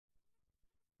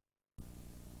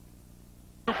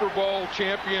Super Bowl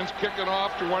champions kicking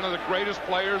off to one of the greatest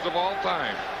players of all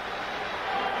time.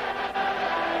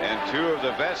 And two of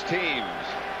the best teams,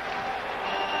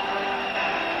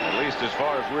 at least as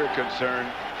far as we're concerned,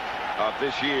 of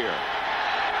this year.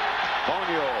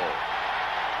 Bonio.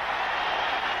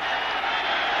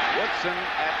 Woodson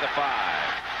at the 5.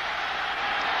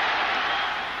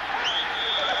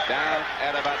 Down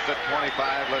at about the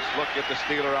 25. Let's look at the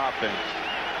Steeler offense.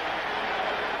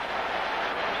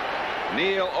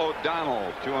 Neil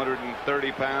O'Donnell,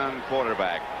 230-pound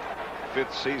quarterback.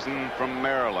 5th season from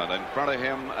Maryland. In front of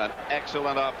him, an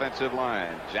excellent offensive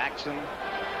line. Jackson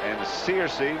and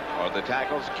Searcy are the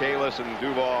tackles. Kalis and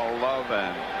Duval Love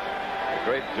and the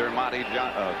great Dermotty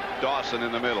Dawson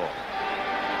in the middle.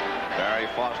 Barry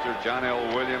Foster, John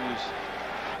L. Williams,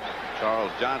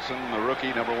 Charles Johnson, the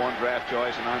rookie, #1 draft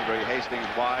choice, and Andre Hastings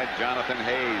wide. Jonathan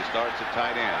Hayes starts at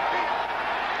tight end.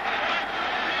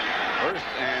 1st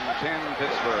and 10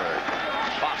 Pittsburgh.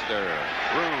 Foster,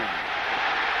 Broom.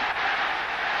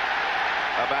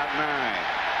 About 9.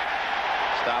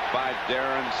 Stopped by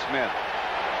Darren Smith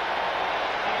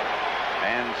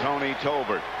and Tony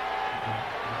Tolbert.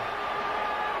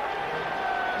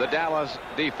 The Dallas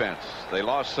defense, they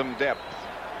lost some depth.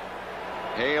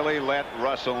 Haley, Lett,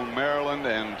 Russell, Maryland,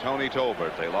 and Tony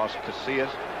Tolbert. They lost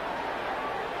Casillas.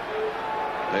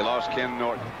 They lost Ken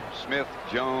Norton. Smith,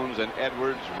 Jones, and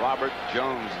Edwards. Robert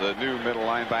Jones, the new middle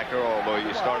linebacker, although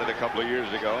he started a couple of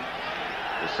years ago.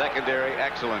 The secondary,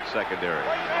 excellent secondary.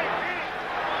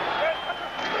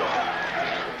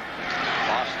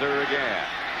 Foster again.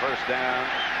 1st down,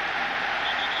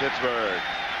 Pittsburgh.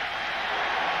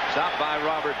 Stopped by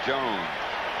Robert Jones.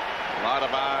 A lot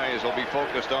of eyes will be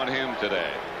focused on him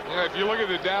today. Yeah, if you look at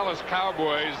the Dallas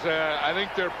Cowboys, I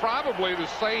think they're probably the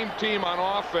same team on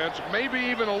offense, maybe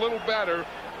even a little better,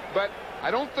 but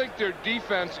I don't think their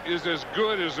defense is as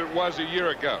good as it was a year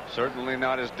ago. Certainly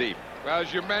not as deep. Well,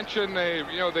 as you mentioned, they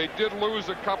did lose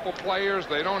a couple players.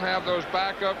 They don't have those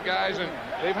backup guys, and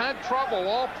they've had trouble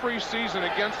all preseason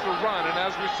against the run. And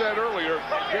as we said earlier,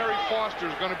 Gary Foster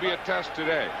is going to be a test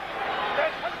today.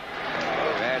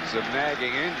 They've had some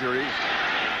nagging injuries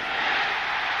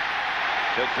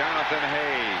to Jonathan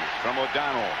Hayes from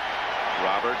O'Donnell.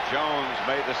 Robert Jones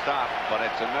made the stop, but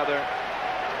it's another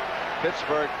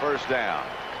Pittsburgh 1st down.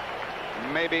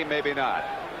 Maybe, maybe not.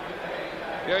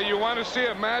 Yeah, you want to see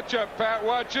a matchup, Pat.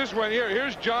 Watch this one here.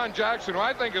 Here's John Jackson, who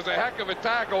I think is a heck of a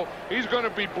tackle. He's going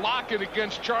to be blocking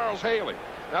against Charles Haley.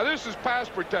 Now, this is pass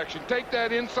protection. Take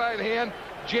that inside hand,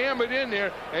 jam it in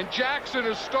there, and Jackson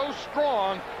is so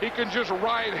strong, he can just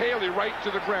ride Haley right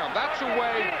to the ground. That's the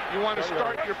way you want to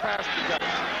start your pass protection.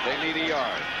 They need a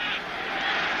yard.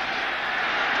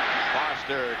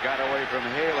 Foster got away from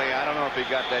Haley. I don't know if he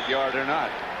got that yard or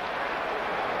not.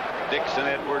 Dixon,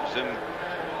 Edwards, and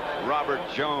Robert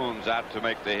Jones out to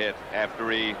make the hit after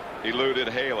he eluded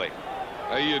Haley.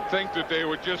 You'd think that they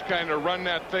would just kind of run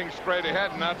that thing straight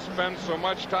ahead and not spend so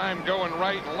much time going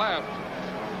right and left.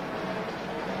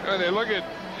 They look at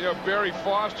Barry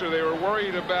Foster. They were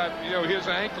worried about his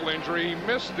ankle injury. He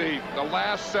missed the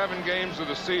last 7 games of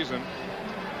the season,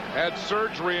 had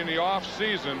surgery in the off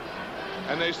season,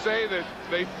 and they say that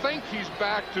they think he's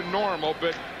back to normal,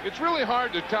 but it's really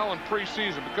hard to tell in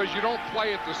preseason because you don't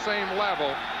play at the same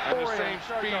level and the same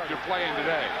speed you're playing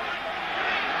today.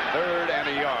 3rd and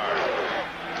a yard.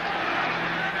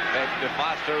 Back to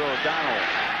Foster. O'Donnell.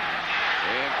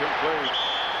 Incomplete.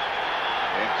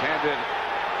 Intended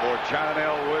for John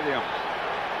L. Williams.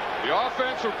 The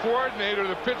offensive coordinator of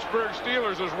the Pittsburgh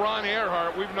Steelers is Ron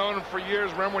Earhart. We've known him for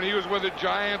years. Remember when he was with the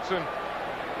Giants, and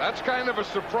that's kind of a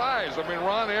surprise. I mean,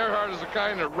 Ron Earhart is the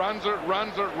kind that runs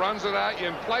it at you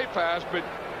in play pass, but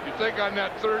you think on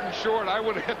that 3rd and short, I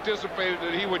would have anticipated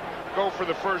that he would go for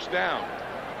the 1st down.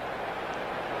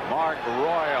 Mark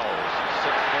Royals,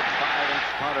 6'5"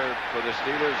 punter for the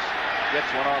Steelers, gets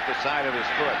one off the side of his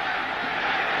foot.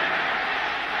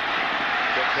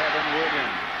 To Kevin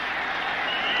Williams.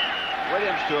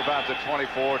 Williams to about the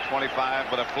 24-25,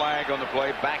 but a flag on the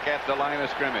play back at the line of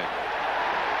scrimmage.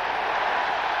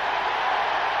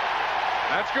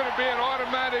 That's going to be an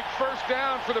automatic 1st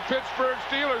down for the Pittsburgh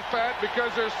Steelers, Pat,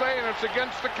 because they're saying it's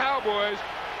against the Cowboys.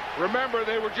 Remember,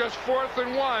 they were just 4th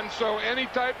and 1, so any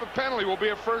type of penalty will be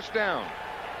a 1st down.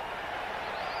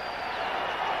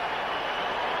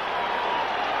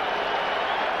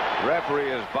 Referee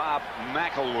is Bob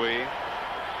McElwee.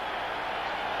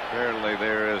 Apparently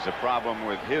there is a problem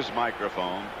with his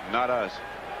microphone, not us.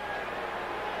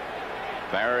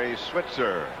 Barry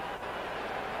Switzer.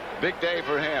 Big day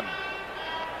for him.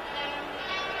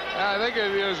 I think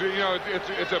it is.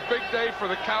 It's a big day for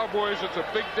the Cowboys. It's a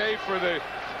big day for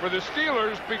the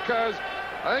Steelers because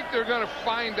I think they're going to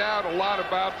find out a lot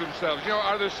about themselves. You know,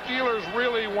 are the Steelers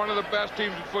really one of the best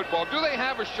teams in football? Do they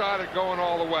have a shot at going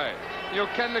all the way? You know,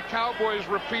 can the Cowboys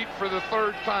repeat for the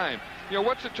 3rd time? You know,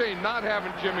 what's the change not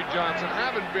having Jimmy Johnson,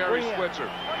 having Barry Switzer?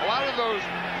 A lot of those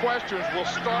questions will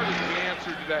start as the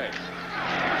answer today.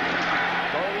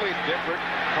 Totally different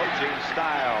coaching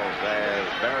styles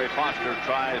as Barry Foster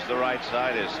tries the right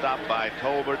side, is stopped by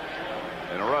Tolbert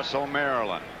and Russell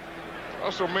Maryland.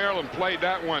 Russell Maryland played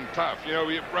that one tough. You know,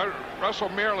 Russell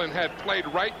Maryland had played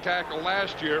right tackle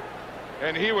last year,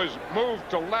 and he was moved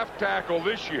to left tackle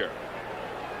this year.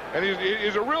 And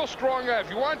he's a real strong guy.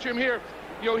 If you watch him here,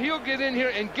 you know, he'll get in here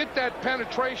and get that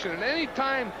penetration. And any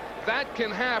time that can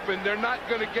happen, they're not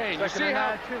going to gain. You see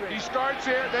how he starts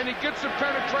here, then he gets the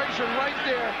penetration right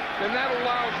there, then that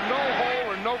allows no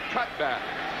hole or no cutback.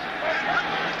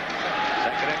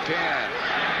 2nd and 10.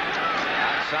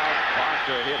 Outside,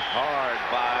 Foster hit hard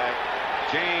by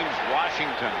James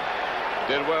Washington.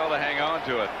 Did well to hang on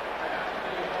to it.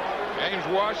 James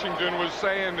Washington was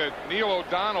saying that Neil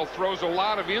O'Donnell throws a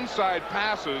lot of inside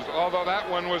passes, although that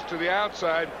one was to the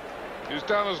outside. He was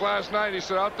telling us last night, he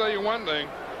said, I'll tell you one thing,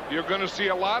 you're going to see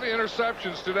a lot of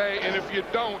interceptions today, and if you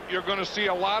don't, you're going to see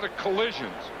a lot of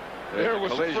collisions. There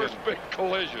was the first big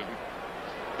collision.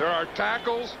 There are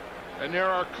tackles, and there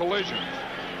are collisions.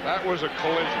 That was a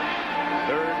collision.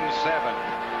 3rd and 7.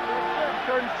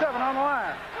 3rd and 7 on the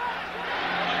line.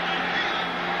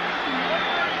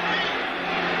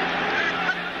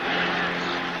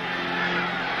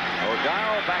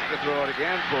 O'Donnell back to throw it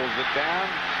again, pulls it down.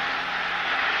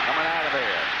 Coming out of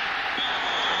there.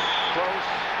 Close.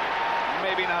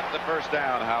 Maybe not the first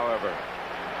down, however.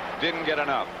 Didn't get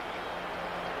enough.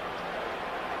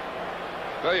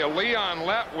 Tell you, Leon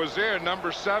Lett was there,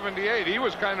 number 78. He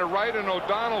was kind of right in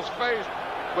O'Donnell's face,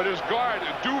 but his guard,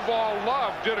 Duval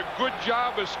Love, did a good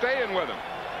job of staying with him.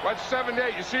 That's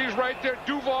 78. You see he's right there.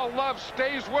 Duval Love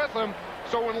stays with him,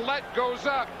 so when Lett goes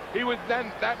up, he would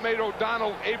then, that made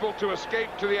O'Donnell able to escape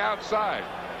to the outside.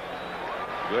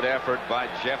 Good effort by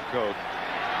Jeffcoat.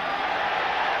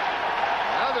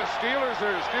 Now the Steelers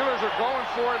are going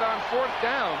for it on 4th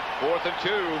down. 4th and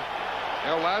 2. You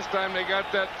know, last time they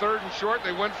got that 3rd and short,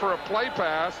 they went for a play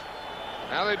pass.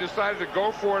 Now they decided to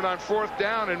go for it on 4th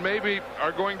down and maybe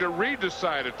are going to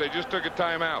redecide it. They just took a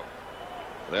timeout.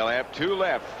 They'll have 2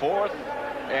 left. 4th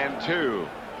and 2.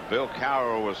 Bill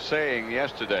Cowher was saying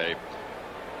yesterday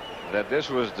that this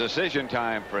was decision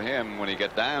time for him when he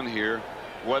got down here,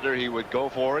 whether he would go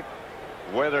for it,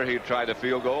 whether he'd try to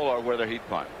field goal, or whether he'd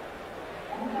punt.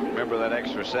 Remember that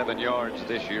extra 7 yards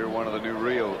this year, one of the new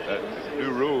rules,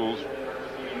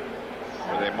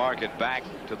 where they mark it back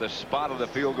to the spot of the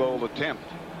field goal attempt.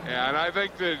 Yeah, and I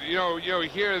think that, you know,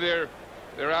 here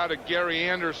they're out of Gary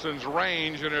Anderson's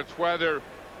range, and it's whether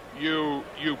you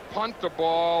punt the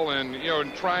ball and, you know,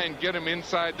 and try and get him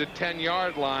inside the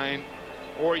 10-yard line,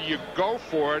 or you go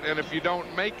for it, and if you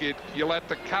don't make it, you let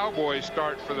the Cowboys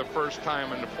start for the first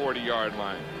time in the 40-yard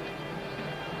line.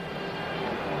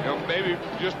 You know, maybe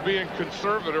just being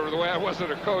conservative, the way I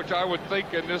wasn't a coach, I would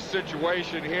think in this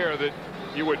situation here that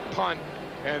you would punt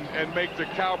and make the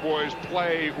Cowboys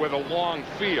play with a long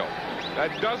field.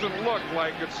 That doesn't look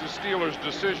like it's the Steelers'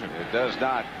 decision. It does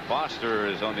not. Foster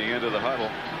is on the end of the huddle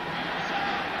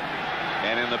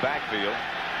and in the backfield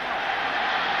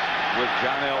with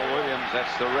John L. Williams.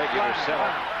 That's the regular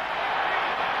setup.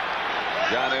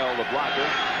 John L. the blocker,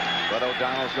 but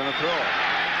O'Donnell's going to throw it.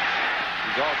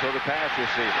 He's also the pass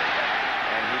receiver,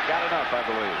 and he got enough, I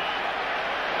believe.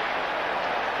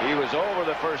 He was over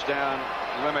the first down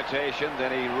limitation,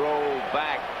 then he rolled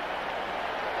back.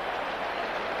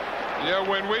 Yeah,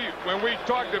 when we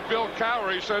talked to Bill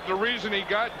Cowher, he said the reason he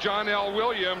got John L.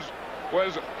 Williams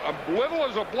was a little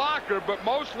as a blocker, but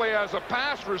mostly as a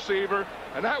pass receiver,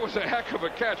 and that was a heck of a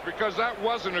catch because that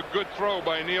wasn't a good throw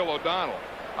by Neil O'Donnell.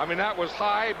 I mean, that was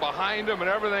high behind him and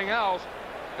everything else,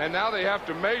 and now they have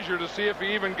to measure to see if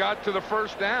he even got to the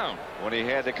first down. When he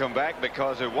had to come back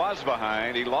because it was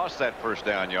behind, he lost that first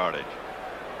down yardage.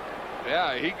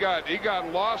 Yeah, he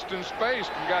got lost in space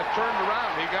and got turned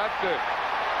around. He got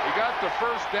the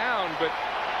first down, but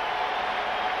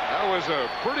that was a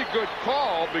pretty good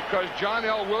call because John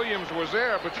L. Williams was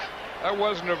there, but that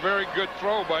wasn't a very good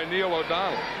throw by Neil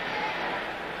O'Donnell.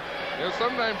 You know,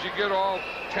 sometimes you get all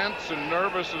tense and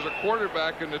nervous as a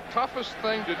quarterback, and the toughest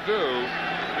thing to do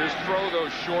is throw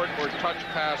those short or touch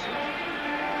passes.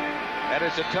 And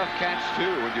it's a tough catch,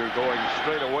 too, when you're going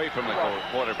straight away from the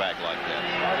quarterback like that.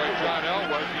 Like John L.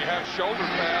 was, you have shoulder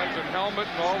pads and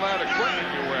helmet and all that equipment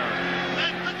you're wearing.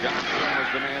 Johnson was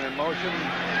the man in motion.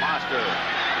 Foster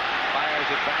fires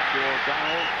it back to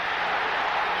O'Donnell.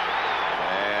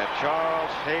 And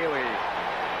Charles Haley,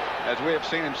 as we have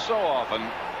seen him so often,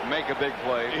 make a big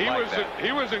play.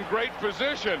 He was in great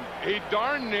position. He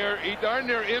darn near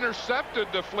intercepted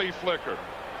the flea flicker.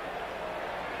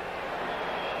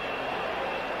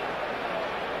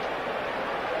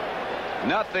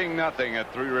 Nothing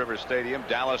at Three Rivers Stadium,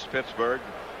 Dallas, Pittsburgh.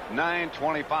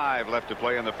 9:25 left to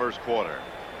play in the first quarter.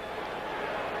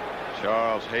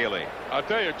 Charles Haley. I'll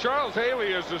tell you, Charles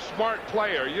Haley is a smart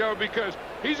player, you know, because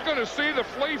he's going to see the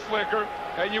flea flicker,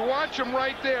 and you watch him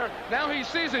right there. Now he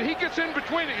sees it. He gets in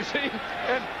between it, you see.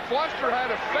 And Foster had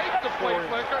to fake the flea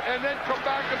flicker and then come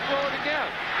back and throw it again.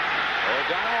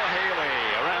 O'Donnell, Haley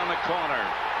around the corner.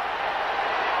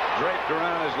 Draped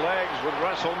around his legs with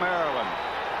Russell, Maryland.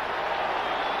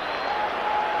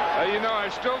 You know, I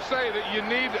still say that you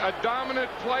need a dominant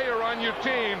player on your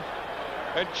team,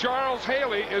 and Charles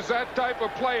Haley is that type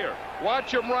of player.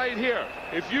 Watch him right here.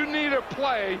 If you need a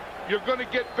play, you're going to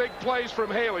get big plays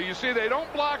from Haley. You see, they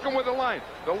don't block him with a line.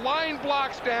 The line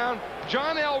blocks down.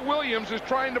 John L. Williams is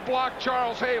trying to block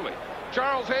Charles Haley.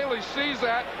 Charles Haley sees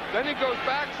that. Then he goes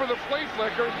back for the flea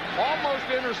flicker, almost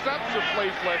intercepts the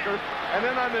flea flicker, and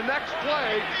then on the next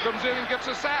play comes in and gets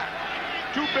a sack.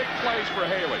 Two big plays for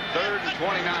Haley. 3rd and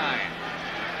 29.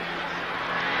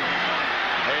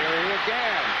 Haley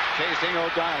again, chasing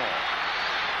O'Donnell.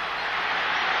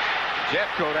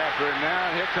 Jeffcoat after him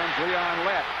now. Here comes Leon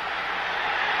Lett.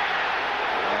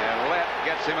 And Lett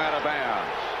gets him out of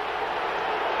bounds.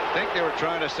 I think they were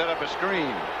trying to set up a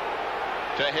screen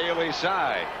to Haley's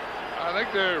side. I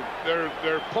think they're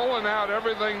pulling out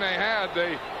everything they had.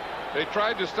 They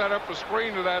tried to set up a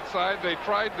screen to that side. They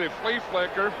tried the flea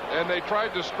flicker, and they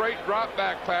tried the straight drop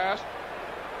back pass.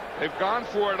 They've gone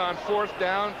for it on 4th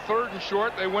down. 3rd and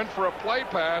short, they went for a play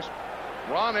pass.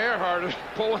 Ron Earhart is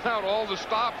pulling out all the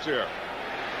stops here.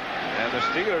 And the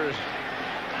Steelers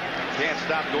can't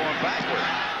stop going backward.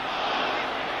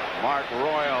 Mark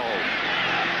Royal.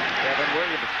 Kevin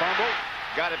Williams fumbled.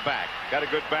 Got it back. Got a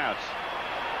good bounce.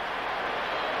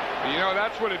 You know,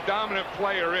 that's what a dominant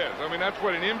player is. I mean, that's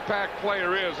what an impact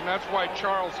player is, and that's why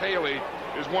Charles Haley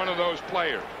is one of those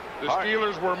players. The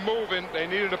Steelers were moving. They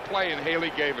needed a play, and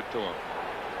Haley gave it to him.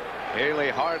 Haley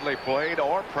hardly played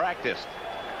or practiced.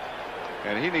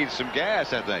 And he needs some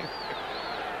gas, I think.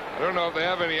 I don't know if they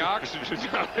have any oxygen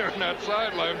down there on that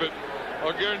sideline, but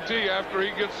I'll guarantee you after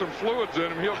he gets some fluids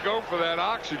in him, he'll go for that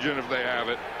oxygen if they have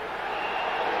it.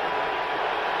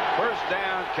 1st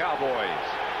down, Cowboys.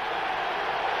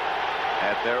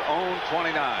 At their own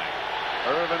 29.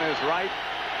 Irvin is right.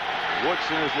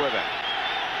 Woodson is with him.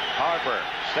 Harper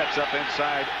sets up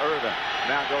inside Irvin.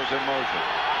 Now goes in motion.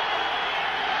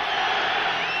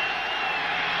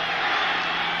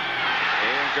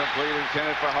 Incomplete,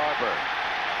 intended for Harper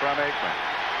from Aikman.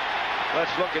 Let's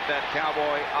look at that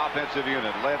Cowboy offensive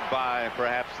unit led by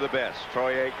perhaps the best,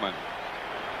 Troy Aikman.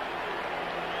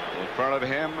 In front of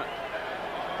him,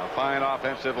 a fine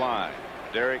offensive line.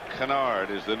 Derek Kennard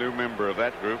is the new member of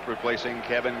that group, replacing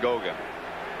Kevin Gogan.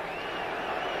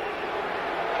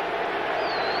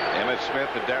 Emmett Smith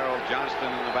and Darrell Johnston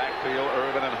in the backfield.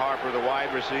 Irvin and Harper, the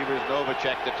wide receivers.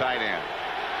 Novacek, the tight end.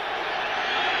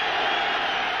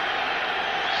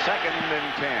 2nd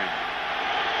and 10.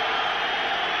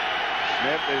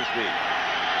 Smith is deep.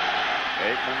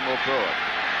 Aikman will throw it.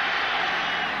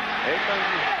 Aikman,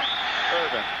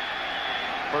 Irvin.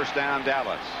 1st down,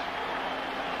 Dallas.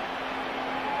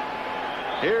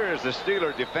 Here is the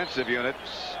Steeler defensive unit.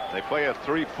 They play a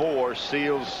 3-4.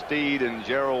 Seals, Steed, and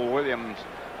Gerald Williams,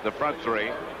 the front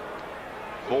three.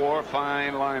 4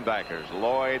 fine linebackers.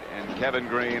 Lloyd and Kevin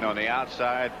Green on the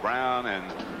outside. Brown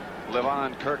and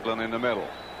Levon Kirkland in the middle.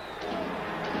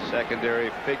 Secondary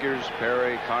figures,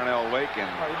 Perry, Carnell Lake, and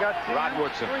Rod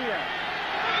Woodson.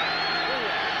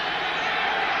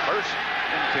 1st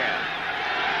and 10.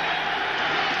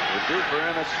 We're due for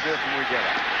Emmett Smith when we get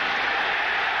it.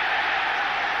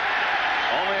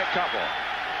 Only a couple.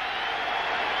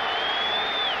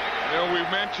 You know, we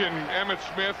mentioned Emmett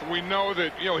Smith. We know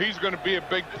that, you know, he's going to be a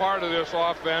big part of this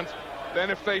offense. Then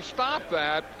if they stop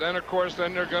that, then, of course,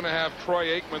 then they're going to have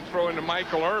Troy Aikman throw into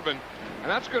Michael Irvin.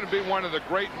 And that's going to be one of the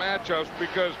great matchups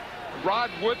because Rod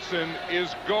Woodson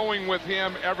is going with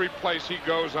him every place he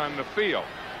goes on the field.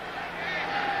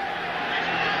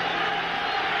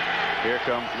 Here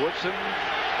comes Woodson.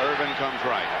 Irvin comes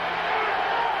right.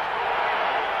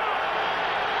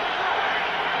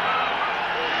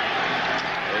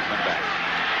 Back.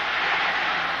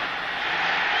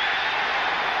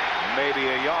 Maybe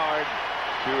a yard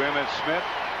to Emmett Smith.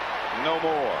 No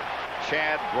more.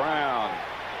 Chad Brown,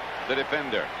 the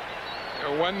defender.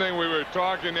 One thing, we were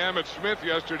talking to Emmett Smith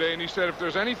yesterday, and he said if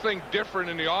there's anything different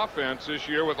in the offense this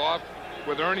year with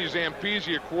with Ernie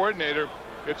Zampese, a coordinator,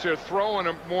 it's they're throwing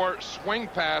them more swing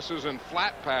passes and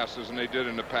flat passes than they did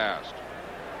in the past.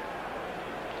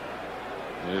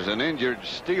 There's an injured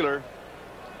Steeler.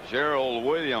 Gerald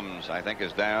Williams, I think,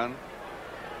 is down.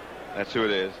 That's who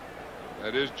it is.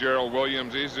 That is Gerald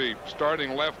Williams. He's the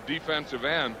starting left defensive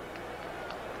end.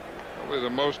 Probably the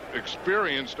most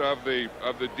experienced of the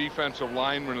defensive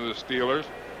linemen of the Steelers.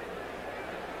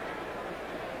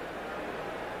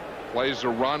 Plays the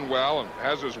run well and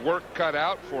has his work cut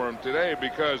out for him today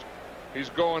because he's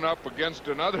going up against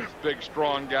another big,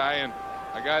 strong guy, and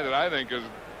a guy that I think is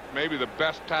maybe the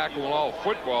best tackle in all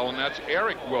football, and that's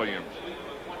Eric Williams.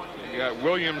 You got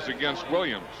Williams against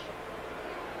Williams.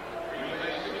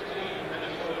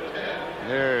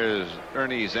 There's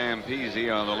Ernie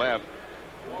Zampese on the left.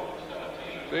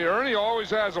 See, Ernie always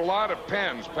has a lot of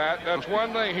pens, Pat. That's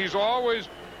one thing.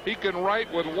 He can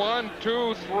write with 1,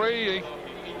 2, 3.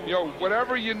 You know,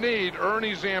 whatever you need,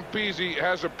 Ernie Zampese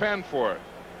has a pen for it.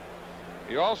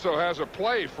 He also has a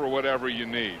play for whatever you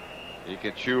need. He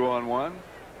can chew on one.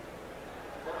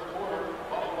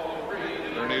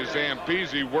 Ernie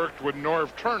Zampese worked with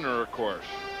Norv Turner, of course.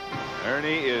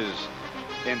 Ernie is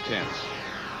intense.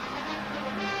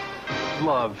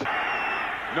 Love.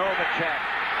 Novacek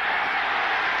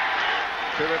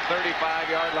to the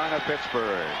 35-yard line of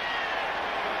Pittsburgh.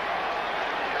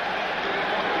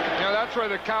 Yeah, that's why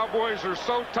the Cowboys are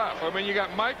so tough. I mean, you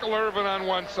got Michael Irvin on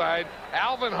one side,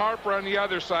 Alvin Harper on the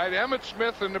other side, Emmitt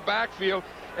Smith in the backfield,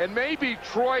 and maybe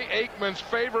Troy Aikman's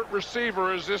favorite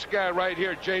receiver is this guy right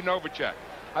here, Jay Novacek.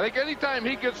 I think anytime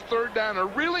he gets third down or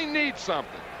really needs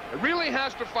something, it really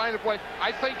has to find a play,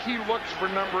 I think he looks for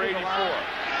number 84.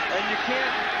 And you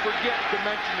can't forget to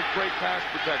mention the great pass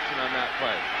protection on that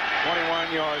play.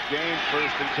 21 yards gain,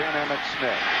 1st and 10, Emmitt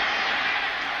Smith.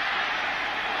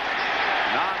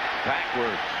 Knocked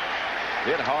backwards.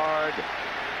 Hit hard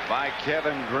by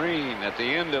Kevin Green at the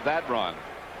end of that run.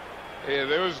 Yeah,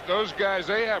 those guys,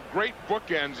 they have great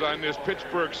bookends on this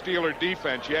Pittsburgh Steeler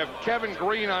defense. You have Kevin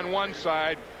Green on one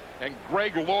side and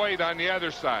Greg Lloyd on the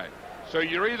other side. So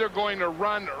you're either going to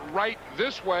run right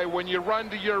this way. When you run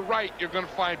to your right, you're going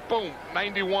to find, boom,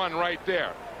 91 right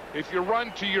there. If you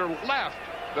run to your left,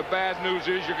 the bad news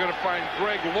is you're going to find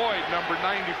Greg Lloyd, number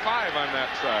 95, on that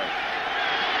side.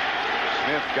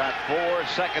 Smith got 4,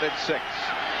 2nd and 6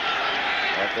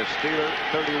 at the Steeler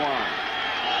 31.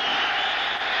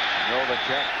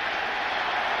 Novacek.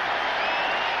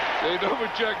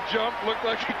 Novacek jumped, looked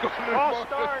like he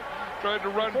tried to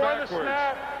run backwards.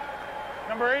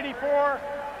 Number 84,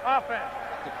 offense.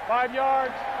 5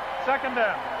 yards, 2nd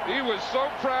down. He was so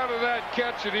proud of that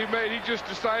catch that he made. He just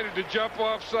decided to jump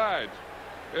off sides.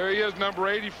 There he is, number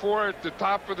 84 at the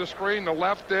top of the screen, the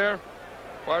left there.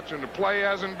 Watching the play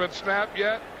hasn't been snapped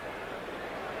yet.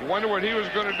 You wonder what he was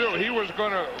going to do. He was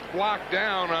going to block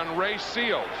down on Ray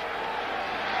Seals.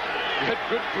 He had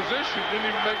good position, didn't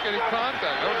even make any contact.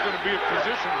 That was going to be a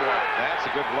position block. That's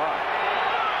a good block.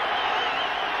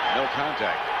 No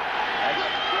contact. That's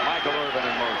Michael Irvin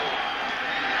in motion.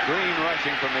 Green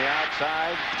rushing from the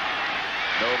outside.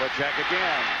 Novacek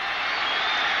again.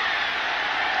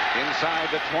 Inside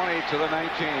the 20 to the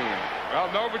 19. Well,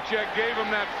 Novacek gave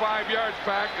him that 5 yards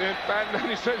back, and then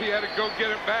he said he had to go get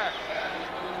it back.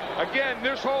 Again,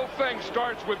 this whole thing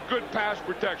starts with good pass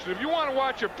protection. If you want to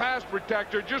watch a pass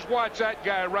protector, just watch that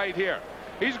guy right here.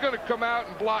 He's going to come out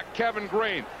and block Kevin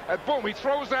Green. And boom, he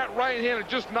throws that right hand and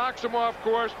just knocks him off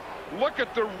course. Look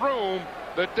at the room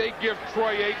that they give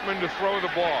Troy Aikman to throw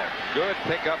the ball. Good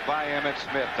pickup by Emmitt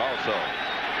Smith also.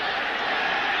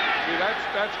 See,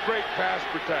 that's great pass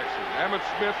protection. Emmitt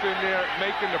Smith in there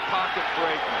making the pocket for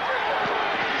Aikman.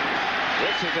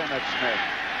 This is Emmitt Smith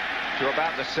to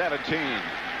about the 17.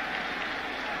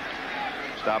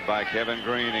 Stopped by Kevin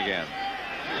Green again.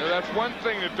 Now, that's one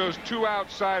thing that those two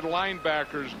outside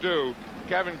linebackers do,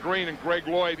 Kevin Green and Greg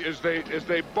Lloyd, is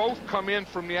they both come in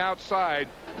from the outside,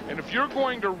 and if you're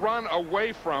going to run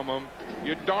away from them,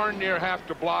 you darn near have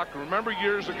to block them. Remember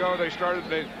years ago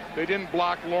they didn't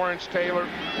block Lawrence Taylor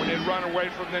when they'd run away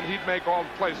from them, he'd make all the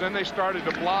plays. Then they started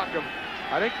to block him.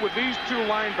 I think with these two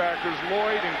linebackers,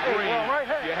 Lloyd and Green,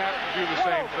 you have to do the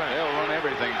same thing. They'll run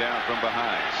everything down from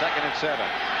behind. 2nd and 7.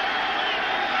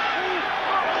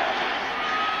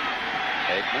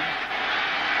 Aikman.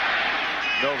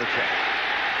 Novacek.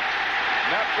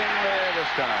 Nothing there this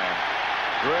time.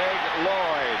 Greg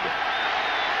Lloyd.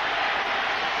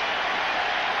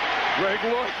 Greg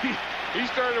Lloyd, he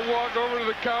started to walk over to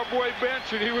the Cowboy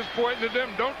bench, and he was pointing at them.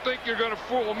 Don't think you're going to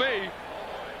fool me.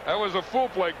 That was a full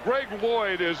play. Greg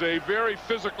Lloyd is a very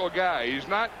physical guy. He's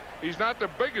not the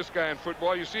biggest guy in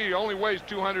football. You see, he only weighs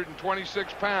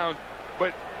 226 pounds,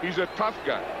 but he's a tough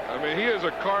guy. I mean, he is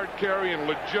a card-carrying,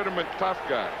 legitimate tough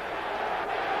guy.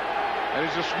 And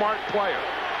he's a smart player.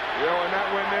 You know, and that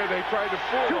when they tried to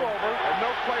fool him, and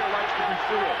no player likes to be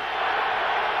fooled.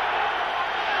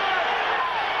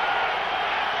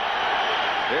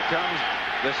 Here comes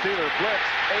the Steeler blitz.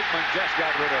 Aikman just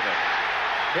got rid of it.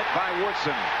 Hit by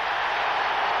Woodson.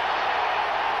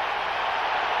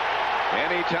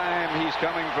 Anytime he's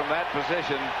coming from that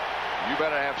position, you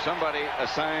better have somebody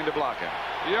assigned to block him.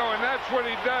 You know, and that's what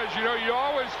he does. You know, you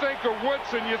always think of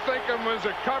Woodson, you think of him as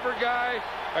a cover guy,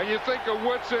 and you think of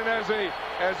Woodson as a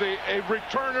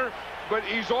returner, but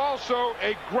he's also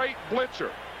a great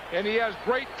blitzer, and he has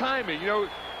great timing. You know,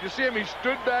 you see him, he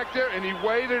stood back there, and he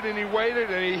waited, and he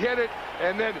waited, and he hit it,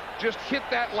 and then just hit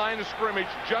that line of scrimmage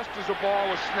just as the ball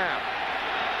was snapped.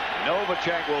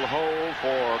 Novacek will hold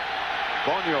for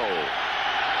Bonio.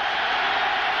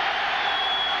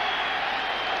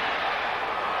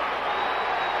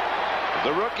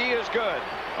 The rookie is good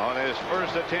on his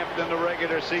first attempt in the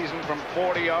regular season from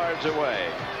 40 yards away.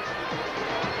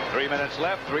 3 minutes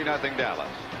left, 3-0 Dallas.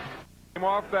 Came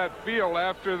off that field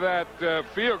after that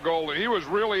field goal, and he was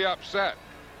really upset.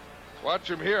 Watch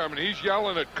him here. I mean, he's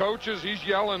yelling at coaches. He's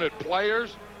yelling at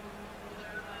players.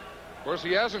 Of course,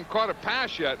 he hasn't caught a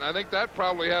pass yet, and I think that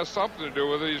probably has something to do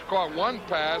with it. He's caught one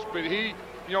pass, but he,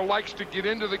 you know, likes to get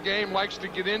into the game,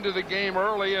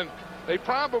 early, and they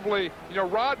probably, you know,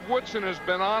 Rod Woodson has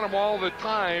been on him all the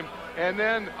time, and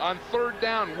then on third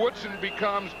down, Woodson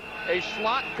becomes a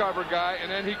slot cover guy,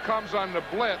 and then he comes on the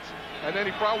blitz, and then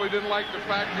he probably didn't like the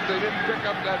fact that they didn't pick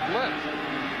up that blitz.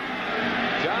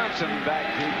 Johnson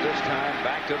back deep this time,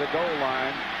 back to the goal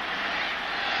line.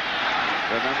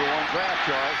 The #1 draft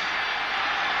choice.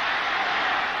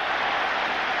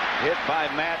 Hit by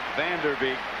Matt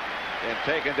Vanderbeek and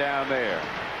taken down there.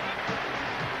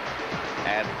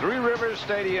 At Three Rivers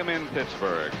Stadium in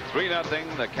Pittsburgh.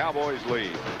 3-0, the Cowboys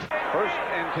lead. 1st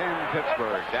and 10,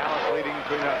 Pittsburgh. Dallas leading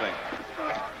 3-0.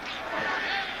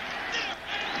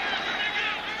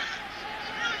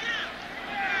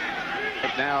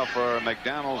 Now for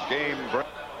McDonald's game break.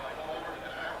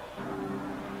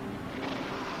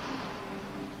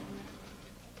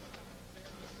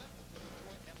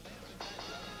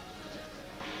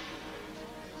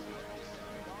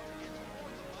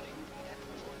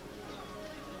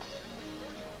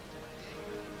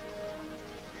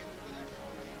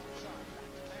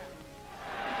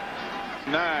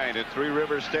 At Three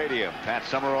Rivers Stadium. Pat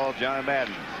Summerall, John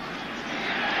Madden.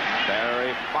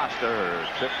 Barry Foster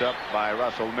tripped up by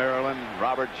Russell Maryland.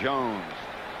 Robert Jones.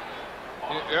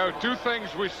 You know, two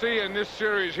things we see in this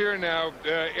series here now.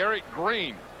 Eric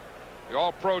Green, the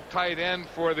all-pro tight end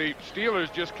for the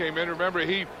Steelers, just came in. Remember,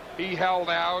 he held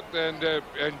out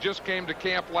and just came to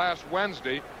camp last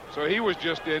Wednesday, so he was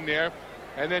just in there.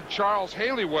 And then Charles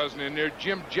Haley wasn't in there.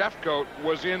 Jim Jeffcoat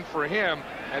was in for him,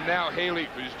 and now Haley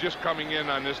is just coming in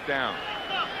on this down.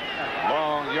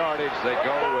 Long yardage. They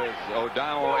go with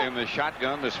O'Donnell in the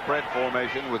shotgun, the spread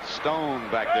formation with Stone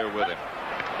back there with him.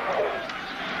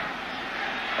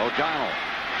 O'Donnell,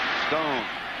 Stone,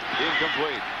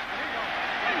 incomplete.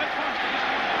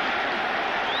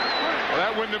 Well,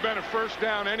 that wouldn't have been a first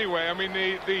down anyway. I mean,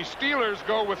 the Steelers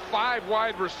go with 5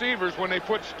 wide receivers. When they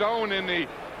put Stone in the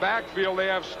backfield, they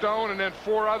have Stone and then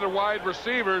 4 other wide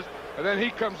receivers, and then he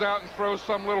comes out and throws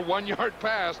some little 1-yard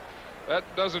pass. That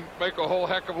doesn't make a whole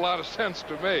heck of a lot of sense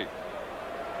to me.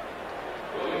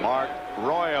 Mark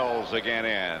Royals again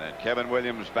in, and Kevin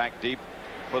Williams back deep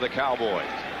for the Cowboys.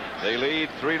 They lead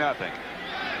 3-0.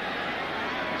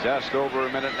 Just over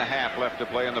a minute and a half left to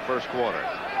play in the first quarter.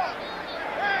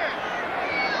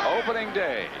 Opening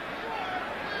day.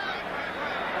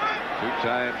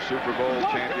 2-time Super Bowl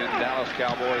champion Dallas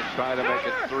Cowboys try to make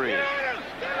it 3.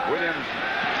 Williams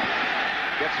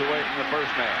gets away from the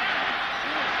first man.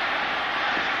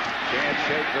 Can't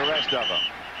shake the rest of them.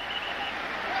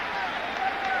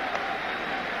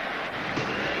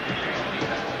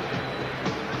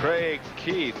 Craig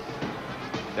Keith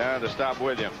down to stop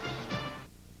Williams.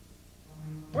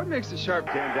 What makes it sharp?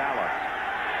 10 Dallas.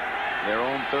 Their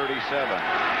own 37.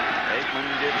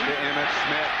 Aikman gives to Emmitt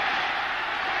Smith.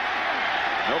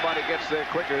 Nobody gets there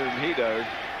quicker than he does.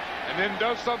 And then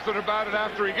does something about it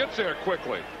after he gets there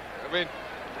quickly. I mean,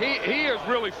 he is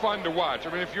really fun to watch. I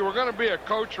mean, if you were going to be a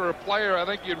coach or a player, I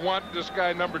think you'd want this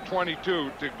guy, number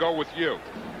 22, to go with you.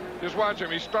 Just watch him.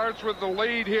 He starts with the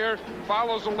lead here,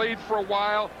 follows the lead for a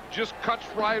while, just cuts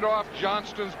right off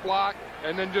Johnston's block,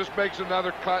 and then just makes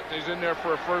another cut, and he's in there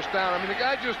for a first down. I mean, the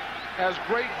guy just has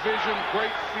great vision,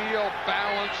 great feel,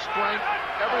 balance, strength,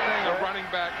 everything a running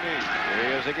back needs.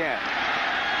 Here he is again.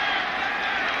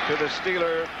 To the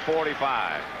Steeler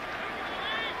 45.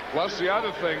 Plus, the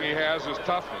other thing he has is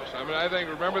toughness. I mean, I think,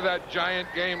 remember that Giant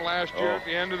game last year at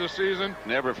the end of the season?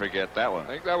 Never forget that one. I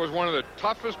think that was one of the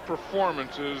toughest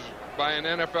performances by an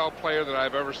NFL player that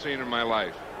I've ever seen in my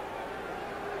life.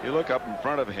 You look up in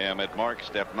front of him at Mark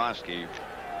Stepnoski.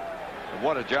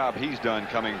 What a job he's done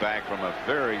coming back from a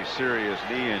very serious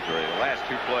knee injury. The last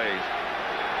 2 plays,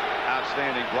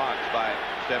 outstanding blocks by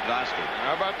Stepnoski.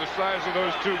 How about the size of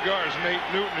those 2 guards, Nate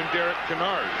Newton and Derek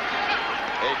Kennard?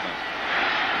 Aikman.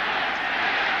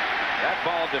 That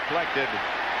ball deflected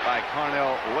by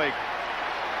Carnell Lake.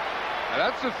 Now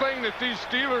that's the thing that these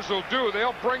Steelers will do.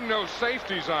 They'll bring those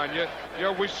safeties on you. You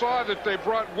know, we saw that they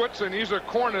brought Woodson. He's a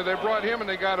corner. They brought him and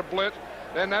they got a blitz.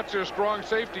 Then that's their strong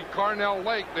safety, Carnell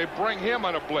Lake. They bring him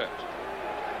on a blitz.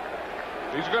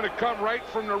 He's going to come right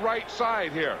from the right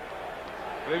side here.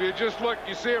 And if you just look,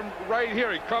 you see him right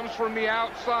here. He comes from the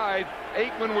outside.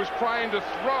 Aikman was trying to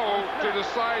throw to the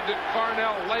side that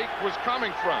Carnell Lake was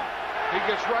coming from. He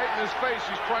gets right in his face.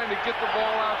 He's trying to get the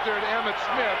ball out there to Emmitt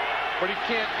Smith, but he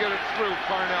can't get it through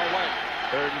Carnell Lake.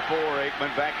 3rd and 4.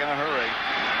 Aikman back in a hurry.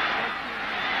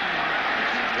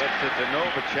 Gets it to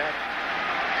Novacek.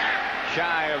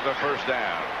 Shy of the first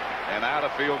down and out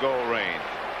of field goal range.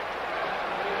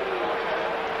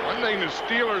 One thing the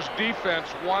Steelers defense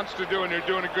wants to do, and they're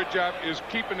doing a good job, is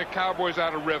keeping the Cowboys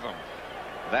out of rhythm.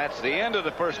 That's the end of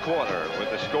the first quarter with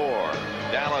the score.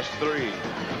 Dallas 3,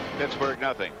 Pittsburgh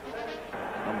nothing.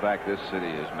 Comeback this city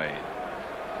has made.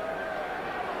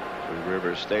 Three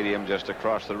Rivers Stadium just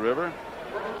across the river.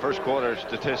 First quarter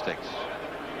statistics.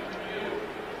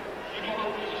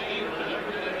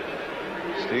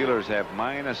 Steelers have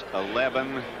minus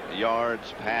 11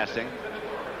 yards passing.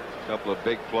 A couple of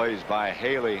big plays by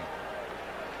Haley.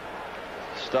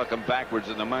 Stuck them backwards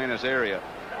in the minus area.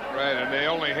 Right, and they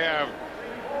only have,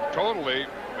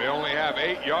 they only have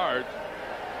 8 yards.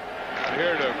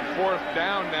 Here to 4th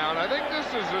down now. And I think this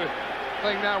is a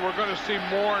thing now we're going to see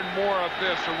more and more of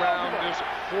this around this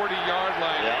 40-yard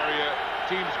line area.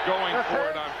 Teams going for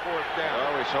it on 4th down.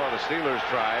 Well, we saw the Steelers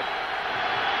try it.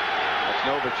 That's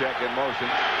Novacek in motion.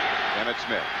 Emmitt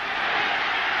Smith.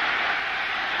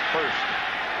 First.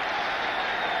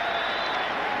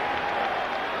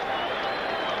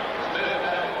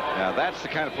 Now that's the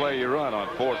kind of play you run on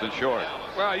 4th and short.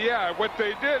 Well, yeah, what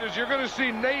they did is you're going to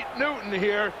see Nate Newton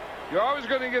here. You're always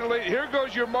going to get a lead. Here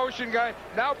goes your motion guy.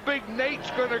 Now big Nate's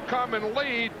going to come and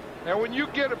lead. And when you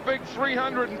get a big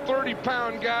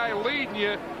 330-pound guy leading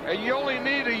you and you only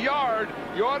need a yard,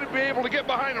 you ought to be able to get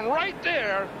behind him right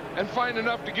there and find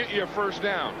enough to get you a first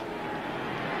down.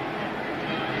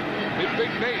 Big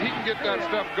Nate, he can get that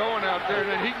stuff going out there, and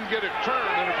then he can get it turned.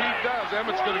 And if he does,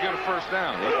 Emmitt's going to get a first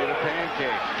down. He'll get a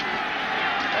pancake.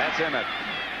 That's Emmitt.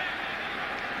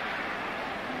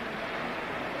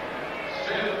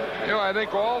 You know, I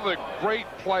think all the great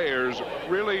players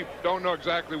really don't know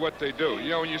exactly what they do. You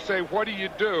know, when you say, what do you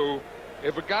do?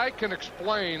 If a guy can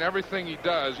explain everything he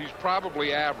does, he's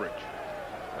probably average.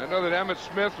 I know that Emmitt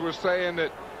Smith was saying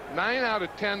that 9 out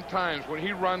of 10 times when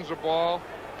he runs a ball,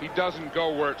 he doesn't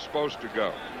go where it's supposed to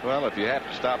go. Well, if you have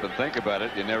to stop and think about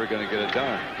it, you're never going to get it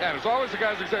done. Yeah, there's always the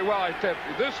guys that say, well, I take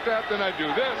this step, then I do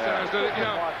this, and I do, you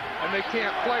know, and they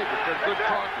can't play, but they're good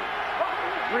talkers.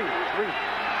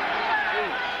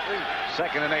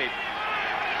 2nd and 8.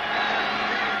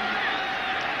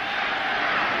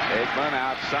 Aikman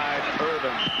outside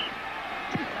Irvin.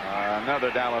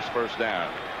 Another Dallas first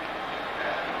down.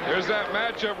 Here's that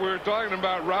matchup we were talking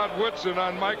about, Rod Woodson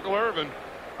on Michael Irvin.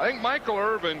 I think Michael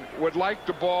Irvin would like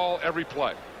the ball every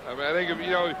play. I mean, I think if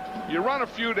you run a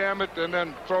few to Emmitt and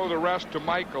then throw the rest to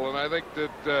Michael, and I think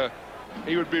that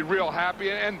he would be real happy.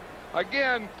 And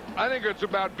again, I think it's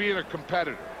about being a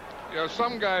competitor. You know,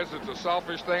 some guys it's a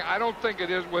selfish thing. I don't think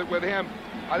it is with him.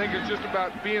 I think it's just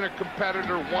about being a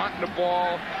competitor, wanting the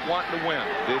ball, wanting to win.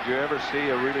 Did you ever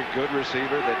see a really good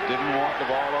receiver that didn't want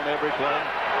the ball on every play?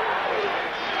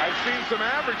 I've seen some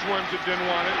average ones that didn't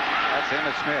want it. That's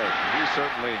Emmitt Smith. He's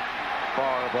certainly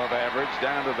far above average,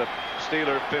 down to the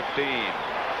Steeler 15.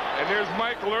 And there's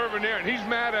Michael Irvin there, and he's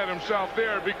mad at himself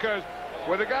there because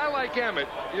with a guy like Emmitt,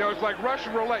 you know, it's like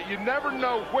Russian roulette. You never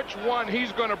know which one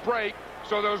he's going to break,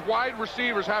 so those wide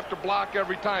receivers have to block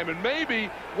every time. And maybe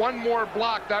one more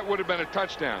block, that would have been a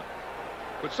touchdown.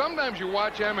 But sometimes you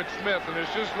watch Emmitt Smith, and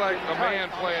it's just like a man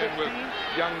playing with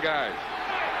young guys.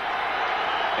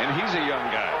 And he's a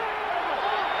young guy.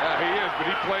 Yeah, he is, but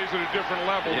he plays at a different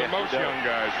level than most young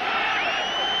guys.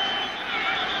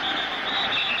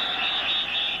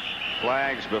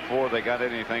 Flags before they got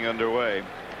anything underway.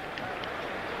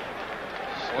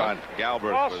 Scott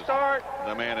Galbraith was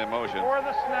the man in motion. For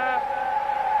the snap,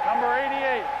 number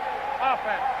 88,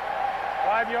 offense,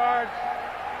 5 yards,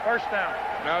 First down.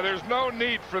 Now, there's no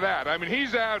need for that. I mean,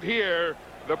 he's out here.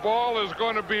 The ball is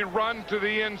going to be run to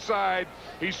the inside.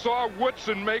 He saw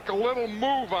Woodson make a little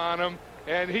move on him,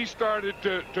 and he started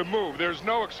to move. There's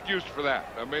no excuse for that.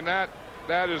 I mean, that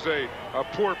is a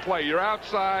poor play. You're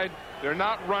outside. They're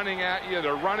not running at you.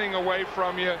 They're running away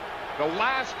from you. The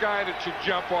last guy that should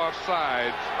jump off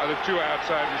sides are the two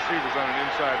outside receivers on an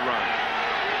inside run.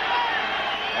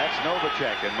 That's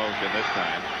Novacek in motion this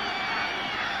time.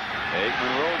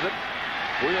 Aikman rolls it,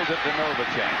 wheels it to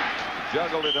Novacek.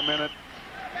 Juggled it a minute,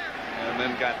 and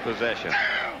then got possession.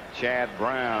 Chad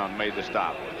Brown made the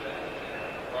stop.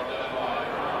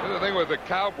 The thing with the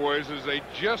Cowboys is they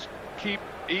just keep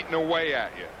eating away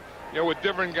at you. You know, with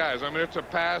different guys. I mean, it's a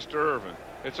pass to Irvin.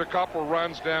 It's a couple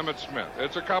runs to Emmitt Smith.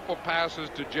 It's a couple passes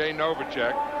to Jay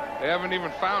Novacek. They haven't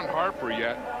even found Harper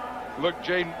yet. Look,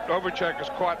 Jay Novacek has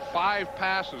caught 5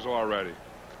 passes already.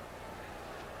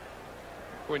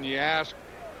 When you ask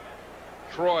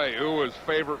Troy who his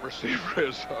favorite receiver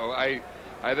is, so I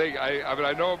mean,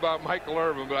 I know about Michael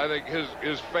Irvin, but I think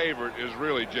his favorite is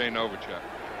really Jay Novacek.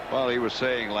 Well, he was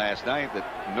saying last night that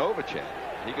Novacek,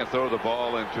 he can throw the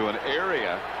ball into an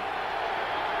area,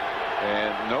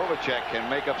 and Novacek can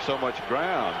make up so much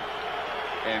ground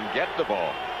and get the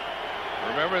ball.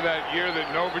 Remember that year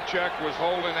that Novacek was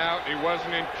holding out? He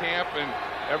wasn't in camp, and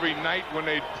every night when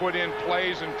they put in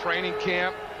plays in training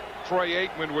camp, Troy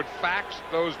Aikman would fax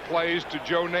those plays to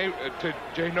Jay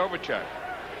Novacek.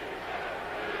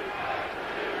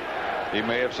 He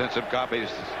may have sent some copies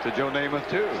to Joe Namath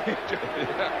too.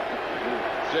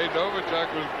 Jay Novacek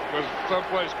was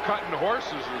someplace cutting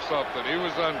horses or something. He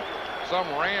was on some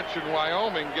ranch in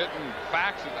Wyoming getting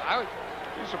faxes. I'd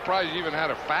be surprised you even had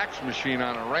a fax machine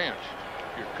on a ranch.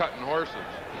 You're cutting horses.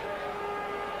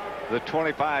 The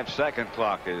 25-second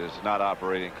clock is not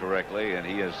operating correctly, and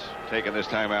he has taken this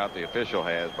timeout, the official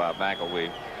has, Bob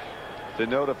McElwee, to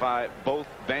notify both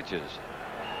benches.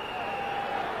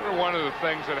 One of the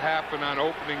things that happen on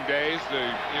opening days,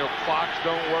 the clocks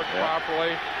don't work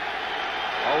properly.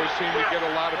 Always seem to get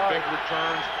a lot of big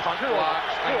returns, punt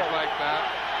blocks, things like that.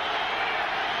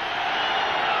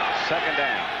 Second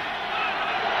down.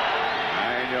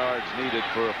 9 yards needed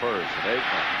for a first. And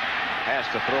Aikman has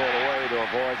to throw it away to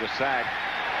avoid the sack.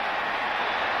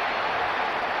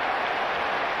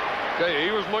 He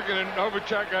was looking at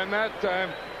Novacek on that time.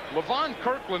 Levon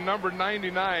Kirkland, number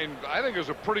 99, I think is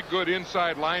a pretty good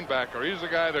inside linebacker. He's the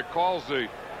guy that calls the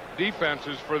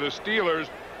defenses for the Steelers,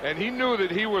 and he knew that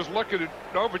he was looking at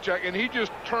Novacek, and he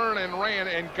just turned and ran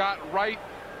and got right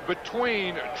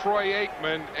between Troy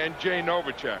Aikman and Jay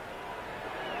Novacek.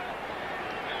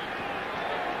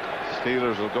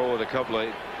 Steelers will go with a couple of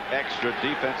extra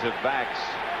defensive backs.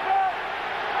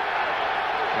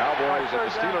 Cowboys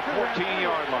at the Steeler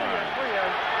 14-yard line.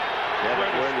 The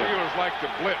Steelers like to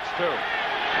blitz, too.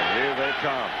 And here they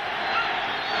come.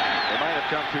 They might have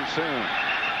come too soon.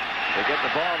 They get the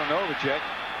ball to Novacek.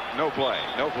 No play.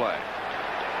 No play.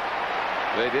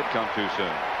 They did come too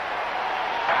soon.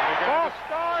 False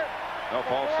start. No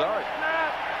false start.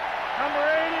 Snap. Number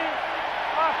 80.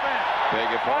 Offense. Beg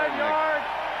your 5 pardon. yards.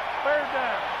 Third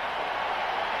down.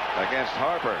 Against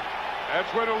Harper.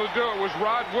 That's what it'll do. It was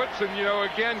Rod Woodson,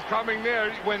 again coming there.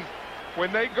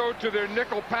 When they go to their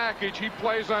nickel package, he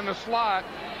plays on the slot,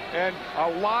 and a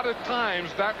lot of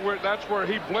times that's where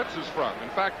he blitzes from. In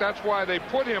fact, that's why they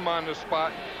put him on the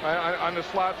spot, on the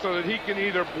slot, so that he can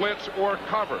either blitz or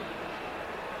cover.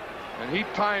 And he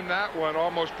timed that one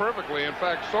almost perfectly. In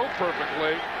fact, so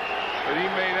perfectly that he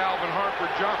made Alvin Harper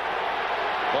jump.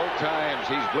 Both times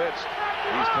he's blitzed,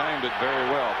 he's timed it very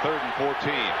well. 3rd and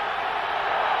 14.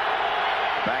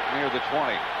 Back near the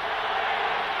 20.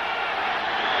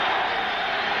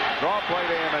 Draw play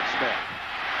to Emmitt Smith.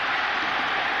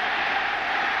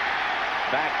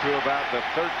 Back to about the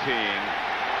 13.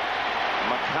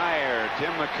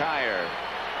 Tim McKyer,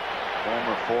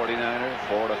 former 49er,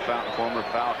 former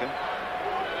Falcon,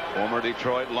 former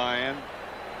Detroit Lion.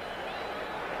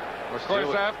 Of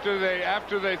course, after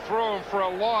they throw him for a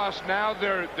loss, now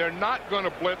they're not going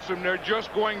to blitz him. They're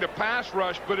just going to pass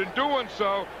rush. But in doing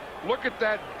so, look at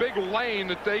that big lane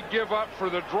that they give up for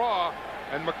the draw.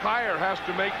 And McKyer has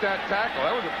to make that tackle.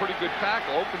 That was a pretty good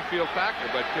tackle, open field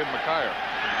tackle by Tim McKyer.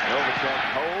 Novacek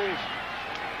holds.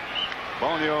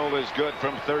 Bonio is good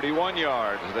from 31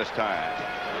 yards this time.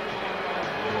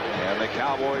 And the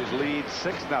Cowboys lead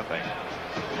 6-0.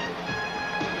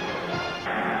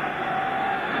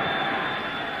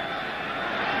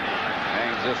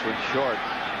 Hangs this one short.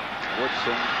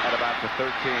 Woodson at about the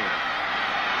 13.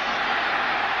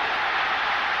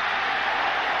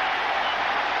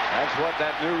 That's what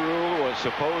that new rule was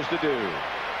supposed to do.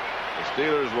 The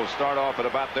Steelers will start off at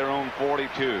about their own 42.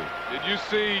 Did you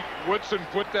see Woodson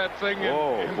put that thing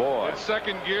in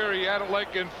second gear? He had it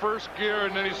like in first gear,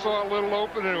 and then he saw a little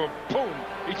opening, and boom!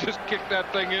 He just kicked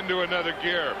that thing into another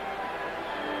gear.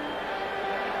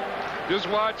 Just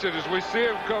watch it as we see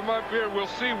him come up here. We'll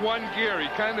see one gear. He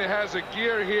kind of has a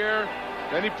gear here,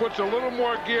 then he puts a little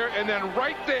more gear, and then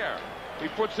right there, he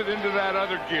puts it into that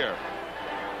other gear.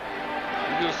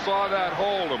 You just saw that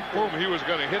hold, and boom, he was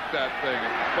going to hit that thing.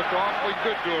 It looked awfully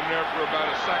good to him there for about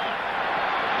a second.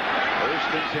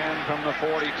 1st and 10 from the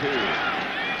 42.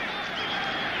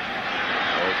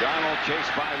 O'Donnell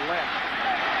chased by Lett.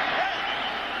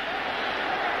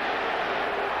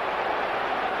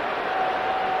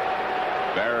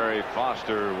 Barry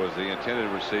Foster was the intended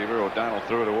receiver. O'Donnell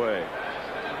threw it away.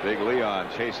 Big Leon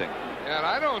chasing. And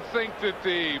I don't think that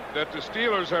the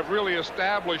Steelers have really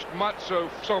established much so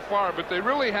far, but they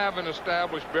really haven't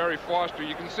established Barry Foster.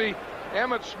 You can see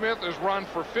Emmitt Smith has run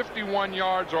for 51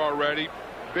 yards already.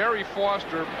 Barry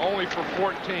Foster only for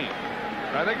 14.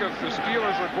 I think if the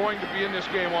Steelers are going to be in this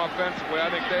game offensively, I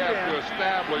think they have to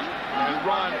establish and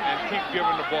run and keep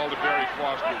giving the ball to Barry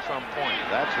Foster at some point.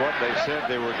 That's what they said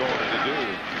they were going to do.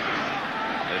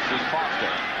 This is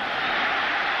Foster.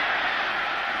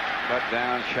 Cut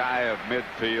down shy of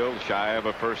midfield, shy of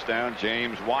a first down.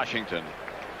 James Washington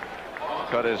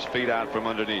cut his feet out from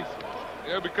underneath.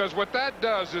 Yeah, because what that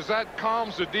does is that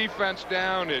calms the defense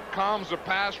down. It calms the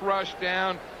pass rush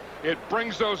down. It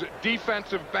brings those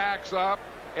defensive backs up,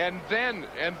 and then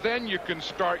you can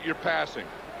start your passing.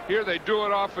 Here they do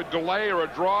it off a delay or a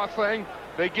draw thing.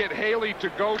 They get Haley to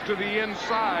go to the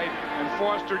inside, and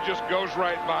Foster just goes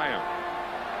right by him.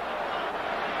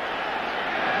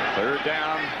 3rd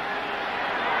down.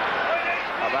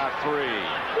 About 3.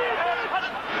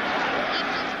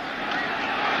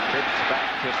 Pitch back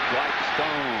to Dwight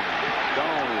Stone.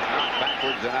 Stone is knocked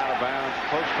backwards and out of bounds.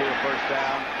 Close to a first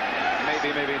down.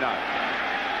 Maybe, maybe not.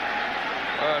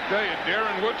 I'll tell you,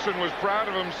 Darren Woodson was proud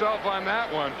of himself on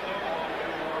that one.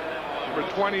 Number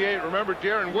 28. Remember,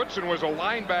 Darren Woodson was a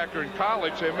linebacker in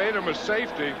college. They made him a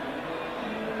safety.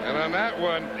 And on that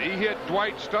one, he hit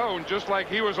Dwight Stone just like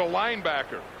he was a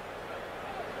linebacker.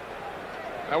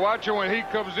 Now watch it when he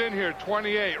comes in here,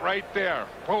 28 right there.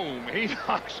 Boom, he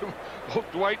knocks him.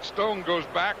 Dwight Stone goes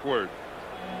backward.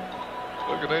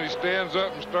 Look, and then he stands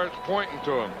up and starts pointing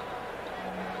to him.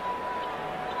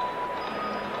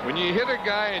 When you hit a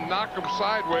guy and knock him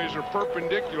sideways or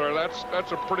perpendicular,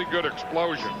 that's a pretty good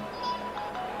explosion.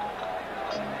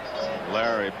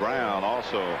 Larry Brown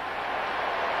also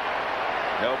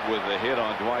helped with the hit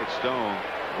on Dwight Stone.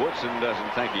 Woodson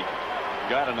doesn't think he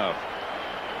got enough.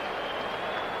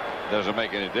 Doesn't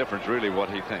make any difference really what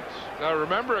he thinks. Now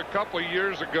remember a couple of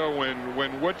years ago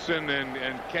when Woodson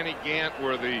and Kenny Gant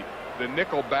were the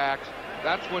nickel backs.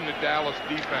 That's when the Dallas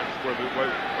defense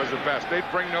was the best. They'd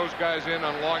bring those guys in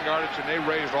on long yardage, and they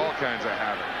raised all kinds of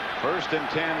havoc. 1st and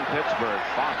 10 Pittsburgh.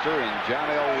 Foster and John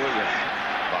L. Williams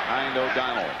behind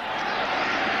O'Donnell.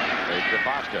 Fake to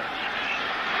Foster.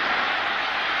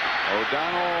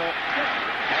 O'Donnell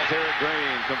has Eric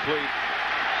Green complete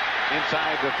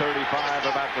inside the 35,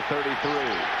 about the 33.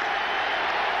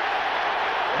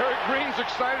 Eric Green's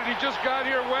excited. He just got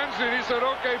here Wednesday, and he said,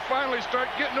 okay, finally start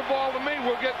getting the ball to me.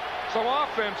 We'll get some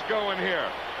offense going here.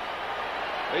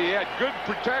 He had good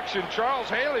protection. Charles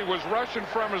Haley was rushing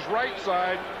from his right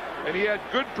side, and he had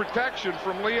good protection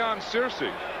from Leon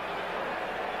Searcy.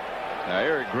 Now,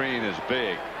 Eric Green is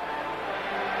big.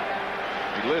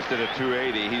 He listed at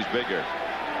 280. He's bigger.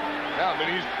 Yeah, I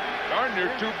mean, he's darn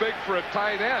near too big for a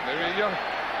tight end. I mean, you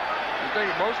think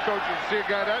most coaches see a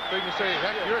guy that big and say,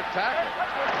 heck, you're a tackle.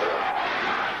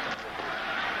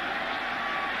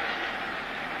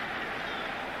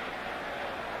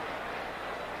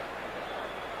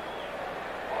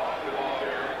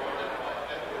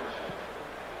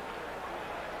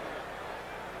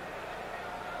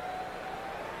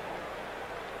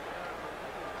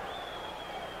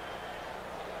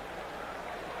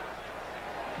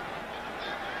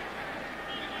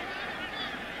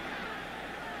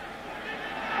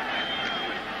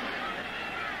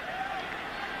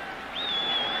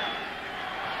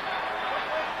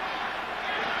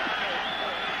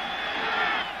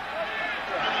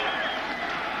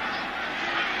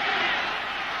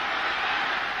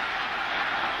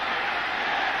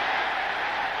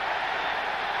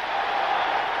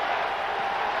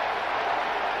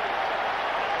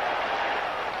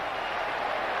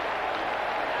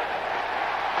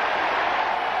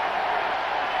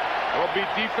 Be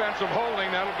defensive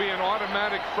holding. That'll be an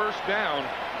automatic first down.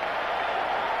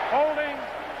 Holding,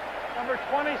 number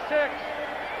 26,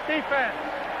 defense.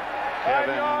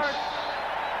 5 yards.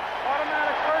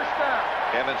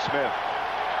 Kevin Smith.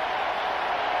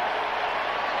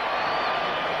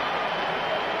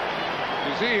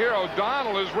 You see here,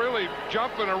 O'Donnell is really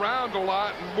jumping around a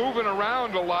lot and moving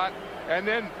around a lot and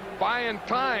then buying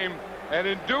time. And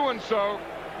in doing so,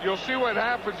 you'll see what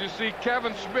happens. You see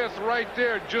Kevin Smith right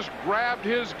there just grabbed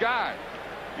his guy.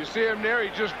 You see him there. He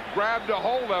just grabbed a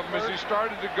hold of him as he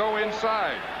started to go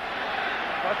inside.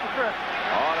 That's the trick.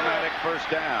 Automatic first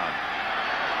down.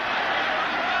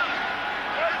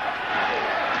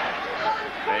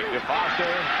 Fake to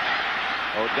Foster.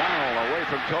 O'Donnell away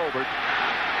from Tolbert.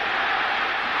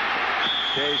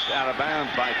 Chased out of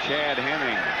bounds by Chad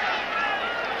Henning.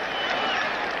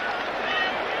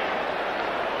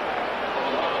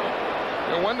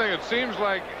 One thing, it seems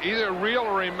like either real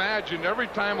or imagined, every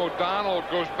time O'Donnell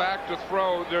goes back to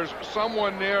throw, there's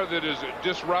someone there that is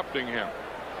disrupting him.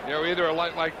 You know, either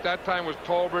like that time was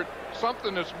Tolbert,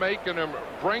 something that's making him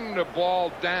bring the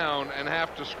ball down and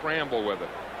have to scramble with it.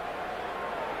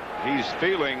 He's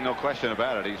feeling, no question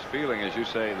about it, he's feeling, as you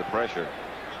say, the pressure.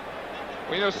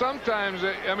 Well, you know, sometimes,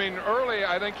 I mean, early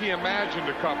I think he imagined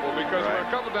a couple, because there were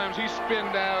a couple times he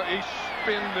spinned out, he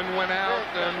spinned and went out,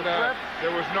 and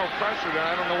there was no pressure there.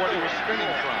 I don't know what he was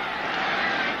spinning from.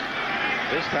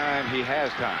 This time he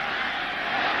has time.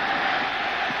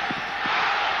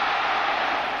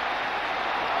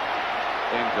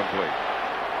 Incomplete.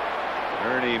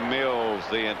 Ernie Mills,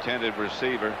 the intended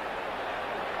receiver,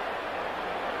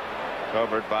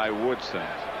 covered by Woodson.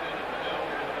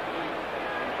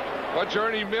 Watch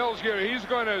Ernie Mills here. He's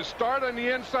going to start on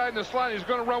the inside in the slot. He's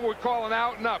going to run what we call an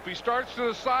out and up. He starts to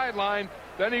the sideline,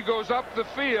 then he goes up the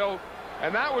field,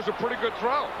 and that was a pretty good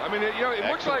throw. I mean, it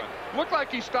looked like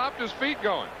he stopped his feet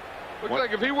going. Looked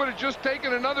like if he would have just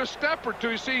taken another step or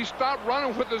two, you see, he stopped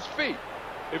running with his feet.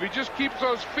 If he just keeps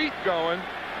those feet going,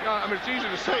 I mean, it's easy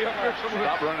to say up here.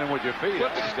 Stop running with your feet.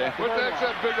 What's that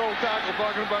big old tackle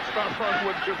talking about? Stop running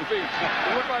with your feet.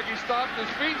 It looked like he stopped his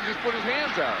feet and just put his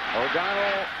hands out.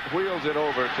 O'Donnell wheels it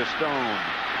over to Stone.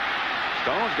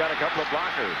 Stone's got a couple of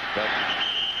blockers, but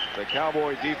the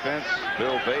Cowboy defense,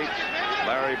 Bill Bates,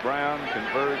 Larry Brown,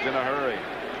 converge in a hurry.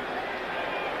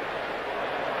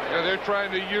 Yeah, they're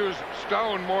trying to use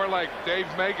Stone more like Dave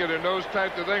Megan and those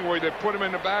types of things, where they put him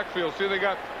in the backfield. See, they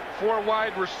got 4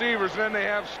 wide receivers, and then they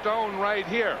have Stone right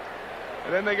here.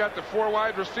 And then they got the 4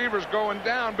 wide receivers going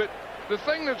down. But the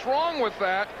thing that's wrong with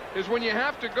that is when you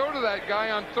have to go to that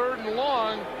guy on 3rd and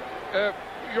long,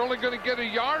 you're only going to get a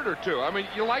yard or 2. I mean,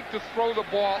 you like to throw the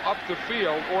ball up the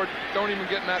field or don't even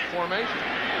get in that formation.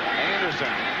 Anderson.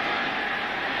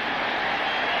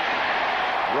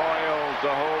 Royals,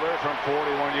 the holder, from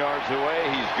 41 yards away.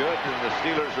 He's good, and the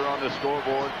Steelers are on the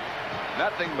scoreboard.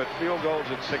 Nothing but field goals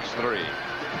at 6-3.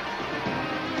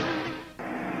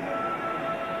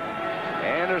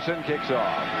 Anderson kicks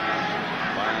off.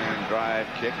 Fine drive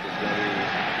kick is going to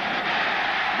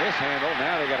be mishandled.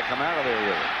 Now they got to come out of there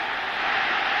with it.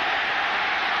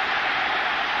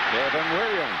 Kevin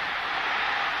Williams.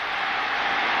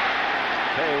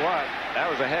 Tell you what, that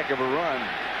was a heck of a run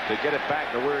to get it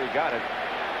back to where he got it.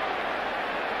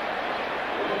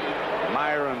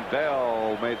 Myron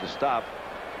Bell made the stop.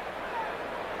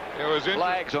 It was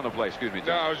flags on the play. Excuse me, Tim.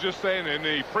 No, I was just saying, in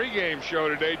the pregame show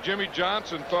today, Jimmy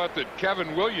Johnson thought that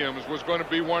Kevin Williams was going to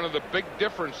be one of the big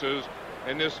differences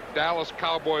in this Dallas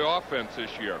Cowboy offense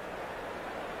this year.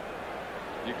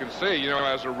 You can see, you know,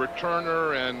 as a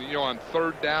returner, and, you know, on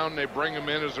 3rd down, they bring him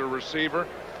in as a receiver.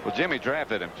 Well, Jimmy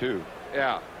drafted him, too.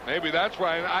 Yeah, maybe that's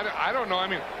why. I don't know. I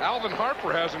mean, Alvin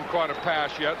Harper hasn't caught a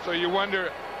pass yet, so you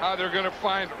wonder how they're going to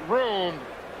find room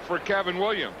for Kevin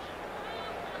Williams.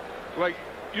 Like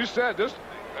you said, this,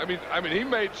 I mean, he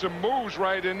made some moves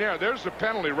right in there. There's the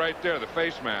penalty right there, the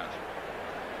face mask.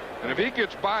 And if he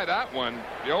gets by that one,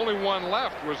 the only one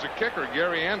left was the kicker,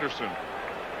 Gary Anderson.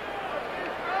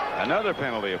 Another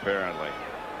penalty, apparently.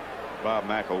 Bob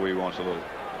McElwee wants a little.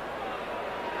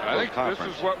 I think this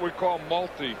is what we call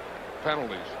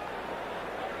multi-penalties.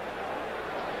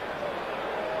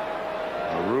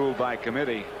 A rule by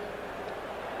committee.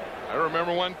 I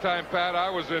remember one time, Pat, I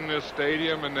was in this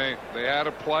stadium, and they had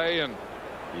a play, and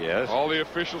all the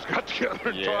officials got together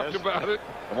and talked about it.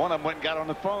 And one of them went and got on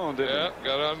the phone, didn't he? Yeah,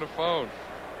 got on the phone.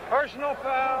 Personal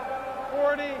foul,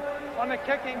 40 on the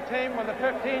kicking team with a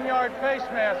 15-yard face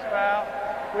mask foul.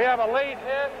 We have a late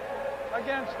hit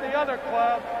against the other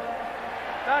club.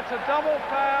 That's a double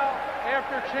foul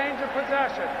after change of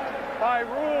possession. By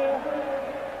rule,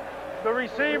 the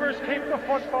receivers keep the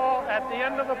football at the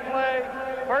end of the play.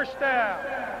 First down.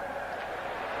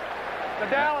 The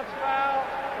Dallas foul,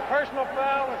 the personal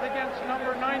foul, is against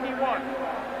number 91.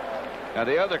 Now,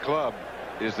 the other club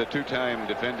is the 2-time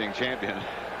defending champion,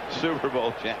 Super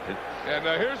Bowl champion. And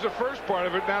here's the first part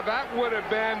of it. Now, that would have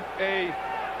been a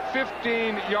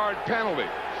 15-yard penalty.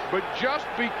 But just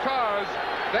because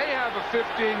they have a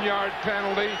 15-yard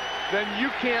penalty, then you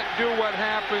can't do what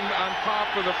happened on top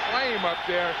of the flame up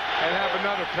there and have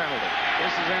another penalty.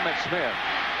 This is Emmitt Smith,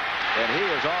 and he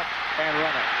is off and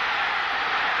running.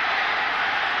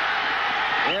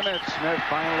 Emmitt Smith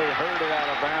finally herded out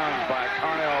of bounds by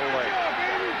Carnell Lake.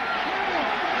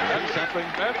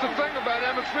 That's the thing about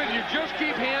Emmitt Smith. You just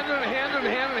keep handing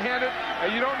it,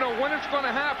 and you don't know when it's going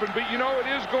to happen, but you know it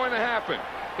is going to happen.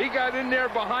 He got in there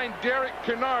behind Derek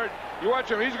Kennard. You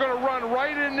watch him. He's going to run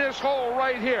right in this hole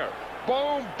right here.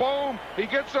 Boom, boom. He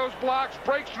gets those blocks,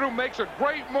 breaks through, makes a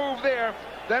great move there,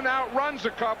 then outruns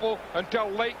a couple until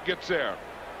Lake gets there.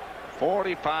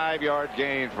 45-yard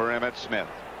gain for Emmitt Smith.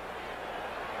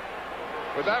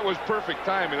 But that was perfect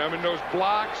timing. I mean, those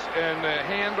blocks and the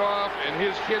handoff and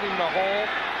his hitting the hole.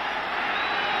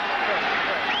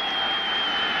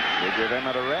 They give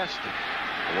Emmitt a rest.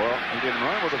 Well, he didn't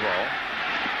run with the ball.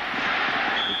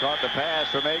 He caught the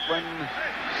pass from Aikman.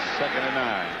 2nd and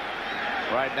 9.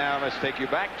 Right now, let's take you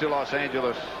back to Los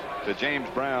Angeles to James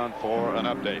Brown for an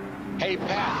update. Hey,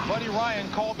 Pat, Buddy Ryan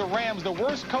called the Rams the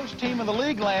worst coach team in the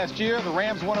league last year. The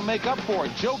Rams want to make up for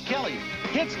it. Joe Kelly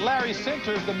hits Larry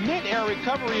Centers. The mid-air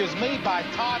recovery is made by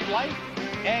Todd Light,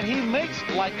 and he makes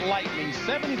like lightning.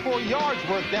 74 yards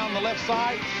worth down the left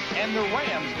side, and the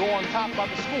Rams go on top by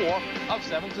the score of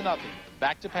 7-0.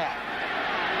 Back to Pat.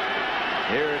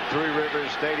 Here at Three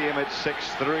Rivers Stadium at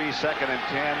 6-3, 2nd and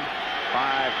 10.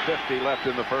 5:50 left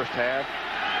in the first half.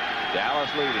 Dallas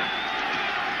leading.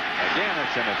 Again,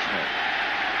 it's Emmitt Smith.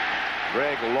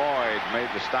 Greg Lloyd made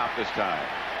the stop this time.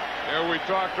 Yeah, we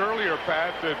talked earlier,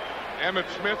 Pat, that Emmitt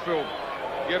Smith will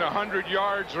get 100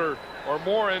 yards or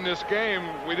more in this game.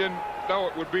 We didn't know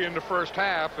it would be in the first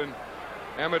half, and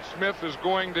Emmitt Smith is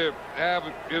going to have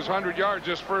his 100 yards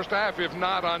this first half, if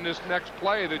not on this next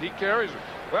play that he carries it.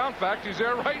 Well, in fact, he's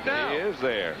there right now. He is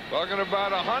there. Talking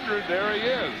about 100, there he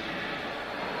is.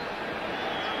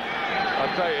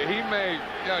 I'll tell you, he's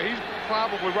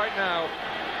probably right now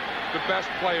the best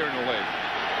player in the league.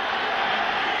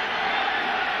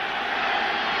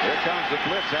 Here comes the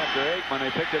blitz after Aikman. He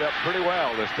picked it up pretty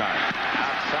well this time.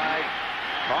 Outside,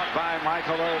 caught by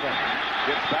Michael Irvin.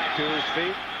 Gets back to his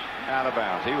feet, out of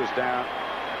bounds. He was down,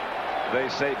 they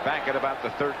say, back at about the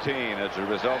 13 as a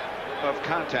result of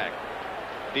contact.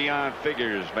 Dion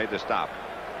Figures made the stop.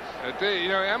 You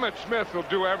know, Emmitt Smith will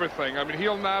do everything. I mean,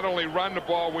 he'll not only run the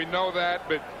ball, we know that,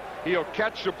 but he'll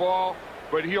catch the ball,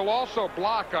 but he'll also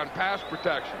block on pass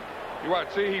protection. You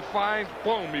watch, see, he finds,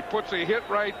 boom, he puts a hit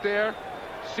right there.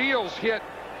 Seals hit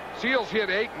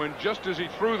Aikman just as he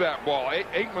threw that ball.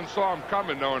 Aikman saw him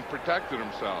coming, though, and protected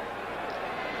himself.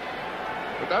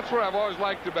 But that's what I've always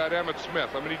liked about Emmitt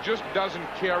Smith. I mean, he just doesn't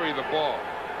carry the ball.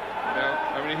 You know?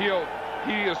 I mean, he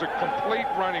is a complete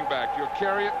running back. You'll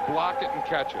carry it, block it, and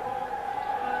catch it.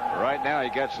 Right now, he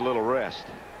gets a little rest.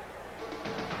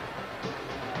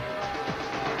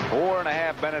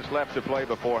 4.5 minutes left to play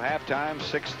before halftime.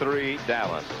 6-3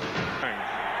 Dallas.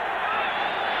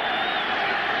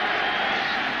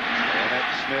 Emmitt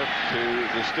Smith to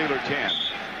the Steeler 10.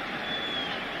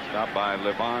 Stopped by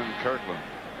Levon Kirkland.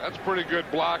 That's pretty good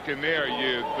blocking there.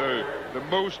 The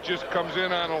Moose just comes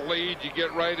in on a lead. You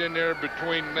get right in there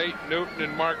between Nate Newton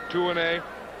and Mark Tuinei.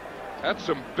 That's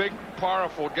some big,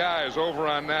 powerful guys over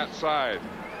on that side.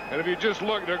 And if you just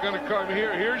look, they're going to come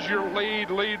here. Here's your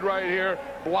lead right here.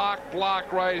 Block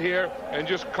right here, and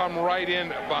just come right in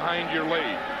behind your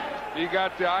lead. You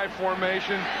got the I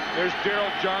formation. There's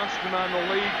Daryl Johnston on the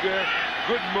lead there.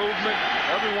 Good movement.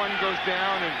 Everyone goes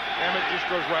down, and Emmitt just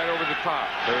goes right over the top.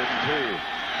 3rd and 2.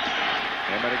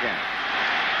 Emmitt again.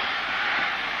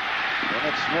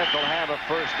 Emmitt Smith will have a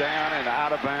first down and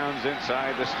out of bounds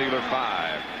inside the Steeler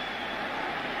 5.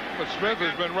 But Smith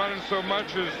has been running so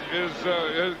much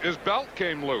his belt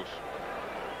came loose.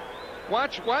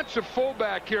 Watch the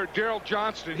fullback here, Daryl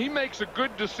Johnston. He makes a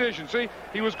good decision. See,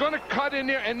 he was going to cut in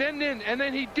there, and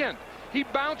then he didn't. He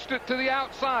bounced it to the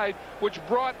outside, which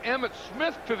brought Emmitt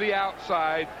Smith to the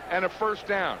outside and a first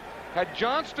down. Had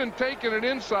Johnston taken it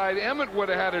inside, Emmitt would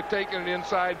have had to take it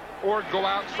inside or go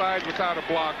outside without a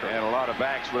blocker. And a lot of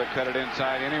backs would have cut it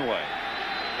inside anyway.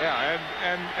 Yeah,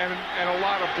 and a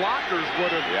lot of blockers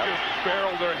would have just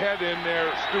barreled their head in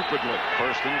there stupidly.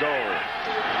 1st and goal.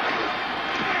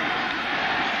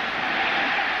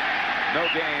 No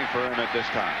gain for Emmitt this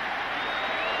time.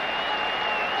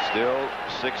 Still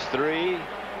 6-3,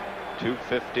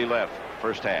 2:50 left,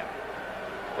 first half.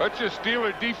 Let's just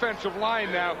Steeler defensive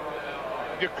line now.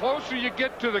 The closer you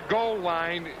get to the goal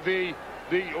line, the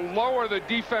the lower the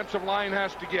defensive line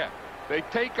has to get. They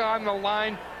take on the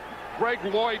line. Greg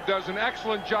Lloyd does an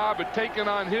excellent job at taking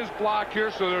on his block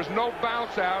here, so there's no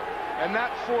bounce out, and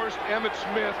that forced Emmitt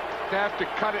Smith to have to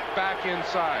cut it back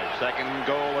inside. Second and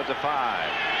goal at the 5.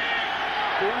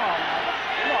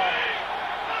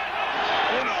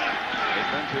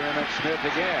 Aikman to Emmitt Smith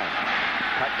again.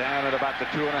 Cut down at about the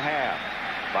 2.5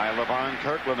 by LeVon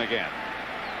Kirkland again.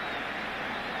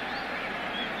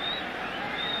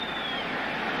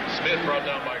 Smith brought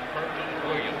down by Kirkland and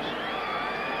Williams.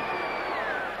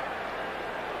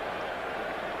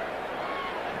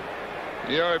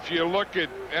 You know, if you look at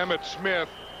Emmitt Smith,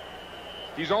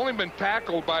 he's only been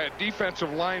tackled by a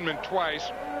defensive lineman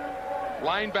twice,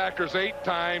 linebackers 8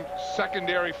 times,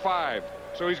 secondary 5.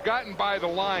 So he's gotten by the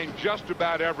line just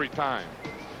about every time.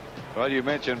 Well, you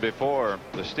mentioned before,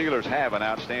 the Steelers have an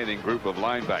outstanding group of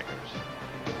linebackers.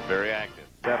 Very active.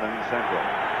 7 Central.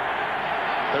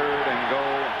 Third and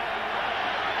goal.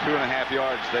 2.5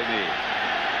 yards they need.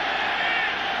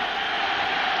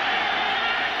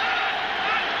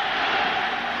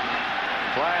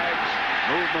 Flags,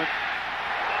 movement,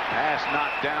 pass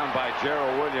knocked down by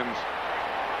Gerald Williams.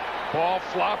 Ball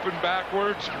flopping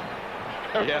backwards.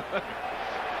 Yeah.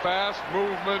 Fast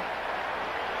movement.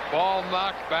 Ball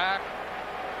knocked back.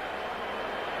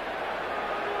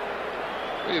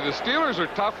 The Steelers are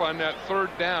tough on that third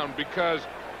down because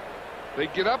they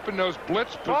get up in those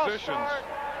blitz positions.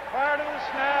 Prior to the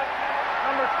snap,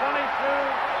 number 22,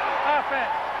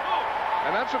 offense.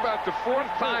 And that's about the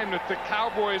 4th time that the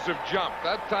Cowboys have jumped.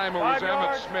 That time it was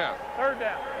Emmitt Smith. Third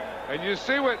down. And you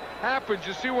see what happens.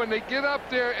 You see when they get up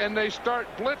there and they start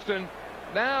blitzing,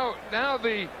 now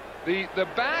the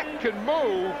back can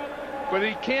move, but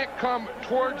he can't come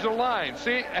towards the line.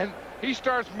 See, and he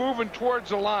starts moving towards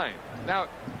the line. Now,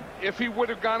 if he would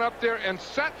have gone up there and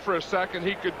set for a second,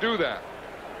 he could do that.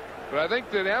 But I think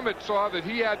that Emmitt saw that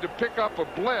he had to pick up a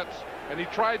blitz, and he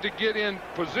tried to get in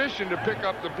position to pick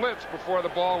up the blitz before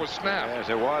the ball was snapped. As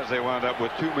it was, they wound up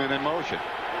with 2 men in motion.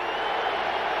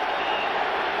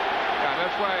 Yeah,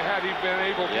 that's why had he been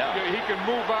able to, he can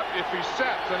move up if he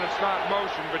sets, and it's not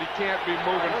motion, but he can't be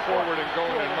moving forward and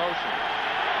going in motion.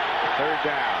 Third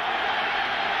down.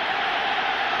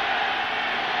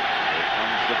 Here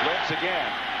comes the blitz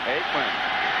again. Aikman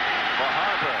for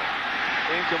Harper.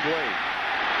 Incomplete.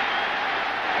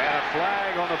 And a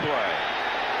flag on the play.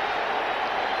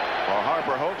 Well,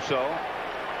 Harper hopes so.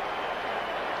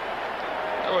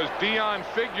 That was Dion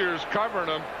Figures covering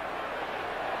him.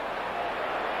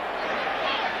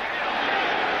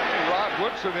 Rod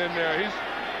Woodson in there. These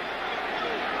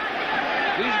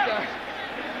guys.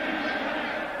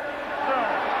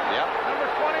 Yep. Number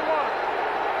 21.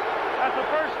 That's a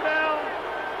first down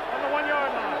on the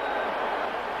 1-yard line.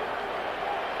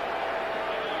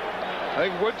 I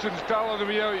think Woodson's telling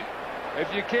him, you know,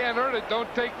 if you can't earn it,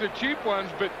 don't take the cheap ones,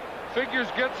 but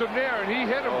Figures gets him there, and he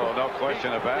hit him. Oh, no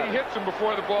question about it. He hits him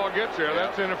before the ball gets there. Yeah.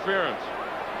 That's interference.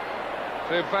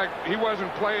 So in fact, he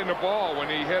wasn't playing the ball when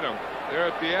he hit him. There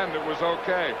at the end, it was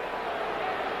okay.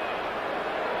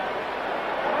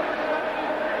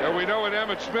 Now, we know what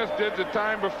Emmitt Smith did the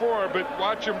time before, but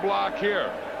watch him block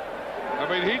here. I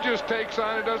mean, he just takes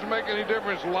on. It doesn't make any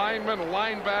difference. Linemen,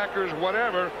 linebackers,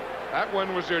 whatever. That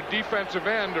one was their defensive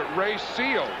end, Ray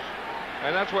Seals.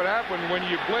 And that's what happened when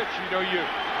you blitz. You know, you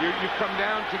come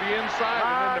down to the inside,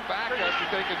 and then the back has to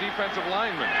take a defensive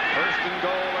lineman. First and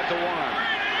goal at the 1.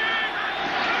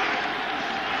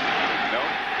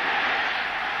 Nope.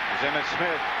 It's Emmitt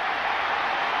Smith.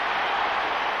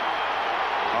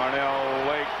 Carnell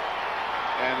Lake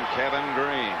and Kevin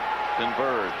Green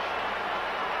converge.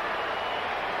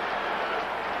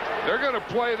 They're going to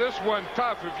play this one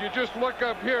tough. If you just look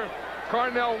up here,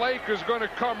 Carnell Lake is going to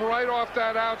come right off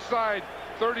that outside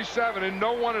 37, and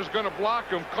no one is going to block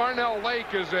him. Carnell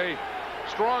Lake is a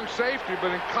strong safety,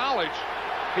 but in college,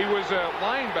 he was a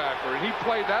linebacker, and he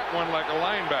played that one like a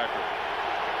linebacker.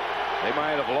 They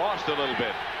might have lost a little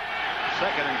bit.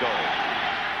 Second and goal.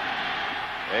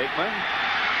 Aikman.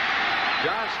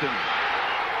 Johnston.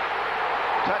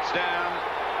 Touchdown.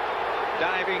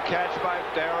 Diving catch by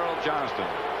Darrell Johnston.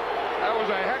 That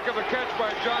was a heck of a catch by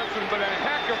Johnson, but a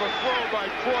heck of a throw by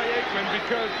Troy Aikman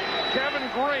because Kevin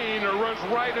Green was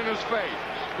right in his face.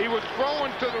 He was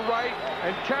throwing to the right,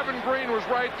 and Kevin Green was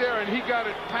right there, and he got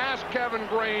it past Kevin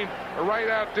Green right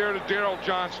out there to Darrell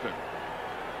Johnston.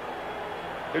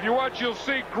 If you watch, you'll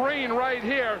see Green right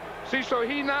here. See, so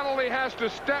he not only has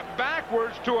to step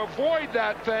backwards to avoid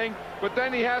that thing, but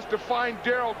then he has to find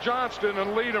Darrell Johnston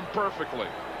and lead him perfectly.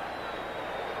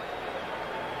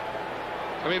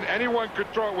 I mean, anyone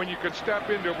could throw it when you could step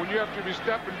into it. When you have to be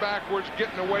stepping backwards,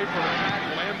 getting away from a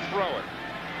tackle and throw it.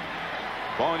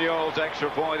 Bonio's extra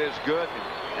point is good,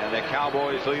 and the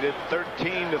Cowboys lead it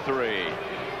 13-3.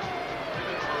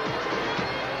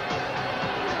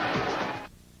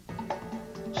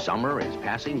 Summer is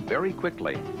passing very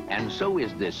quickly, and so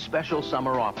is this special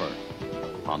summer offer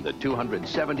on the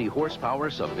 270 horsepower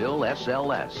Seville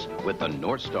SLS with the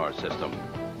North Star system.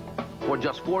 For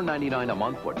just $499 a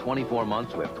month for 24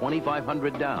 months with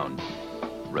 $2,500 down,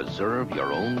 reserve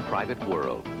your own private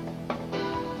world.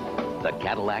 The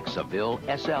Cadillac Seville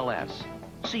SLS.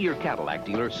 See your Cadillac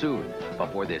dealer soon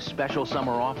before this special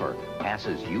summer offer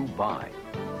passes you by.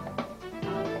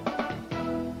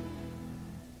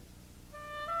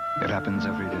 It happens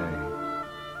every day.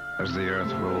 As the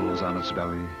earth rolls on its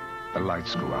belly, the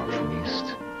lights go out from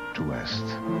east to west.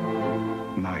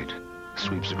 Night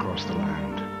sweeps across the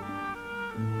land.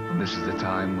 This is the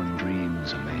time when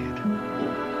dreams are made.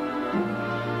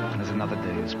 And as another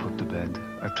day is put to bed,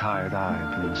 a tired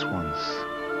eye blinks once,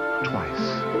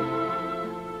 twice.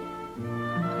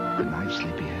 Good night,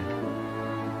 sleepyhead.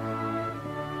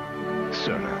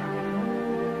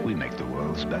 Serta, we make the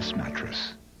world's best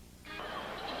mattress.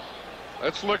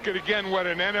 Let's look at again what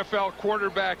an NFL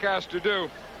quarterback has to do.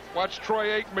 Watch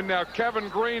Troy Aikman now. Kevin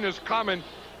Green is coming.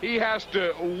 He has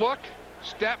to look,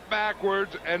 step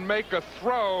backwards, and make a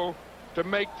throw to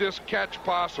make this catch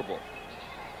possible.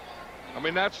 I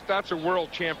mean, that's a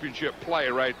world championship play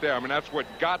right there. I mean, that's what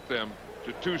got them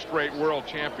to 2 straight world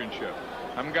championships.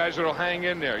 I mean, guys that'll hang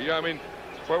in there. You know, I mean,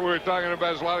 what we were talking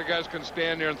about is a lot of guys can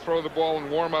stand there and throw the ball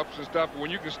in warm-ups and stuff. But when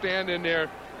you can stand in there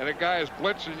and a guy is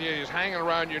blitzing you, he's hanging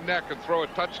around your neck and throw a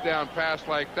touchdown pass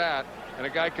like that, and a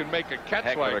guy can make a catch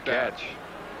Heck like of a that. catch.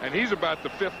 And he's about the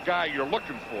 5th guy you're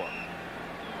looking for.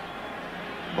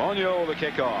 Bonio, the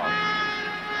kickoff.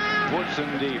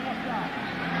 Woodson deep.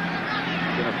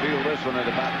 Going to field this one at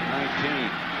about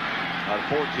 19.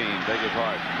 14, beg his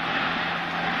heart.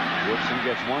 Woodson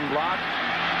gets one block.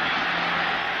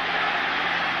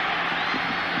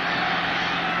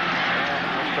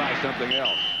 Let's try something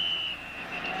else.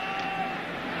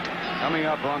 Coming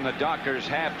up on the Dockers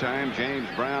halftime, James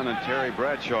Brown and Terry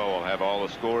Bradshaw will have all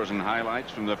the scores and highlights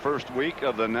from the first week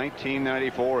of the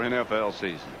 1994 NFL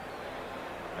season.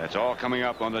 That's all coming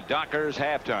up on the Dockers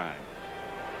halftime.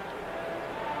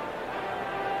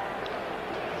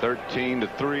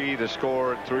 13-3 the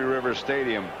score at Three Rivers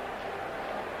Stadium.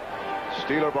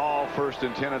 Steeler ball, 1st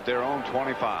and 10 at their own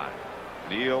 25.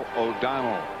 Neil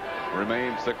O'Donnell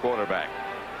remains the quarterback.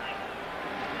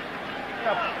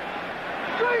 A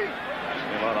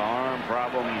lot of arm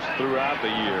problems throughout the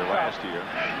year last year.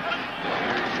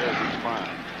 Here he says he's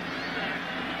fine.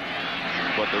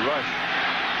 But the rush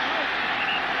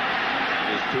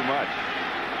is too much.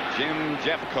 Jim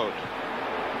Jeffcoat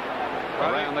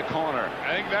around the corner.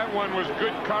 I think that one was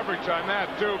good coverage on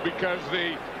that, too, because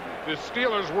the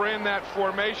Steelers were in that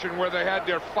formation where they had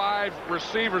their 5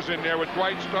 receivers in there with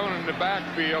Dwight Stone in the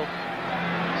backfield.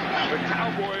 The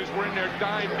Cowboys were in their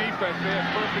dime defense. They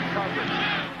had perfect coverage.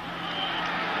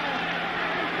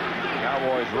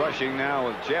 Cowboys rushing now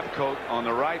with Jeffcoat on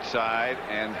the right side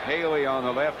and Haley on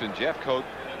the left, and Jeffcoat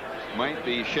might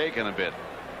be shaken a bit.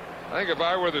 I think if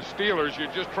I were the Steelers,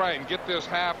 you'd just try and get this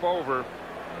half over,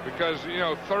 because, you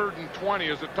know, 3rd and 20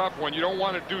 is a tough one. You don't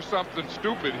want to do something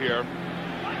stupid here,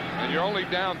 and you're only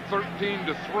down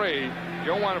 13-3. You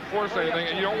don't want to force anything,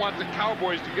 and you don't want the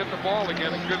Cowboys to get the ball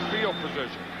again in good field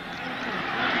position.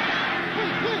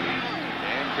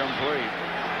 Incomplete.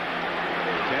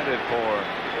 Intended for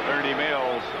Ernie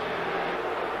Mills.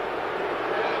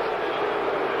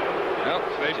 Yep,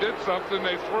 they did something.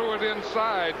 They threw it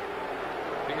inside.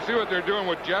 You can see what they're doing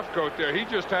with Jeffcoat there. He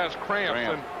just has cramps.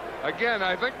 And again,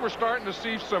 I think we're starting to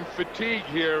see some fatigue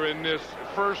here in this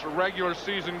first regular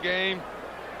season game.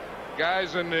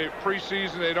 Guys in the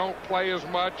preseason, they don't play as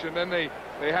much, and then they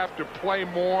have to play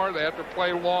more. They have to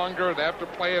play longer. They have to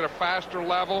play at a faster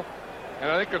level. And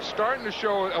I think it's starting to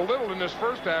show a little in this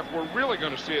first half. We're really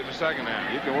going to see it in the second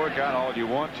half. You can work out all you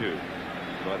want to,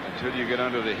 but until you get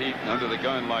under the heat and under the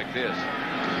gun like this,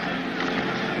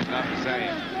 it's not the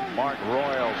same. Mark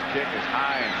Royal's kick is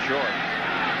high and short.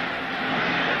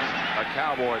 It's a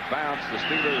Cowboy bounce. The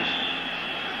Steelers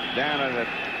down at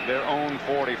their own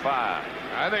 45.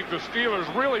 I think the Steelers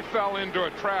really fell into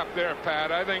a trap there,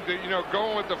 Pat. I think that, you know,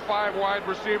 going with the 5 wide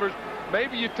receivers,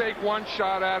 maybe you take one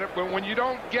shot at it, but when you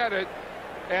don't get it,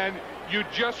 and you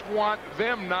just want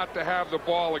them not to have the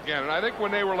ball again. And I think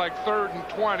when they were like 3rd and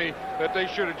 20, that they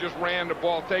should have just ran the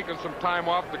ball, taken some time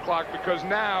off the clock, because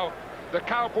now the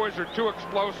Cowboys are too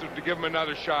explosive to give them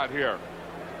another shot here.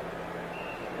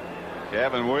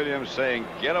 Kevin Williams saying,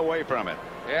 get away from it.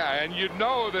 Yeah, and you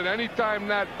know that anytime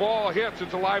that ball hits,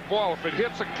 it's a live ball. If it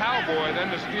hits a Cowboy, then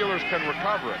the Steelers can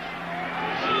recover it.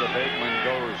 See if Aikman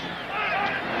goes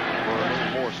for a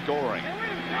little more scoring.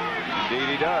 Indeed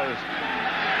he does.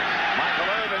 Michael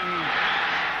Irvin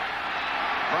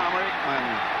from Aikman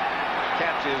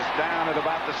catches down at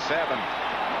about the 7.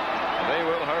 They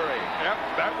will hurry. Yep,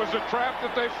 that was a trap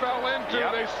that they fell into.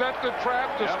 Yep. They set the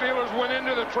trap. The Steelers went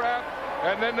into the trap,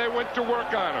 and then they went to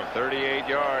work on him.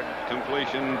 38-yard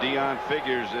completion. Dion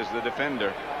Figures is the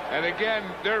defender. And again,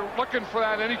 they're looking for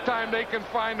that anytime they can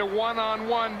find a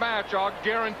one-on-one match. I'll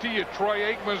guarantee you Troy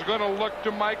Aikman's going to look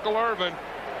to Michael Irvin.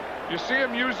 You see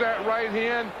him use that right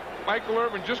hand. Michael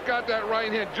Irvin just got that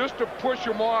right hand just to push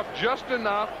him off just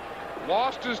enough.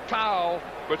 Lost his towel,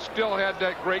 but still had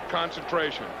that great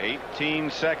concentration.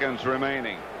 18 seconds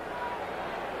remaining.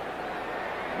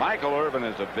 Michael Irvin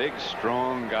is a big,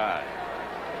 strong guy.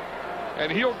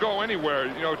 And he'll go anywhere,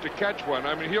 you know, to catch one.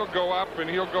 I mean, he'll go up and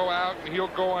he'll go out and he'll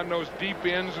go on those deep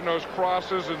ends and those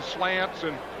crosses and slants,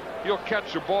 and he'll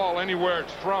catch the ball anywhere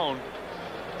it's thrown.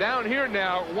 Down here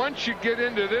now, once you get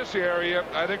into this area,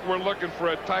 I think we're looking for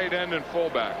a tight end and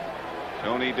fullback.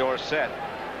 Tony Dorsett.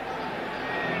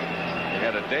 We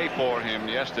had a day for him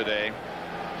yesterday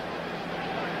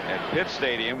at Pitt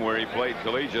Stadium, where he played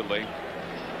collegiately.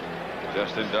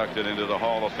 Just inducted into the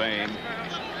Hall of Fame.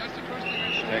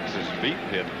 Texas beat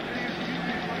Pitt.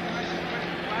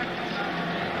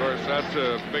 Of course, that's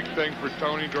a big thing for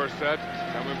Tony Dorsett,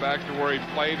 coming back to where he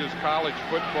played his college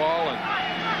football, and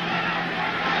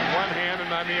on one hand,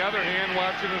 and on the other hand,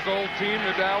 watching his old team,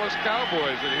 the Dallas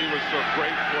Cowboys, that he was so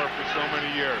great for so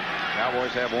many years.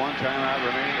 Cowboys have one timeout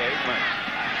remaining. Aikman.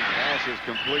 Pass is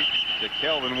complete to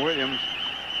Kelvin Williams.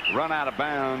 Run out of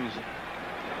bounds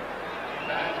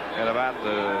at about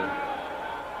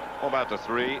the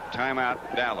 3.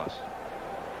 Timeout, Dallas.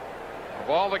 Of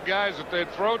all the guys that they'd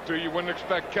throw to, you wouldn't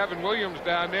expect Kevin Williams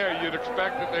down there. You'd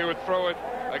expect that they would throw it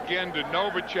again to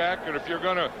Novacek, and if you're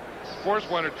going to, of course,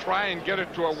 want to try and get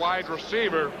it to a wide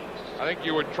receiver, I think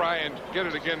you would try and get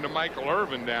it again to Michael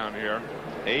Irvin down here.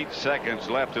 8 seconds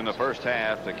left in the first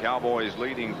half. The Cowboys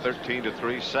leading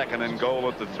 13-3. Second and goal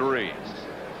at the 3.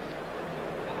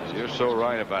 You're so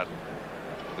right about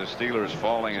the Steelers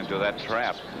falling into that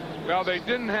trap. Well, they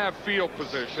didn't have field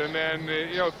position, and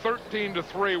you know,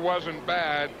 13-3 wasn't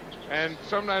bad, and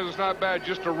sometimes it's not bad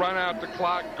just to run out the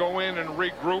clock, go in and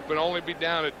regroup, and only be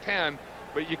down at 10.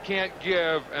 But you can't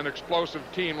give an explosive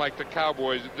team like the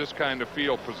Cowboys this kind of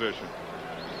field position.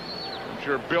 I'm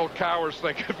sure Bill Cowers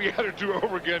thinks if he had to do it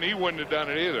over again, he wouldn't have done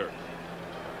it either.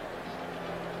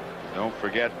 Don't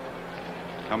forget,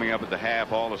 coming up at the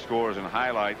half, all the scores and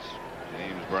highlights.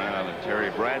 James Brown and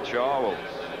Terry Bradshaw will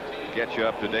get you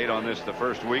up to date on this, the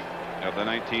first week of the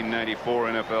 1994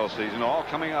 NFL season, all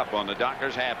coming up on the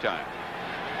Dockers halftime.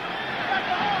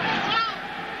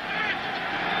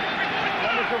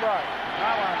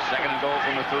 Second and goal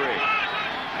from the 3.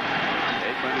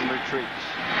 Aikman retreats.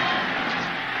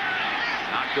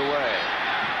 Knocked away.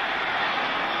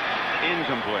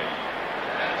 Incomplete.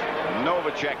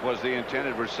 Novacek was the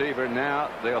intended receiver. Now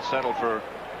they'll settle for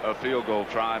a field goal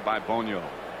try by Bonio.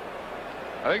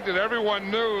 I think that everyone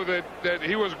knew that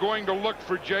he was going to look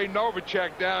for Jay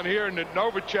Novacek down here, and that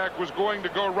Novacek was going to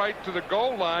go right to the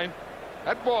goal line.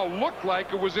 That ball looked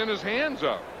like it was in his hands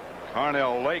up.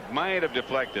 Carnell Lake might have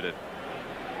deflected it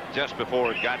just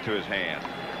before it got to his hand.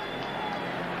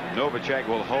 Novacek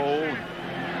will hold,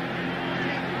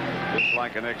 just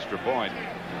like an extra point.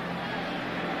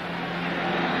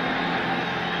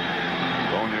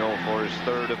 Bonio for his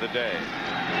 3rd of the day.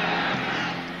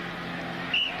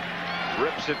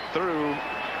 Rips it through.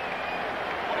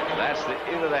 That's the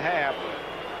end of the half.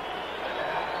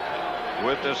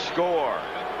 With the score,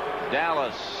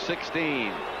 Dallas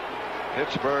 16,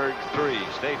 Pittsburgh 3.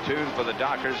 Stay tuned for the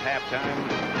Dockers halftime.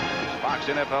 Fox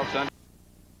NFL Sunday.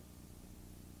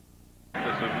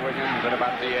 Williams at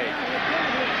about the 8.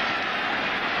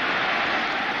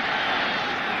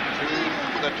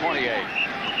 To the 28.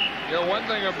 You know, one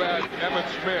thing about Emmitt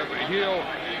Smith,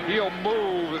 he'll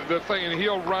move the thing, and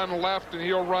he'll run left, and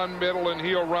he'll run middle, and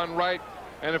he'll run right.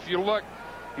 And if you look,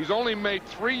 he's only made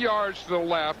 3 yards to the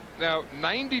left, now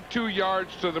 92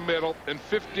 yards to the middle, and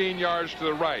 15 yards to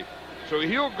the right. So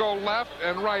he'll go left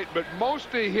and right, but most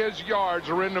of his yards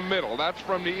are in the middle. That's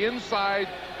from the inside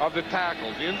of the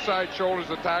tackles, the inside shoulders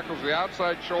of the tackles, the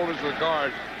outside shoulders of the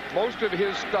guard. Most of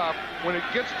his stuff, when it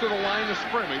gets to the line of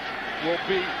scrimmage, will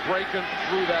be breaking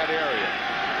through that area.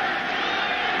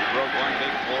 He broke one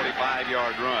big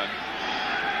 45-yard run.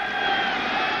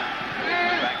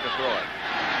 Back to throw it.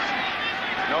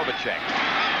 Novacek.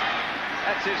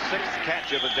 That's his 6th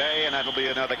catch of the day, and that'll be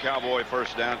another Cowboy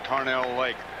first down. Carnell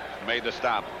Lake made the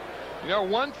stop. You know,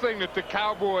 one thing that the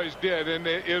Cowboys did, and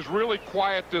it is really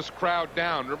quiet this crowd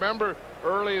down. Remember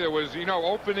early there was, you know,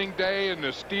 opening day and the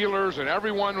Steelers, and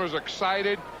everyone was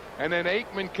excited. And then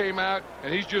Aikman came out,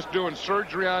 and he's just doing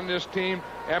surgery on this team.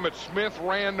 Emmitt Smith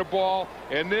ran the ball,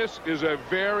 and this is a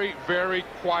very, very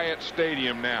quiet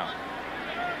stadium now.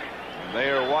 And they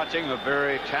are watching a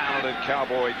very talented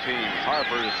Cowboy team.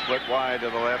 Harper is split wide to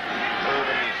the left.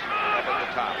 Irvin is up at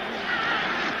the top.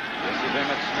 This is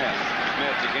Emmitt Smith.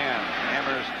 Smith again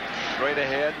hammers straight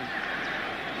ahead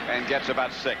and gets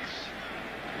about 6.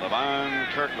 Levon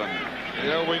Kirkland. You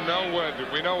know, we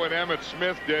know what Emmitt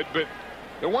Smith did, but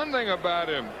the one thing about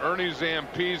him, Ernie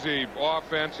Zampese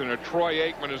offense and a Troy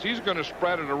Aikman, is he's going to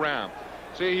spread it around.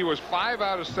 See, he was 5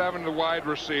 out of 7 to wide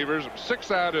receivers, 6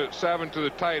 out of 7 to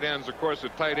the tight ends. Of course, the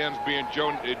tight ends being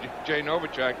Jay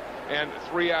Novacek, and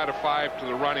 3 out of 5 to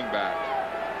the running back.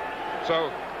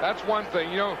 So that's one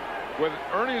thing. You know, with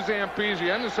Ernie Zampese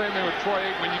and the same thing with Troy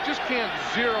Aikman, you just can't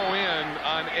zero in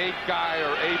on a guy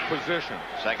or a position.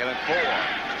 2nd and 4.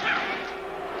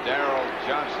 Darrell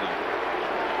Johnson.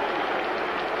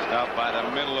 Stopped by the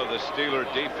middle of the Steeler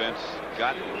defense.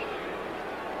 Got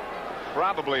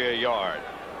probably a yard.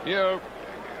 You know,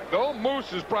 the old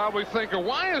Moose is probably thinking,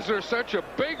 why is there such a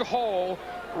big hole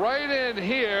right in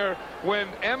here when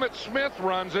Emmitt Smith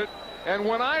runs it, and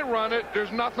when I run it,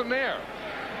 there's nothing there?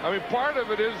 I mean, part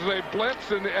of it is they blitz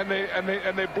and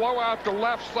they blow out the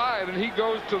left side, and he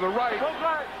goes to the right.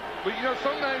 But you know,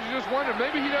 sometimes you just wonder,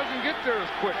 maybe he doesn't get there as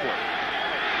quickly.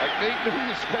 Like Nate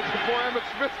Newton said before Emmitt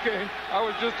Smith came, I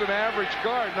was just an average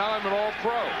guard. Now I'm an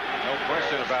all-pro. No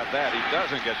question about that. He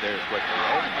doesn't get there as quickly.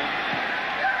 Aikman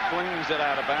flings it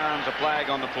out of bounds. A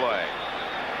flag on the play.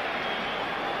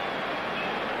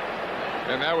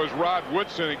 And that was Rod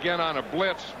Woodson again on a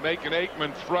blitz, making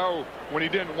Aikman throw when he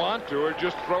didn't want to, or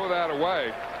just throw that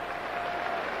away.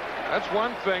 That's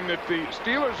one thing that the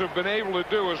Steelers have been able to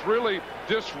do, is really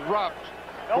disrupt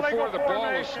before the ball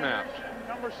is snapped.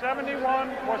 Number 71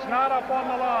 was not up on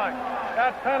the line.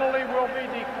 That penalty will be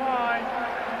declined.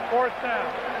 4th down.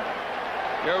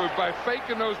 You know, by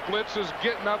faking those blitzes,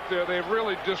 getting up there, they've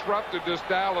really disrupted this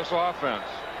Dallas offense.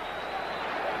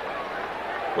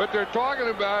 What they're talking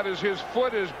about is his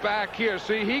foot is back here.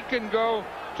 See, he can go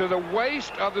to the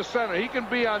waist of the center. He can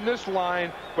be on this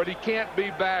line, but he can't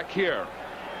be back here.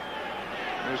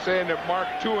 They're saying that Mark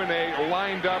Tuinei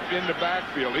lined up in the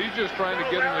backfield. He's just trying to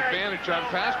get an advantage on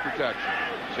pass protection.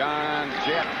 John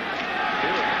Jett.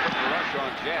 Steelers will put the rush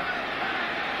on Jett.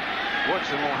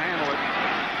 Woodson will handle it.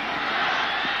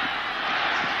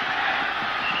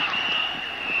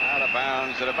 Out of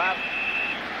bounds at about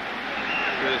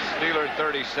the Steeler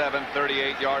 37,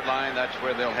 38-yard line. That's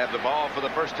where they'll have the ball for the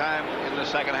first time in the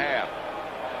second half.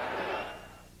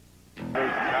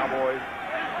 Cowboys.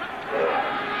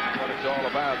 What it's all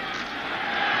about.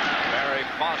 Barry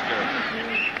Foster.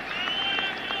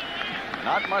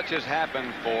 Not much has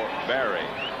happened for Barry.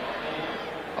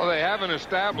 Well, they haven't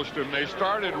established him. They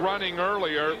started running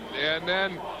earlier, and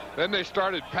then they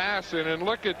started passing. And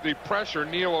look at the pressure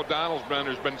Neil O'Donnell's been.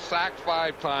 There's been sacked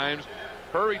 5 times,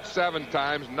 hurried 7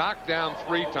 times, knocked down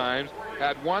 3 times,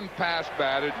 had 1 pass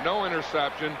batted, no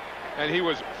interception, and he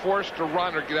was forced to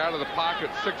run or get out of the pocket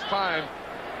 6 times.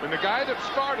 And the guy that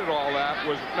started all that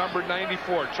was number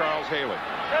 94, Charles Haley.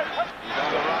 He's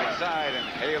on the right side, and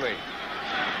Haley,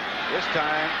 this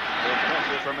time, the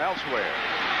pressure from elsewhere.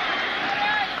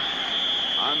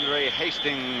 Andre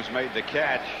Hastings made the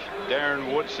catch.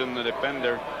 Darren Woodson, the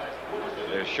defender,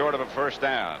 they're short of a first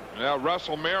down. Now,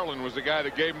 Russell Maryland was the guy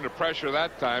that gave him the pressure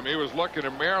that time. He was looking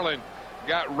at Maryland,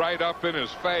 got right up in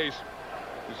his face.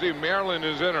 You see, Maryland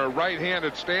is in a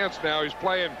right-handed stance now. He's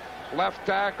playing left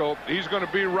tackle. He's going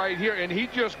to be right here, and he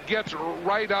just gets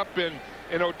right up in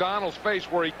O'Donnell's face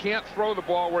where he can't throw the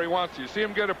ball where he wants to. You see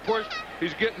him get a push.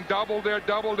 He's getting doubled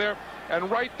there,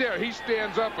 and right there he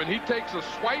stands up and he takes a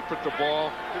swipe at the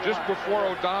ball just before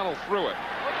O'Donnell threw it.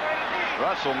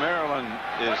 Russell Maryland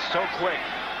is so quick.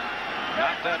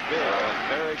 Not that big,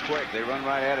 but very quick. They run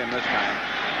right at him this time.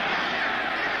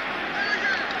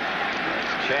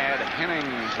 That's Chad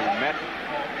Hennings who met.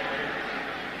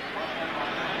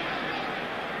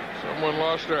 Someone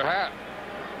lost their hat.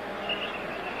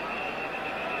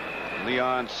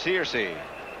 Leon Searcy.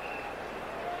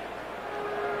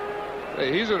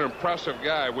 Hey, he's an impressive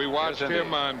guy. We watched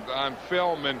him on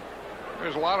film, and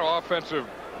there's a lot of offensive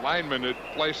linemen that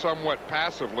play somewhat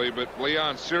passively, but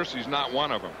Leon Searcy's not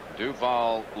one of them.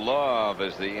 Duval Love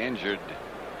is the injured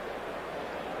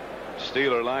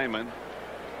Steeler lineman.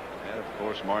 And, of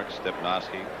course, Mark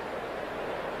Stepnoski.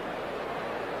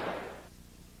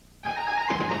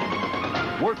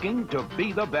 working to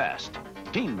be the best.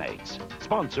 Teammates,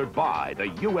 sponsored by the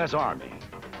U.S. Army.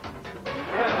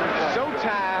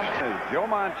 Showtime. Joe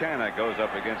Montana goes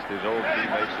up against his old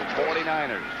teammates, the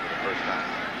 49ers, for the first time.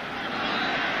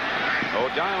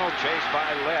 O'Donnell chased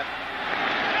by Lett.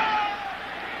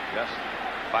 Just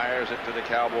fires it to the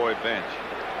Cowboy bench.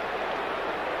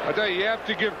 I tell you have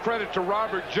to give credit to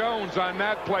Robert Jones on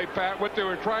that play, Pat. What they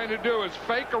were trying to do is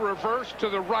fake a reverse to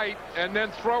the right and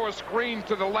then throw a screen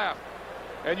to the left.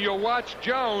 And you'll watch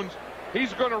Jones.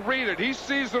 He's going to read it. He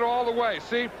sees it all the way.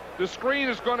 See, the screen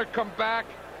is going to come back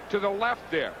to the left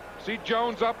there. See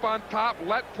Jones up on top.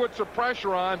 Lett puts the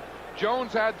pressure on.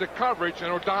 Jones had the coverage,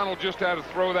 and O'Donnell just had to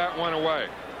throw that one away.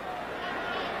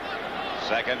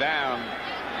 Second down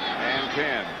and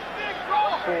 10.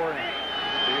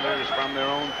 Steelers from their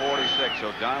own 46.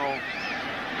 O'Donnell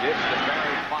gives to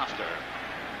Barry Foster.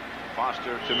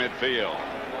 Foster to midfield.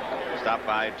 Stopped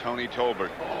by Tony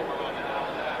Tolbert.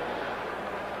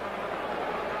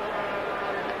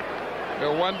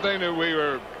 One thing that we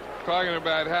were talking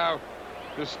about, how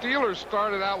the Steelers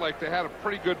started out like they had a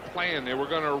pretty good plan. They were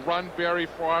going to run Barry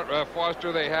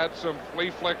Foster. They had some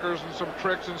flea flickers and some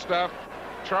tricks and stuff.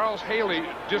 Charles Haley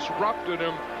disrupted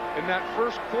him in that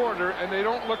first quarter, and they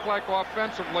don't look like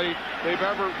offensively they've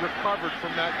ever recovered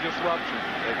from that disruption.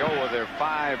 They go with their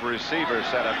 5 receiver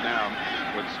setup now,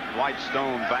 with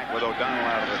Whitestone back with O'Donnell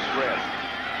out of the spread.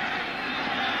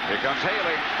 Here comes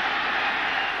Haley.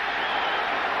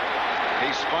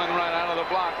 He spun right out of the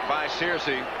block by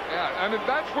Searcy. Yeah, and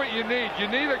that's what you need. You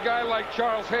need a guy like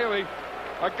Charles Haley,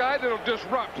 a guy that'll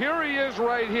disrupt. Here he is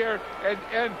right here,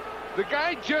 and the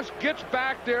guy just gets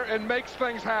back there and makes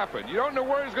things happen. You don't know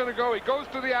where he's going to go. He goes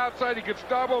to the outside, he gets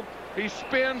doubled, he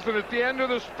spins, and at the end of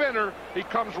the spinner, he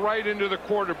comes right into the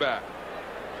quarterback.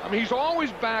 I mean, he's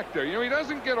always back there. You know, he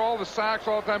doesn't get all the sacks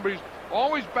all the time, but he's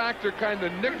always back there kind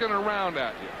of nicking around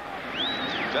at you.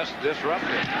 Just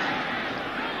disrupted.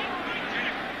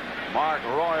 Mark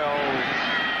Royal,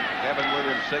 Kevin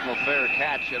Williams signal fair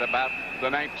catch at about the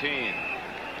 19.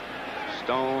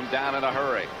 Stone down in a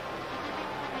hurry.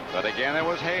 But again, it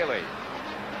was Haley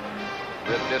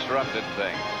that disrupted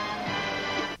things.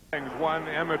 One,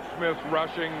 Emmitt Smith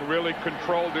rushing, really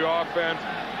controlled the offense.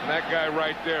 And that guy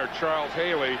right there, Charles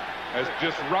Haley, has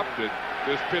disrupted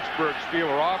this Pittsburgh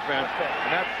Steeler offense.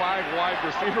 And that 5-wide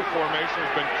receiver formation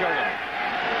has been killing it.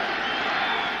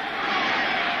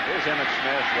 Here's Emmitt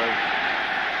Smith with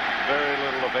very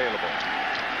little available.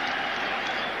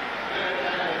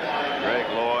 Greg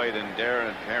Lloyd and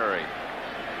Darren Perry.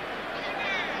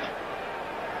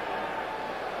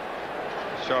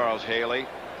 Charles Haley,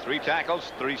 3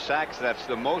 tackles, 3 sacks. That's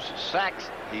the most sacks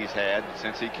he's had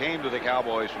since he came to the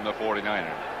Cowboys from the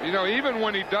 49ers. You know, even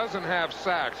when he doesn't have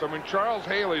sacks, I mean, Charles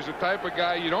Haley's the type of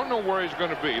guy you don't know where he's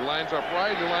going to be. He lines up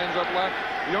right, he lines up left.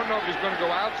 You don't know if he's going to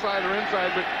go outside or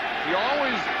inside, but he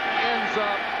always ends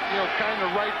up, you know, kind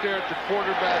of right there at the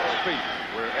quarterback's feet.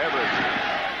 Wherever it's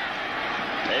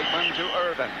Aikman to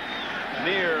Irvin.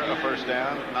 Near a first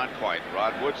down, not quite.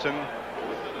 Rod Woodson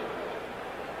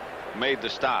made the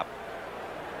stop.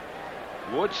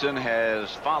 Woodson has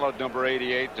followed number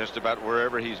 88 just about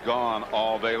wherever he's gone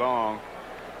all day long.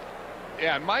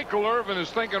 Yeah, and Michael Irvin is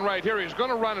thinking right here, he's going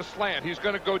to run a slant. He's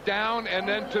going to go down and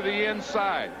then to the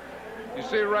inside. You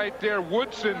see right there,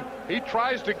 Woodson, he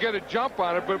tries to get a jump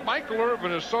on it, but Michael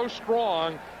Irvin is so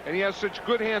strong and he has such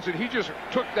good hands that he just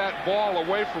took that ball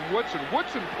away from Woodson.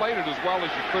 Woodson played it as well as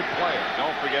you could play it.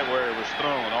 Don't forget where it was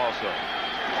thrown also.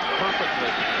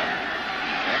 Perfectly.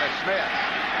 Emmitt Smith.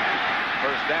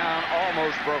 First down,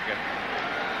 almost broken.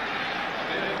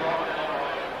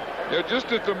 Yeah,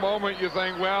 just at the moment you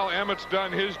think, well, Emmett's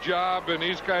done his job and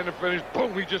he's kind of finished.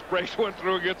 Boom, he just breaks one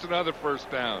through and gets another first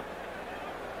down.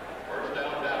 First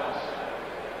down, Dallas.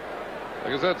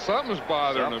 Like I said, something's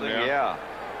bothering him now. Yeah.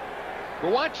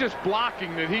 But watch this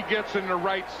blocking that he gets in the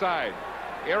right side.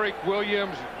 Eric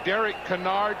Williams, Derek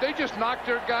Kennard, they just knocked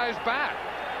their guys back.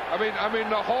 I mean,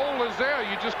 the hole is there.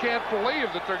 You just can't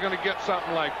believe that they're going to get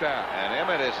something like that. And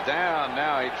Emmitt is down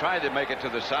now. He tried to make it to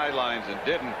the sidelines and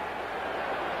didn't.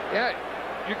 Yeah,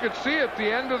 you could see at the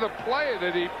end of the play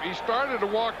that he started to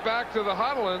walk back to the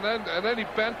huddle, and then he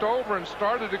bent over and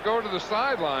started to go to the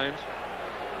sidelines.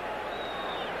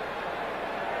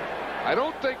 I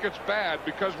don't think it's bad,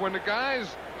 because when the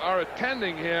guys are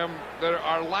attending him that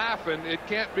are laughing, it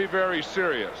can't be very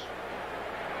serious.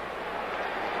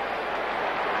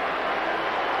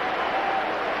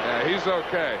 Yeah, he's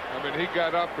okay. I mean, he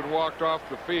got up and walked off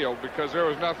the field because there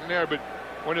was nothing there. But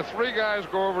when the 3 guys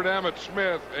go over to Emmitt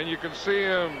Smith and you can see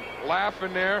him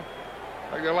laughing there,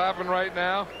 like they're laughing right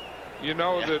now, you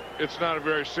know that it's not a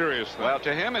very serious thing. Well,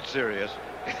 to him it's serious.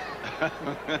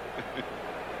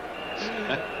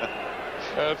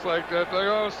 It's like that.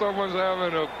 Oh, someone's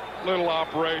having a little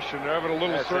operation. They're having a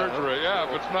little surgery. Yeah,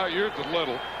 if it's not you, it's a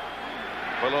little.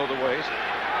 Below the waist.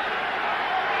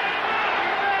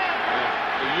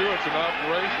 For you, it's an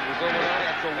operation. For someone else,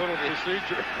 it's a little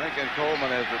procedure. Lincoln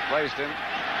Coleman has replaced him.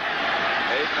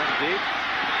 Aikman deep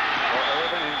for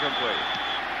Irvin, incomplete.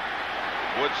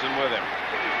 Woodson with him.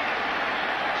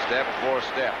 Step for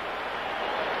step.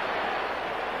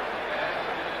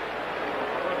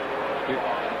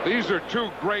 These are two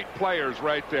great players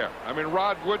right there. I mean,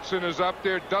 Rod Woodson is up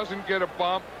there, doesn't get a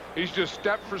bump. He's just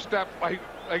step for step. Like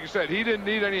I said, he didn't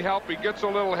need any help. He gets a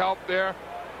little help there.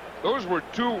 Those were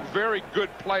two very good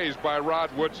plays by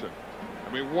Rod Woodson.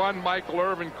 I mean, one Michael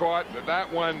Irvin caught.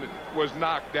 That one was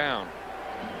knocked down.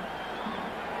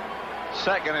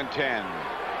 2nd and 10.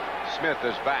 Smith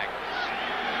is back.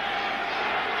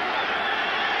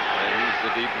 And he's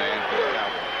the deep man for the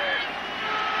Cowboys.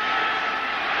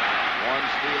 One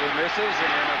Steeler misses,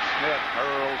 and Emmitt Smith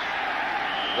hurls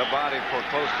the body for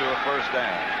close to a first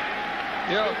down.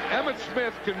 You know, Emmitt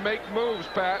Smith can make moves,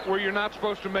 Pat, where you're not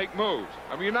supposed to make moves.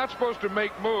 I mean, you're not supposed to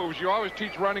make moves. You always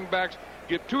teach running backs,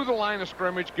 get to the line of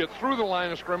scrimmage, get through the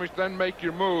line of scrimmage, then make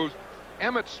your moves.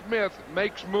 Emmitt Smith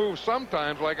makes moves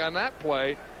sometimes, like on that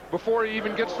play, before he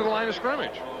even gets to the line of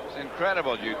scrimmage. It's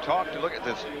incredible. You talk to look at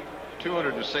this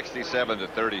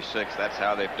 267-36. That's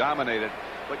how they've dominated.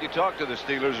 But you talk to the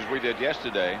Steelers as we did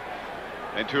yesterday,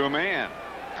 and to a man,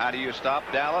 how do you stop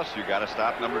Dallas? You got to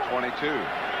stop number 22.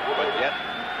 But yet,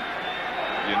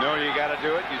 you know you got to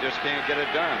do it. You just can't get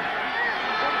it done.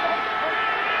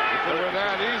 If it were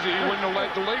that easy, he wouldn't have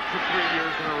led the league for 3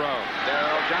 years in a row.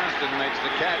 Darrell Johnston makes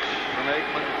the catch from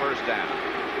Aikman, first down.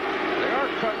 They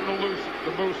are cutting the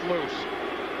moose loose.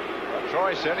 Well,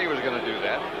 Troy said he was going to do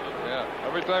that. Yeah.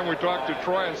 Every time we talk to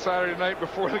Troy on Saturday night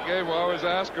before the game, we always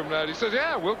ask him that. He says,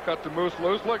 yeah, we'll cut the moose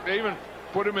loose. Look, they even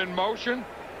put him in motion,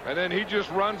 and then he just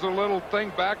runs a little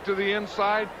thing back to the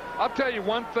inside. I'll tell you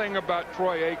one thing about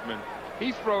Troy Aikman.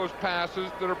 He throws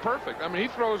passes that are perfect. I mean, he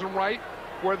throws them right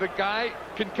where the guy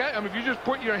can catch. I mean, if you just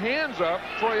put your hands up,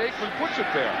 Troy Aikman puts it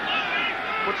there.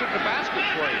 Puts it in the basket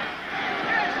for you.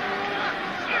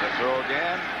 The throw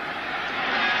again.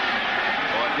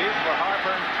 Going deep for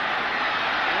Harper.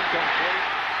 Incomplete.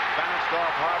 Bounced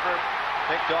off Harper.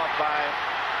 Picked off by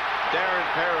Darren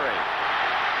Perry.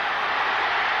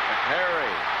 And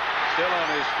Perry still on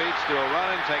his feet, still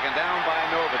running, taken down by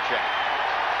Novacek.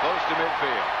 Close to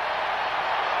midfield.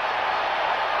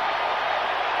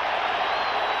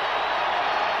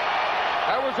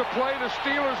 That was a play the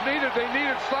Steelers needed. They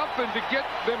needed something to get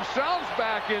themselves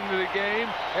back into the game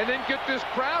and then get this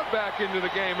crowd back into the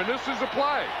game. And this is a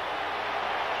play.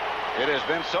 It has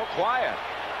been so quiet.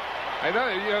 I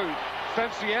know, you know,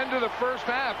 since the end of the first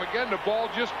half. Again, the ball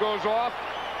just goes off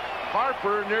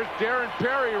Harper, and there's Darren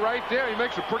Perry right there. He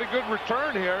makes a pretty good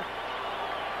return here.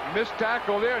 Missed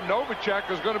tackle there. Novacek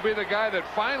is going to be the guy that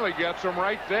finally gets him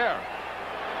right there.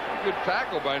 Good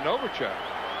tackle by Novacek.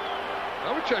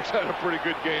 Novacek's had a pretty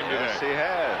good game today. Yes, he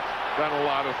has. Done a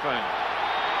lot of things.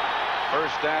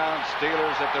 First down,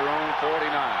 Steelers at their own 49.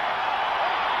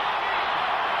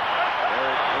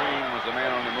 Derek Green was the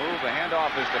man on the move. The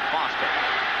handoff is to Foster.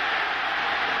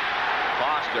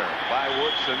 Foster by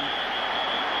Woodson.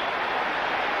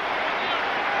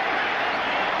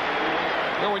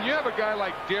 Now, when you have a guy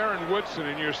like Darren Woodson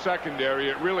in your secondary,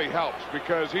 it really helps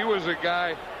because he was a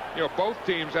guy, you know, both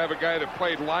teams have a guy that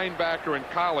played linebacker in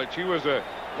college. He was a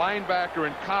linebacker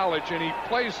in college, and he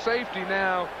plays safety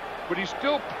now, but he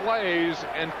still plays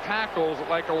and tackles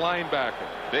like a linebacker.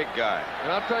 Big guy.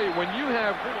 And I'll tell you, when you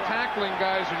have tackling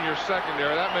guys in your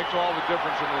secondary, that makes all the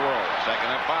difference in the world.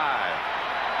 2nd and 5.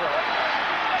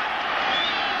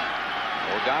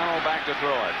 O'Donnell back to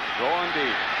throw it. Throwing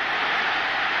deep.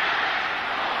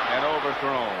 And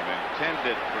overthrown.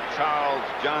 Intended for Charles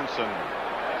Johnson.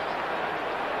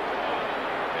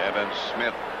 Evan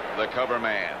Smith, the cover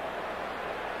man.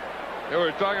 They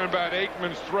were talking about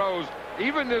Aikman's throws.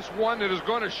 Even this one that is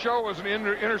going to show as an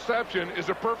interception is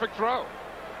a perfect throw.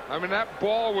 I mean, that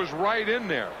ball was right in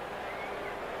there.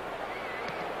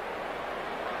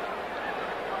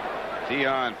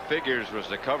 Deion Figures was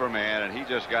the cover man, and he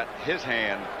just got his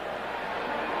hand.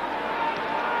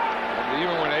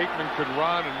 Even when Aikman could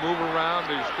run and move around,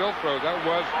 he still throws. That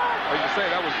was, like you say,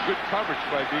 that was good coverage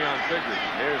by Deion Figures.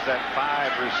 Here's that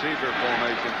 5 receiver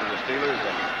formation for the Steelers.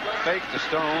 A fake to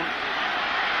Stone.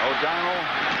 O'Donnell.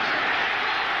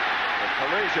 The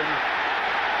collision.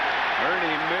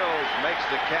 Ernie Mills makes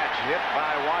the catch, hit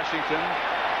by Washington.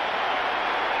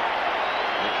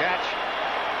 The catch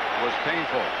was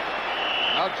painful.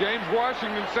 Well, James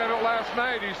Washington said it last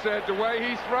night. He said the way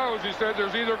he throws, he said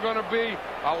there's either going to be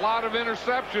a lot of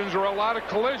interceptions or a lot of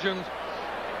collisions.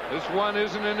 This one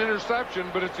isn't an interception,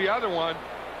 but it's the other one.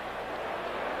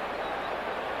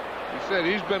 He said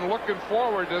he's been looking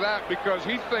forward to that because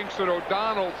he thinks that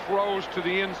O'Donnell throws to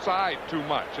the inside too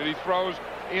much, and he throws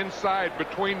inside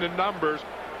between the numbers.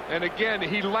 And again,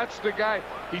 he lets the guy,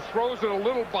 he throws it a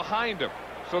little behind him.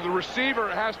 So the receiver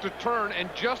has to turn, and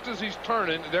just as he's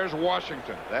turning, there's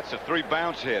Washington. That's a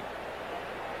 3-bounce hit.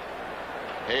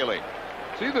 Haley.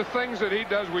 See the things that he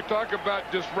does. We talk about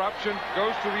disruption.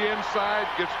 Goes to the inside,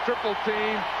 gets triple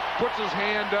team, puts his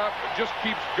hand up, just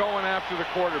keeps going after the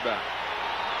quarterback.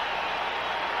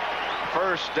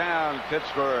 First down,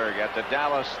 Pittsburgh at the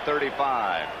Dallas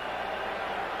 35.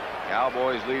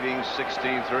 Cowboys leading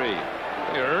 16-3.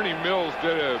 Yeah, Ernie Mills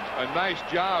did a nice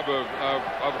job of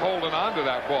holding on to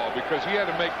that ball because he had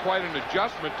to make quite an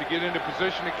adjustment to get into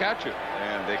position to catch it.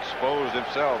 And exposed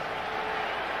himself.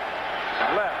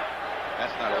 Left.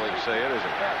 That's not a way to say it, is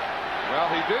it? Well,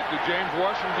 he did to James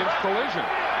Washington's collision.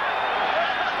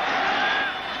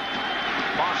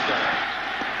 Foster.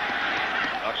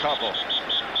 A couple.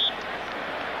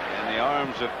 In the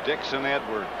arms of Dixon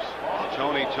Edwards.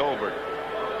 Tony Tolbert.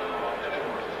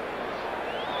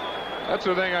 That's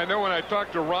the thing. I know when I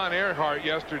talked to Ron Earhart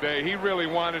yesterday, he really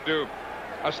wanted to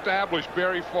establish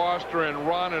Barry Foster and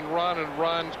run,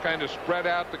 kind of spread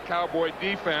out the Cowboy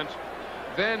defense,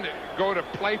 then go to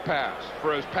play pass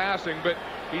for his passing. But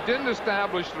he didn't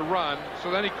establish the run,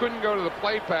 so then he couldn't go to the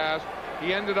play pass.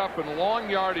 He ended up in long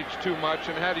yardage too much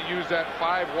and had to use that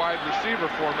 5-wide receiver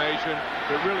formation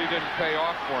that really didn't pay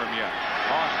off for him yet.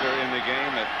 Foster in the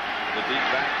game at the deep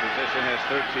back position has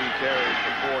 13 carries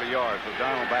for 40 yards.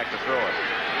 O'Donnell back to throw it.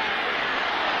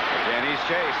 Again, he's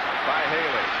chased by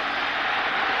Haley.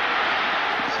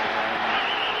 And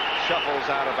shuffles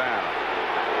out of bounds.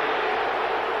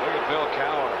 Look at Bill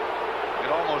Cowher. You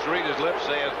could almost read his lips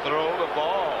saying, throw the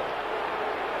ball.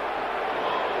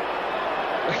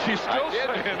 He's still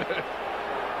saying it.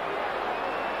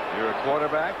 You're a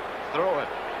quarterback, throw it.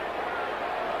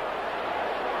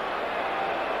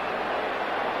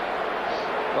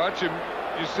 Watch him.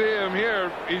 You see him here.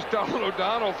 He's telling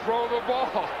O'Donnell, throw the ball.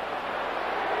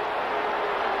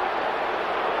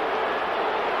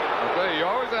 I tell you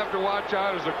always have to watch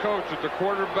out as a coach that the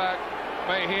quarterback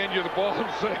may hand you the ball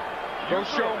and say, go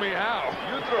show me how.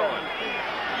 You throw it.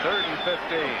 3rd and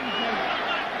 15.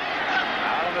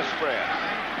 Out of the spread.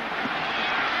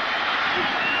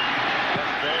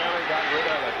 Just barely got rid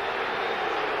of it.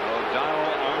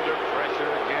 O'Donnell under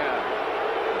pressure again.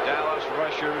 Dallas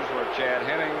rushers were Chad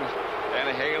Hennings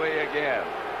and Haley again.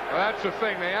 Well, that's the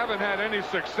thing. They haven't had any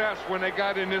success when they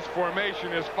got in this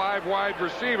formation as 5 wide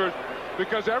receivers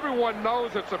because everyone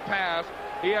knows it's a pass.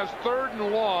 He has 3rd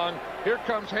and long. Here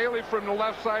comes Haley from the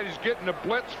left side. He's getting a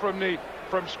blitz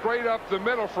from straight up the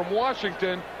middle from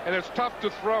Washington, and it's tough to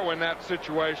throw in that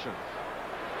situation.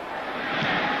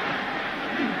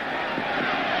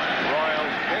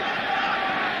 Royals kick.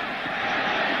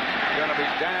 Going to be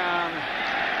down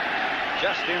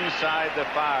just inside the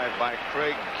 5 by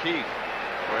Craig Keith,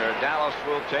 where Dallas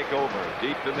will take over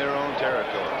deep in their own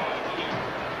territory.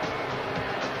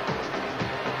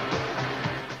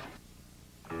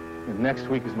 Next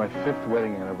week is my 5th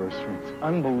wedding anniversary. It's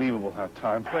unbelievable how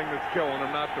time. Thing that's killing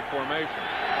them, not the formation.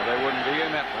 Well, they wouldn't be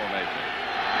in that formation.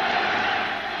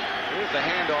 Here's the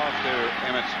handoff to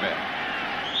Emmitt Smith.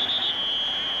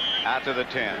 Out to the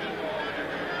 10.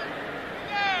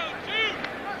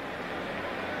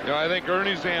 You know, I think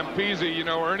Ernie Zampese,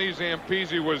 Ernie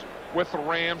Zampese was with the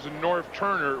Rams, and Norv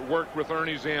Turner worked with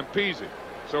Ernie Zampese.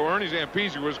 So Ernie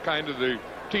Zampese was kind of the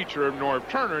teacher of Norv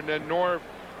Turner, and then Norv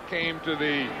came to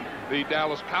the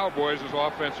Dallas Cowboys as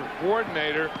offensive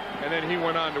coordinator, and then he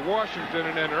went on to Washington,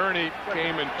 and then Ernie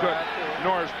came and took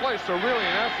Norv's place. So really,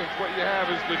 in essence, what you have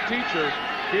is the teacher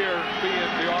here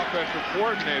being the offensive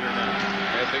coordinator now.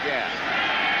 Yes, again.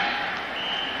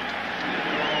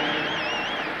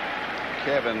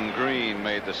 Kevin Green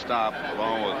made the stop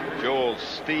along with Joel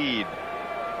Steed.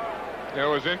 It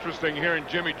was interesting hearing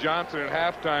Jimmy Johnson at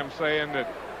halftime saying that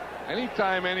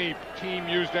anytime any team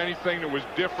used anything that was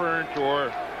different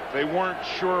or they weren't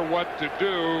sure what to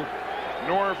do,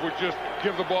 Norv would just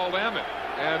give the ball to Emmitt.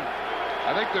 And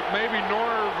I think that maybe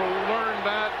Norv will learn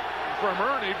that from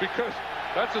Ernie, because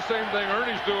that's the same thing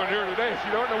Ernie's doing here today. If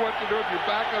you don't know what to do, if your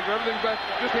backups, everything's back,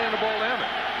 just hand the ball to Emmitt.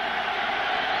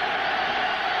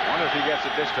 Wonder if he gets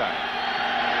it this time.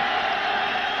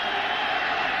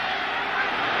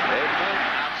 Aikman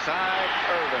outside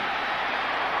Irvin.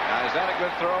 Now, is that a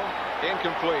good throw?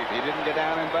 Incomplete. He didn't get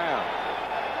down in bounds.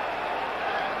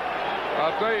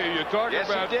 I'll tell you, you talk Yes,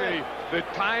 about the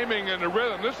timing and the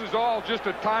rhythm. This is all just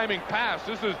a timing pass.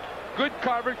 This is good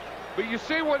coverage. But you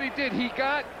see what he did. He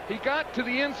got to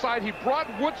the inside. He brought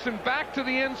Woodson back to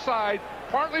the inside,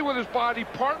 partly with his body,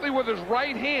 partly with his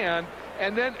right hand,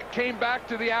 and then came back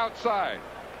to the outside.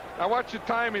 Now watch the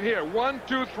timing here. 1,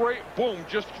 2, 3, boom.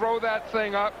 Just throw that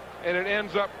thing up, and it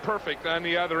ends up perfect on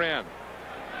the other end.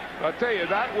 I'll tell you,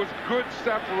 that was good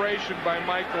separation by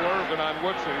Michael Irvin on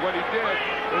Woodson. What he did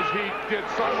is he did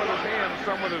some with his hands,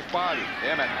 some with his body.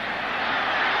 Emmett.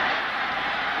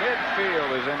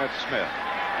 Midfield is Emmett Smith.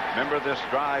 Remember, this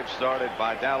drive started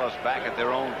by Dallas back at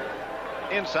their own,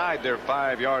 inside their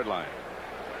 5-yard line.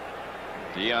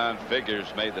 Deion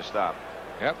Figures made the stop.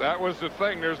 Yep, that was the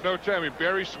thing. There's no chance. I mean,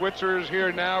 Barry Switzer is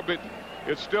here now, but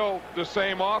it's still the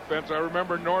same offense. I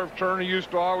remember Norv Turner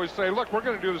used to always say, look, we're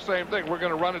going to do the same thing. We're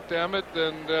going to run it to Emmett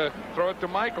and throw it to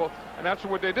Michael. And that's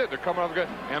what they did. They're coming off the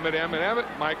Emmett,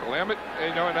 Michael, Emmett.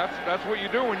 And, and that's what you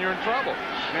do when you're in trouble.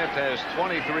 Smith has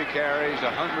 23 carries,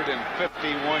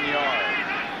 151 yards.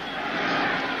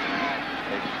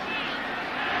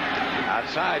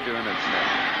 Outside to Emmett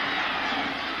Smith.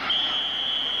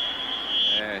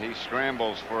 And he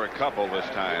scrambles for a couple this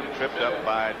time. Tripped up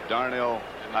by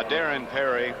Darren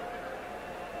Perry.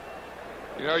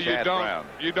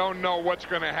 You don't know what's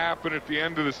going to happen at the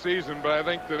end of the season, but I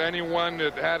think that anyone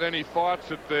that had any thoughts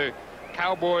that the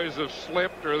Cowboys have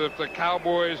slipped or that the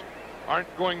Cowboys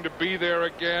aren't going to be there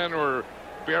again or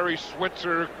Barry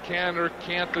Switzer can or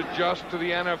can't adjust to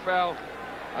the NFL,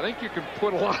 I think you can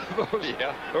put a lot of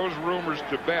those rumors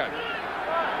to bed.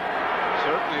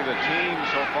 Certainly the team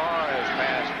so far has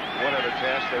passed whatever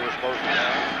test they were supposed to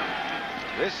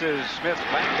have. This is Smith's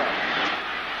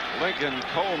backup, Lincoln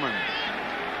Coleman.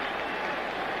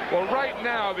 Well, right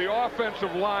now the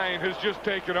offensive line has just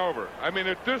taken over. I mean,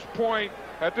 at this point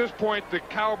the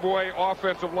Cowboy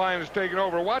offensive line has taken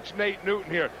over. Watch Nate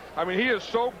Newton here. I mean, he is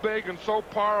so big and so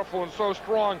powerful and so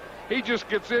strong. He just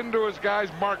gets into his guys.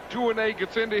 Mark Tuinei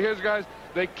gets into his guys.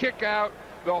 They kick out.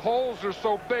 The holes are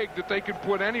so big that they can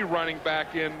put any running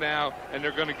back in now, and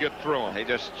they're going to get through them. They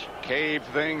just cave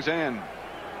things in.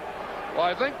 Well,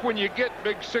 I think when you get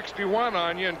big 61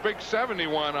 on you and big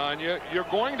 71 on you, you're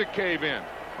going to cave in.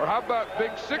 Or how about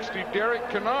big 60, Derek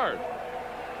Kennard?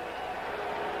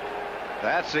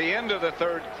 That's the end of the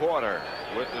third quarter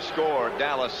with the score,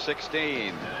 Dallas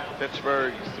 16,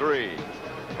 Pittsburgh 3.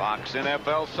 Fox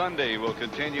NFL Sunday will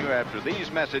continue after these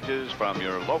messages from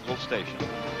your local station.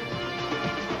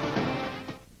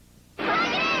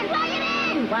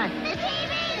 What? The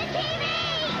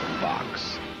TV!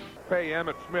 Fox. Pay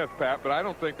Emmett Smith, Pat, but I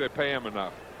don't think they pay him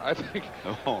enough. I think,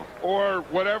 or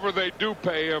whatever they do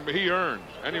pay him, he earns.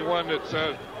 Anyone that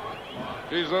says,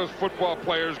 geez, those football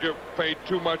players get paid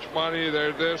too much money,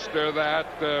 they're this, they're that.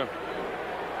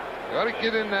 You ought to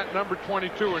get in that number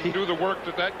 22 and do the work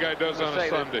that guy does on a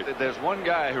Sunday. There's one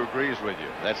guy who agrees with you.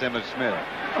 That's Emmitt Smith.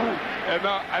 And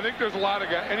I think there's a lot of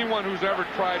guys. Anyone who's ever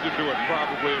tried to do it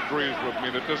probably agrees with me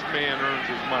that this man earns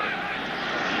his money.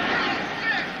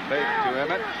 Fake to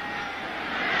Emmett.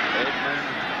 Bateman.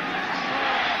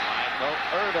 Michael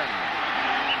Irvin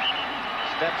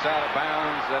steps out of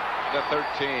bounds at the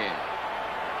 13.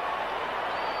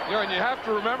 And you have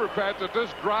to remember, Pat, that this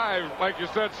drive, like you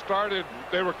said, started,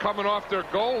 they were coming off their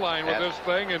goal line with this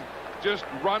thing and just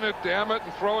run it to Emmett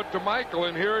and throw it to Michael,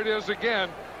 and here it is again.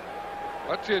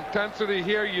 What's the intensity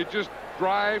here? You just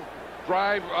drive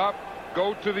up,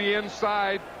 go to the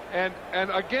inside, and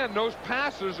again, those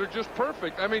passes are just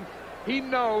perfect. I mean,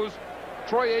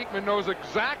 Troy Aikman knows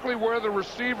exactly where the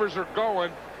receivers are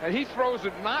going, and he throws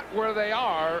it not where they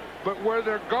are, but where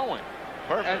they're going.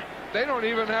 Perfect. And they don't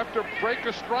even have to break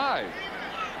a stride.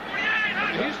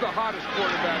 He's the hottest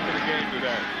quarterback in the game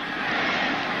today.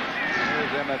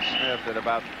 Here's Emmitt Smith at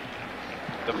about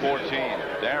the 14.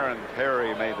 Darren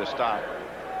Perry made the stop.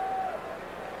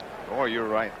 Oh, you're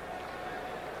right.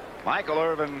 Michael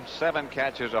Irvin, 7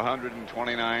 catches,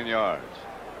 129 yards.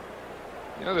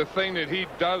 The thing that he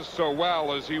does so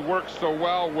well is he works so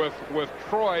well with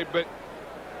Troy, but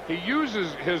he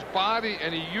uses his body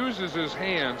and he uses his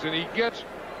hands, and he gets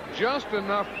just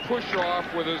enough push off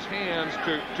with his hands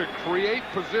to create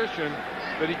position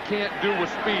that he can't do with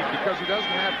speed because he doesn't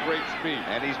have great speed.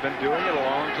 And he's been doing it a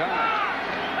long time.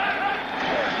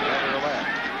 Nevertheless.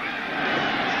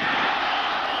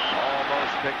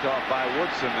 Almost picked off by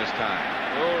Woodson this time.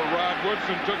 Oh, Rod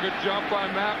Woodson took a jump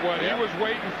on that one. Yep. He was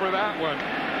waiting for that one.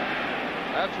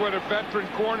 That's what a veteran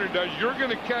corner does. You're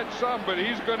going to catch some, but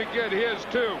he's going to get his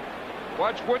too.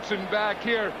 Watch Woodson back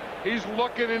here. He's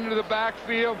looking into the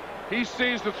backfield. He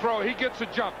sees the throw. He gets a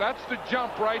jump. That's the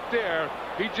jump right there.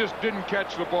 He just didn't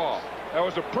catch the ball. That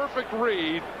was a perfect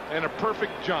read and a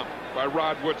perfect jump by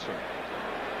Rod Woodson.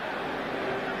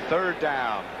 3rd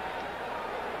down.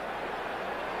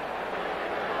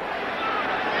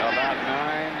 About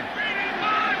 9.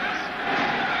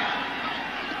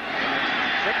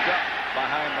 Picked up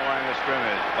behind the line of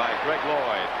scrimmage by Greg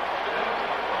Lloyd.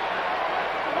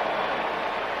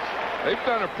 They've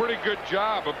done a pretty good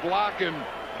job of blocking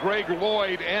Greg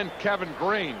Lloyd and Kevin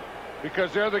Green,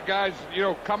 because they're the guys, you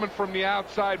know, coming from the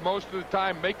outside most of the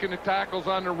time, making the tackles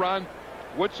on the run.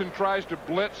 Woodson tries to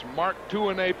blitz. Mark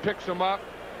Tuanay picks him up.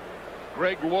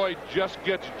 Greg Lloyd just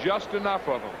gets just enough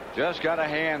of him. Just got a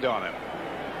hand on him.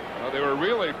 Well, they were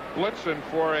really blitzing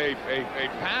for a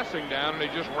passing down, and they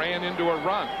just ran into a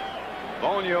run.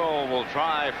 Bonio will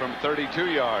try from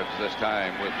 32 yards this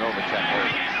time with Novacek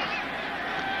holding.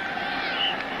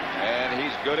 And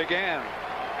he's good again.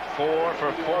 4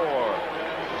 for 4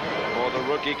 for the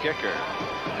rookie kicker.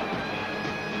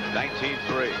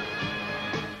 19-3.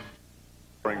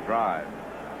 Drive.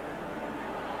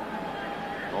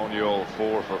 Bonio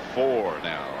 4 for 4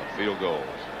 now on field goals.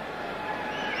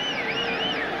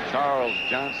 Charles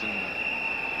Johnson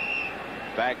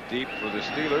back deep for the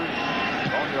Steelers.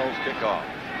 Bonio's kickoff.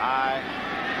 High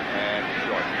and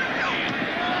short.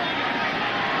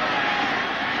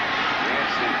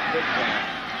 Yancey Thigpen,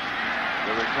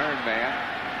 the return man,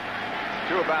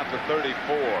 to about the 34.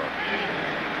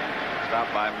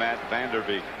 Stopped by Matt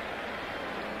Vanderbeek.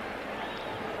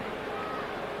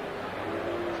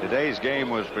 Today's game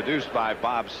was produced by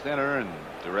Bob Stenner and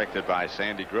directed by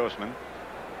Sandy Grossman.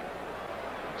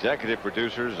 Executive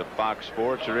producers of Fox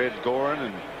Sports are Ed Gorin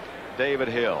and David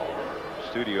Hill.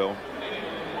 Studio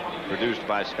produced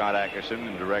by Scott Ackerson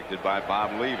and directed by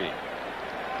Bob Levy.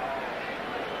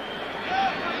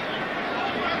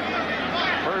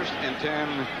 1st and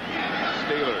 10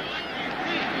 Steelers.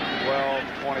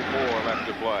 12:24 left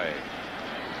to play.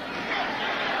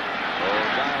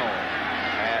 O'Donnell,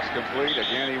 pass complete.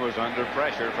 Again, he was under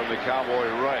pressure from the Cowboy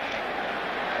rush.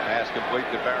 Pass complete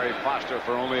to Barry Foster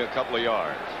for only a couple of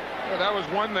yards. Well, that was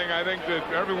one thing I think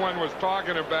that everyone was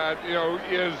talking about, you know,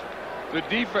 is the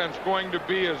defense going to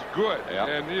be as good? Yep.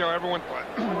 And, you know, everyone thought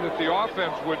that the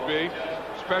offense would be.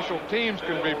 Special teams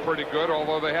can be pretty good,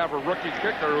 although they have a rookie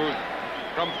kicker who's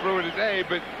come through today.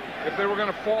 But if they were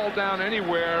going to fall down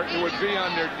anywhere, it would be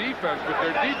on their defense. But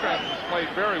their defense has played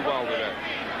very well today.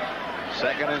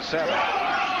 2nd and 7.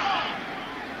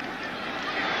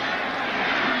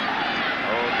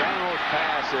 O'Donnell's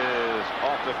pass is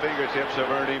off the fingertips of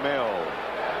Ernie Mills.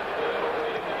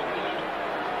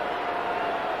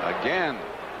 Again,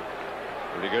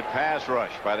 pretty good pass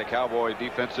rush by the Cowboy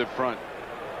defensive front.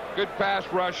 Good pass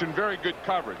rush and very good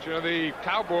coverage. You know, the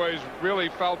Cowboys really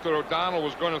felt that O'Donnell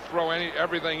was going to throw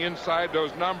everything inside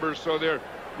those numbers, so they're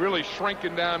really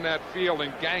shrinking down that field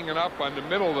and ganging up on the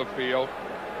middle of the field.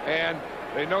 And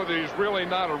they know that he's really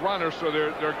not a runner, so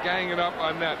they're ganging up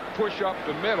on that push up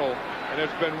the middle, and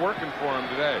it's been working for him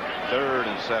today. 3rd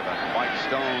and 7.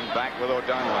 Whitestone back with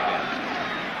O'Donnell again.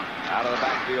 Out of the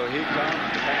backfield he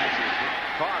comes. The pass is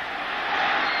caught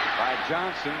by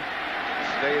Johnson.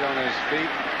 Stayed on his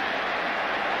feet.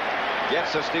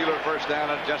 Gets the Steeler 1st down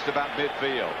at just about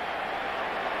midfield.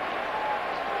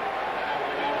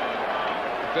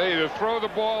 To throw the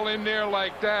ball in there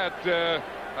like that,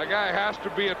 a guy has to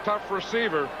be a tough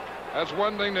receiver. That's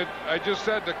one thing that I just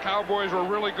said the Cowboys were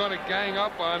really going to gang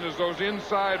up on, is those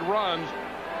inside runs.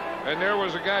 And there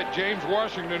was a guy, James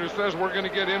Washington, who says we're going to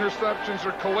get interceptions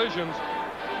or collisions.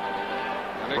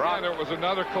 And again, it was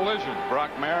another collision.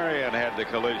 Brock Marion had the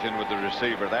collision with the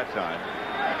receiver that time.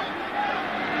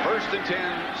 1st and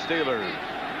 10 Steelers.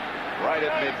 Right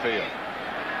at midfield.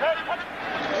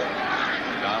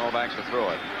 Donald back to throw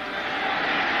it.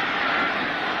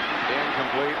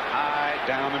 Incomplete. High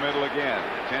down the middle again.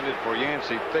 Intended for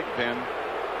Yancey Thigpen.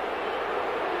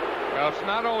 Well, it's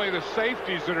not only the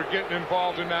safeties that are getting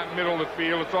involved in that middle of the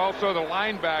field, it's also the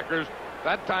linebackers.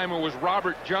 That time it was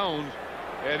Robert Jones.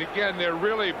 And again, they're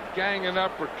really ganging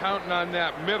up or counting on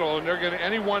that middle, and they're going to,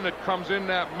 anyone that comes in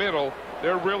that middle,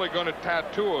 they're really going to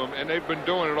tattoo them, and they've been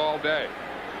doing it all day.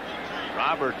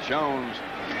 Robert Jones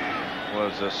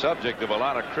was the subject of a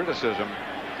lot of criticism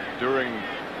during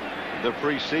the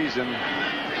preseason,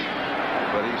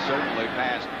 but he certainly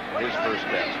passed his first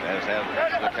test, as have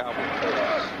the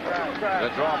Cowboys. The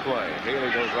draw play.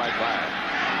 Haley goes right by it.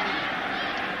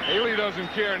 Haley doesn't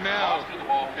care now,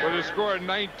 but it scored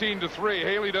 19-3.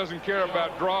 Haley doesn't care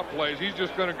about draw plays. He's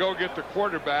just going to go get the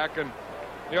quarterback. And,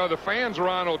 you know, the fans are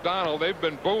on O'Donnell. They've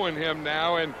been booing him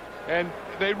now, and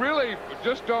they really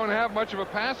just don't have much of a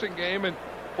passing game. And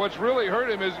what's really hurt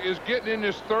him is getting in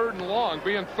this 3rd and long,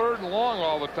 being 3rd and long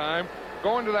all the time.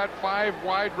 going to that 5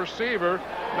 wide receiver,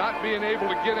 not being able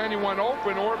to get anyone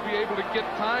open or be able to get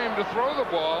time to throw the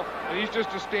ball, and he's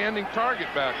just a standing target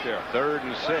back there. 3rd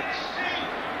and 6.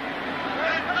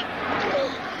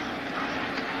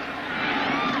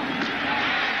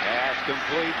 Pass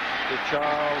complete to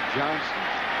Charles Johnson.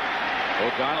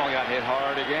 O'Donnell got hit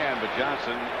hard again, but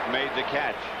Johnson made the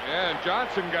catch. Yeah, and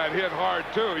Johnson got hit hard,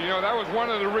 too. You know, that was one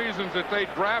of the reasons that they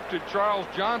drafted Charles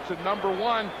Johnson,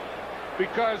 #1,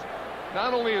 because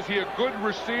not only is he a good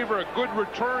receiver, a good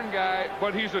return guy,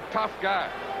 but he's a tough guy.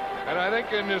 And I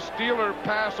think in this Steeler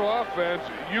pass offense,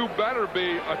 you better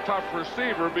be a tough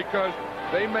receiver because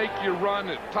they make you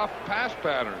run tough pass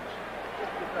patterns.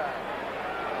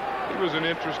 He was an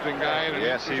interesting guy and an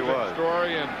interesting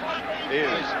story, and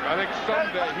I think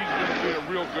someday he's going to be a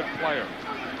real good player.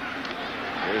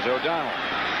 Here's O'Donnell.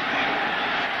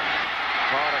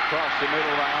 Caught across the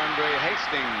middle by Andre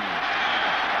Hastings.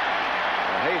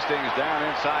 Hastings down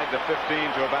inside the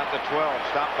 15 to about the 12,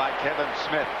 stopped by Kevin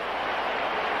Smith.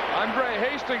 Andre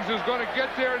Hastings is going to get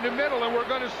there in the middle, and we're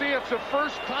going to see it's the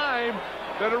first time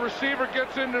that a receiver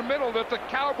gets in the middle that the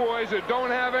Cowboys don't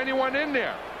have anyone in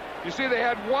there. You see, they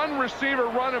had one receiver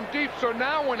run him deep, so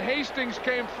now when Hastings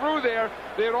came through there,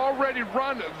 they had already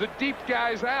run the deep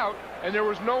guys out, and there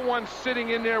was no one sitting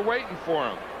in there waiting for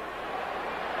him.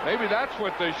 Maybe that's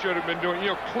what they should have been doing, you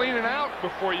know, cleaning out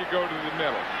before you go to the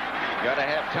middle. Got to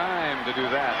have time to do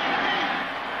that.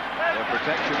 The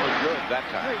protection was good that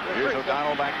time. Here's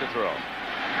O'Donnell back to throw.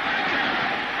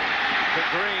 To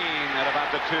Green at about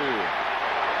the 2.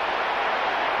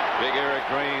 Big Eric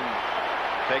Green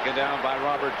taken down by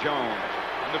Robert Jones.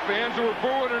 And the fans who were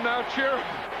booing are now cheering.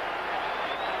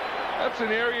 That's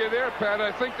an area there, Pat.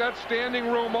 I think that's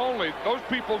standing room only. Those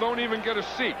people don't even get a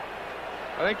seat.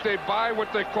 I think they buy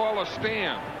what they call a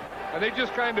stand. And they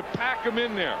just kind of pack them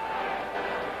in there.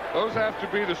 Those have to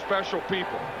be the special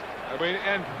people. I mean,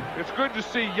 and it's good to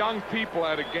see young people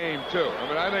at a game, too. I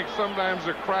mean, I think sometimes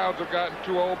the crowds have gotten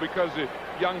too old because the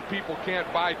young people can't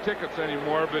buy tickets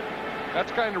anymore, but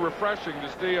that's kind of refreshing to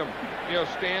see them, you know,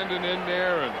 standing in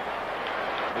there and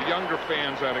the younger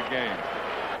fans at a game.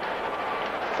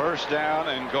 1st down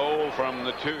and goal from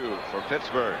the 2 for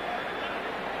Pittsburgh.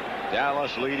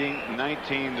 Dallas leading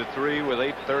 19-3 with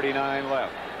 8:39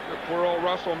 left. The poor old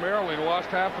Russell Maryland lost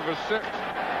half of his 6.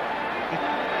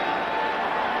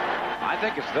 I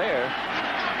think it's there.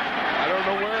 I don't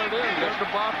know where it is. There's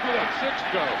the bottom of that 6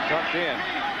 go. Tucked in.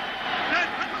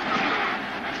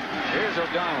 Here's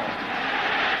O'Donnell.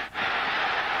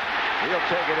 He'll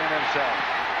take it in himself.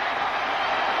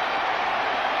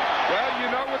 Well,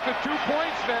 you know, with the 2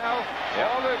 points now,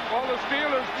 all the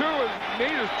Steelers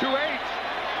need is 2 8s.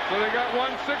 So they got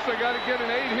 1 6. They got to get an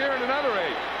 8 here and another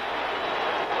 8.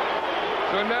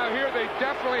 So now here they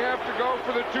definitely have to go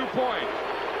for the 2 points.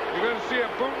 You're going to see a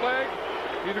bootleg.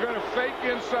 He's going to fake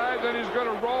inside, then he's going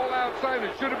to roll outside.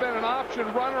 It should have been an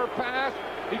option run or pass.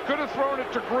 He could have thrown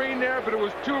it to Green there, but it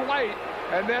was too late.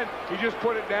 And then he just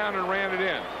put it down and ran it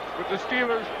in. But the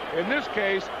Steelers, in this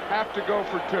case, have to go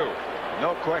for 2.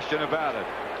 No question about it.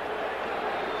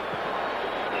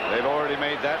 They've already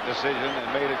made that decision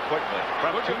and made it quickly.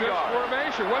 Look at this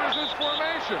formation. What is this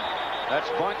formation? That's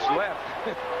bunch left.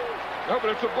 No, but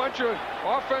it's a bunch of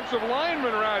offensive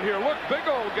linemen around here. Look, big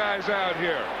old guys out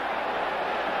here.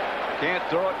 Can't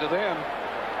throw it to them.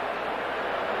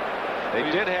 They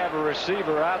did have a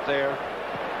receiver out there.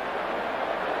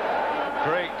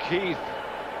 Craig Keith.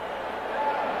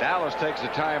 Dallas takes a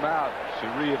timeout to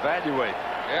reevaluate.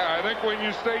 Yeah, I think when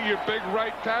you say your big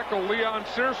right tackle, Leon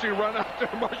Searcy, run out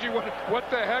there, Margie, what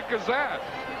the heck is that?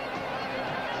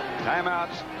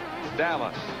 Timeouts,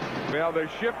 Dallas. Well, they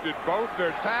shifted both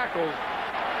their tackles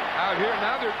out here.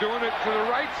 Now they're doing it to the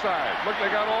right side. Look, they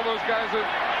got all those guys that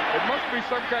it must be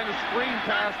some kind of screen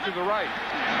pass to the right.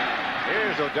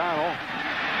 Here's O'Donnell.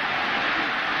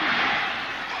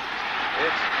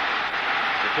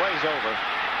 The play's over.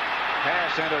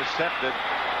 Pass intercepted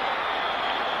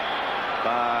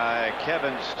by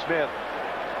Kevin Smith,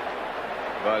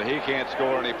 but he can't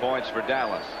score any points for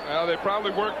Dallas. Well, they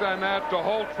probably worked on that the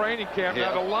whole training camp. Yeah.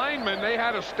 Now, the linemen, they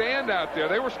had a stand out there.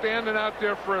 They were standing out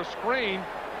there for a screen.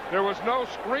 There was no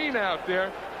screen out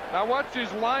there. Now, watch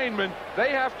these linemen. They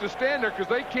have to stand there because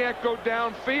they can't go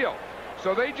downfield.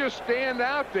 So they just stand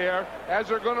out there as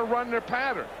they're going to run their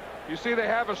pattern. You see, they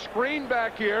have a screen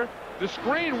back here. The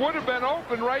screen would have been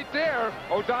open right there.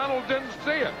 O'Donnell didn't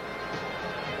see it.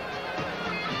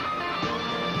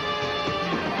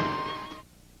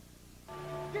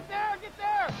 Get there, get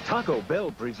there! Taco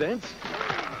Bell presents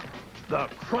the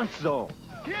Crunch Zone.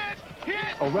 Hit!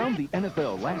 Around the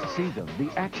NFL last season, the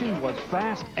action was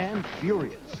fast and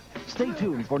furious. Stay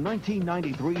tuned for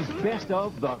 1993's Best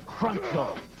of the Crunch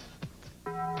Show.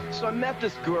 So I met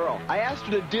this girl. I asked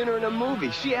her to dinner and a movie.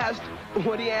 She asked,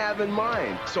 what do you have in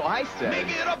mind? So I said, make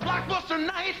it a blockbuster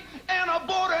night and a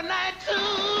border night too.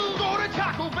 Go to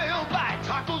Taco Bell, buy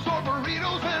tacos or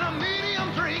burritos and a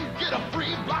medium drink. Get a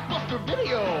free blockbuster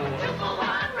video.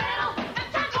 2-for-1 rental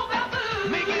and Taco Bell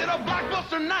food. Make it a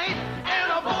blockbuster night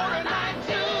and a border night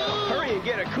too. Hurry and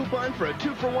get a coupon for a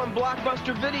 2-for-1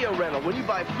 blockbuster video rental when you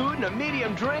buy food and a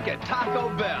medium drink at Taco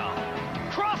Bell.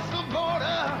 Cross the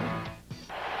border.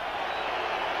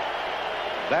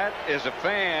 That is a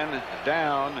fan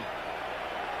down.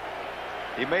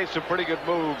 He made some pretty good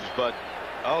moves, but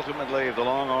ultimately the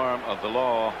long arm of the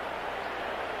law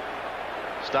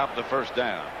stopped the first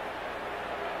down.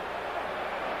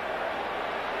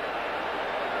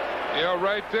 Yeah,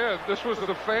 right there. This was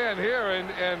the fan here,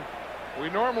 and we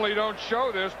normally don't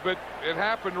show this, but it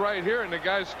happened right here, and the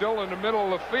guy's still in the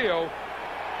middle of the field.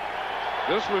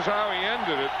 This was how he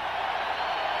ended it.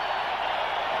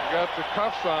 He got the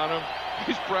cuffs on him.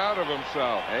 He's proud of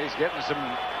himself. Yeah, he's getting some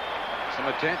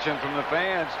attention from the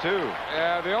fans too.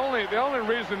 Yeah, the only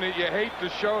reason that you hate to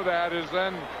show that is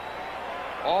then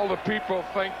all the people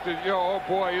think that, you know, oh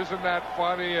boy, isn't that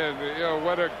funny, and you know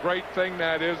what a great thing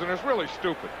that is, and it's really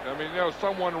stupid. I mean, you know,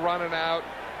 someone running out,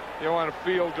 you know, on a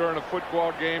field during a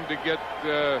football game to get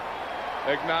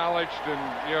acknowledged and,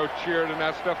 you know, cheered and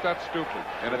that stuff, that's stupid.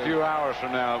 In a few hours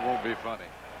from now, it won't be funny.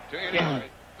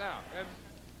 Anyway, now, and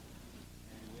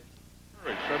I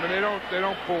mean, they don't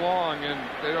belong in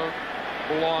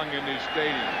these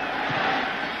stadiums.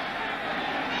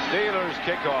 Steelers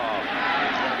kickoff.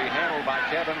 It's going to be handled by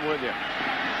Kevin Williams.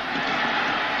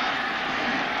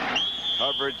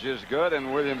 Coverage is good,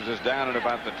 and Williams is down at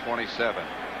about the 27.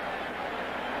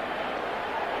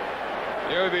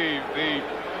 You know, the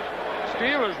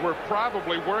Steelers were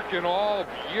probably working all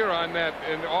year on that,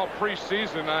 and all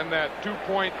preseason on that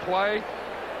 2-point play.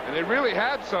 And they really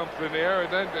had something there,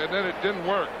 and then it didn't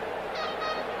work.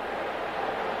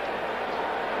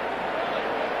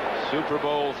 Super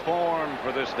Bowl form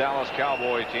for this Dallas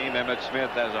Cowboy team. Emmitt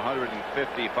Smith has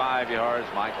 155 yards.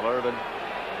 Michael Irvin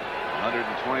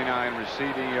 129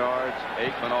 receiving yards.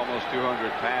 Aikman almost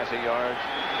 200 passing yards.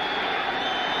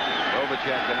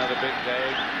 Novacek another big day.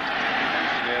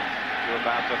 Smith to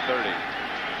about the 30.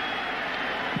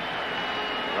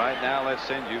 Right now, let's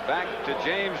send you back to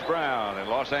James Brown in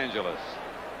Los Angeles.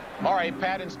 All right,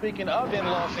 Pat, and speaking of in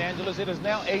Los Angeles, it is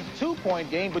now a 2-point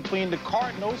game between the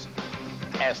Cardinals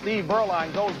as Steve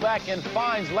Berline goes back and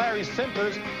finds Larry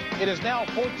Sinters. It is now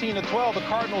 14-12. The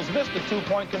Cardinals missed the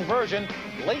 2-point conversion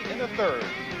late in the third.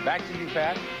 Back to you,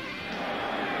 Pat.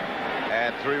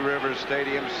 At Three Rivers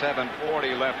Stadium,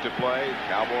 7:40 left to play.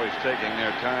 Cowboys taking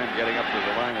their time getting up to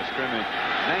the line of scrimmage.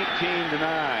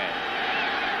 19-9.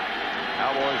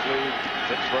 Cowboys lead.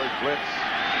 Pittsburgh blitz.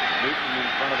 Newton in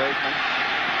front of Aikman.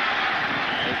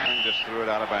 Aikman just threw it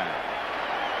out of bounds.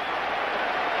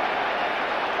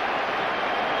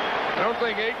 I don't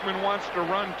think Aikman wants to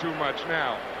run too much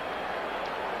now.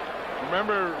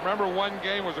 Remember one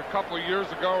game was a couple of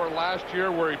years ago or last year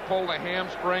where he pulled a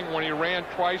hamstring when he ran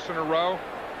twice in a row.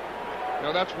 You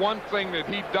know, that's one thing that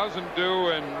he doesn't do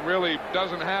and really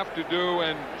doesn't have to do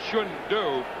and shouldn't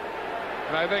do.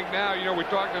 And I think now, you know, we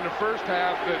talked in the first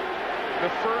half that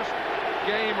the first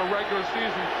game of regular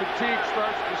season fatigue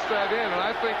starts to set in, and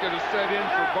I think it has set in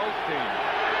for both teams.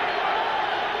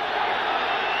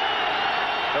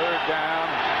 Third down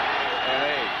and 8.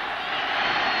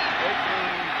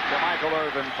 Aikman to Michael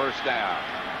Irvin, first down.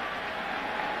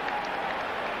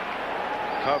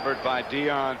 Covered by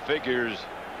Deion Figures.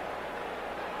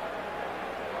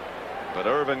 But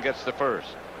Irvin gets the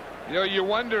first. You know, you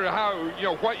wonder how, you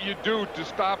know, what you do to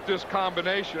stop this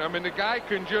combination. I mean, the guy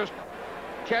can just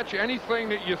catch anything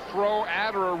that you throw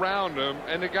at or around him,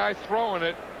 and the guy throwing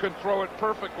it can throw it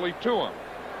perfectly to him.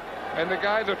 And the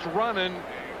guy that's running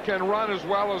can run as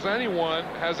well as anyone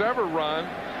has ever run,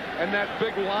 and that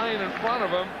big line in front of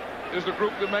him is the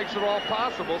group that makes it all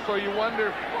possible. So you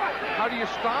wonder, how do you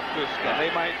stop this guy? And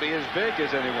they might be as big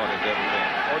as anyone has ever been.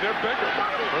 Oh, they're bigger.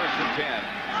 First and 10.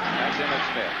 That's Emmitt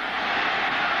Smith.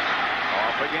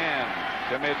 Off again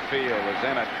to midfield is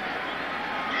Emmitt.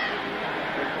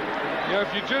 You know,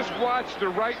 if you just watch the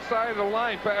right side of the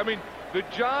line, I mean, the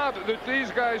job that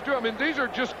these guys do, I mean, these are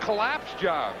just collapse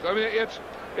jobs. I mean,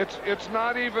 it's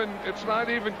not even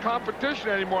competition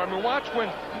anymore. I mean, watch when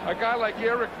a guy like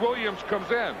Eric Williams comes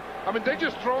in. I mean, they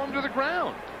just throw him to the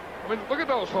ground. I mean, look at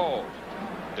those holes.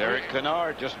 Derek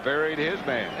Kennard just buried his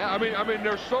man. Yeah, I mean,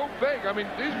 they're so big. I mean,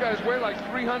 these guys weigh like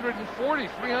 340,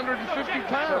 350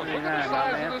 pounds. Look at the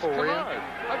size of this Kennard.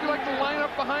 How'd you like to line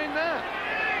up behind that?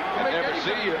 I never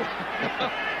see you.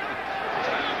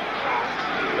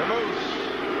 The Moose.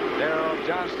 Darrell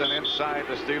Johnston inside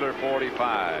the Steeler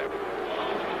 45.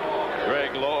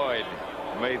 Greg Lloyd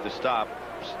made the stop.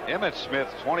 Emmitt Smith,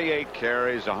 28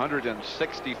 carries,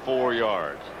 164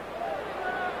 yards.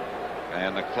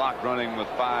 And the clock running with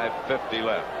 5:50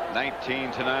 left.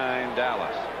 19-9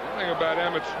 Dallas. The thing about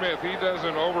Emmitt Smith, he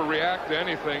doesn't overreact to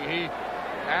anything. He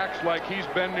acts like he's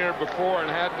been there before and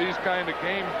had these kind of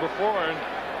games before. And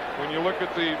when you look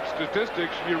at the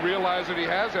statistics, you realize that he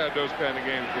has had those kind of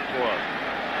games before.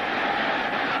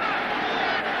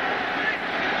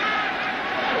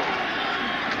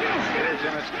 Here's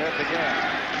Emmitt Smith again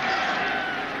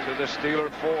to the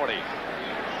Steeler 40.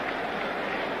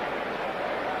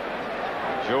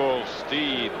 Joel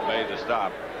Steed made the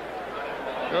stop.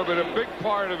 No, but a big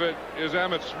part of it is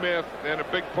Emmitt Smith, and a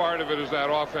big part of it is that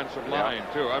offensive line,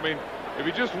 too. I mean, if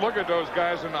you just look at those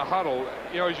guys in the huddle,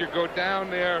 you know, as you go down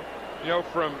there, you know,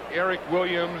 from Eric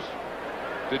Williams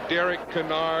to Derek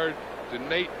Kennard to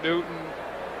Nate Newton,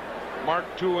 Mark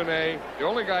Tuinei, the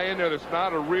only guy in there that's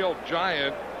not a real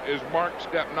giant is Mark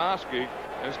Stepnoski,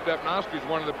 and Stepnoski's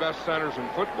one of the best centers in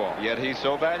football. Yet he's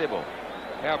so valuable.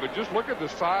 Yeah, but just look at the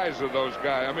size of those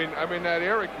guys. I mean that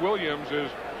Eric Williams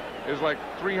is like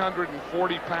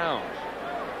 340 pounds.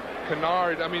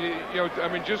 Kennard, I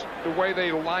mean, just the way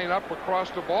they line up across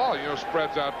the ball, you know,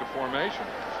 spreads out the formation.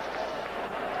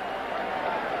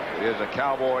 It is a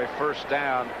Cowboy first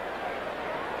down.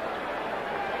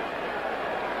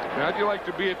 How'd you like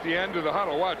to be at the end of the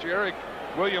huddle? Watch, Eric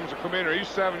Williams will come in here. He's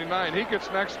 79. He gets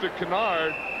next to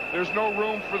Kennard. There's no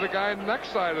room for the guy on the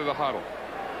next side of the huddle.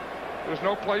 There's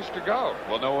no place to go.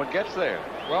 Well, no one gets there.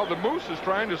 Well, the Moose is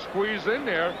trying to squeeze in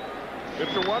there.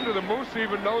 It's a wonder the Moose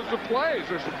even knows the plays.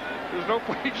 There's no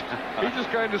place. He just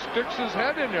kind of sticks his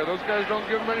head in there. Those guys don't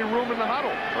give him any room in the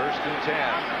huddle. 1st and 10.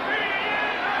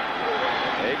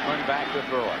 Aikman back to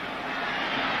throw it.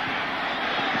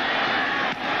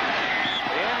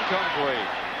 Incomplete.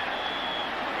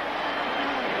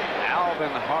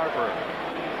 Alvin Harper.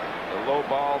 The low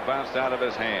ball bounced out of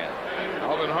his hand.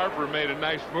 Alvin Harper made a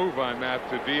nice move on that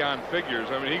to Deion Figures.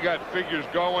 I mean, he got Figures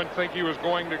going, think he was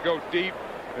going to go deep,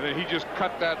 and then he just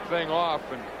cut that thing off,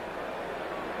 and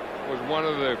was one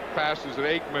of the passes that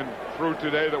Aikman threw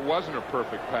today that wasn't a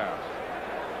perfect pass.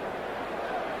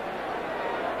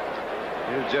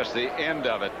 Here's just the end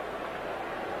of it.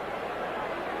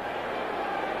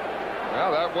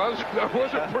 Well, that was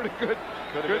a pretty good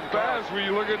pass when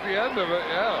you look at the end of it.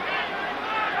 Yeah.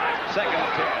 2nd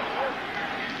and 10.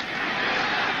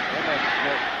 Emmitt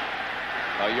Smith,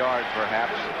 a yard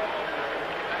perhaps.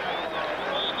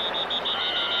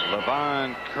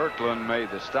 Levon Kirkland made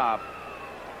the stop.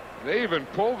 They even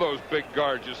pull those big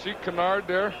guards. You see Kennard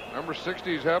there, number 60.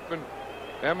 He's helping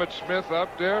Emmitt Smith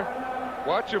up there.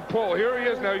 Watch him pull. Here he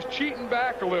is now. He's cheating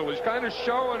back a little. He's kind of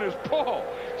showing his pull.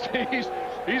 See,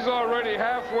 he's already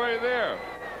halfway there.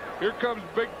 Here comes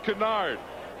big Kennard.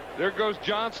 There goes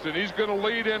Johnston. He's going to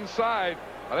lead inside.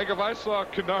 I think if I saw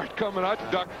Kennard coming, I'd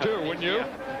duck too, wouldn't you?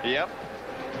 Yep.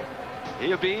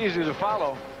 He'll be easy to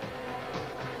follow.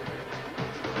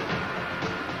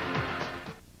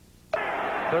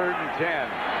 3rd and 10.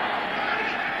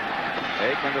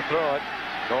 Aikman to throw it.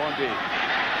 Going deep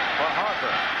for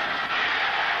Harper.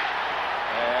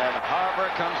 And Harper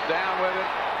comes down with it.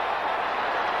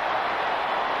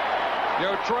 You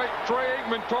know, Troy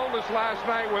Aikman told us last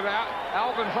night with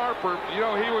Alvin Harper, you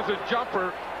know, he was a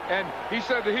jumper, and he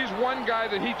said that he's one guy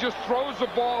that he just throws the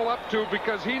ball up to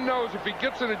because he knows if he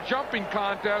gets in a jumping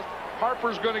contest,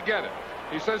 Harper's going to get it.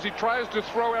 He says he tries to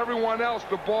throw everyone else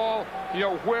the ball, you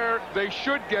know, where they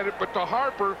should get it, but to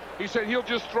Harper, he said he'll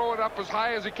just throw it up as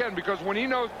high as he can because when he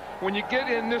knows when you get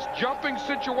in this jumping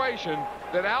situation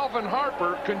that Alvin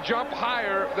Harper can jump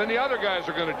higher than the other guys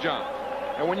are going to jump.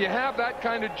 And when you have that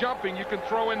kind of jumping, you can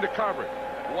throw into coverage.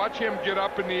 Watch him get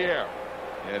up in the air.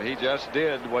 And he just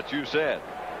did what you said.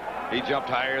 He jumped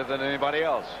higher than anybody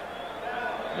else.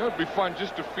 You know, it'd be fun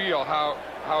just to feel how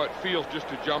it feels just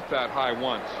to jump that high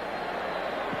once.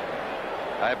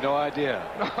 I have no idea.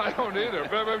 No, I don't either.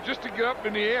 But just to get up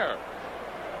in the air.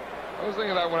 I was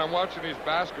thinking that when I'm watching these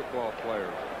basketball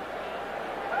players.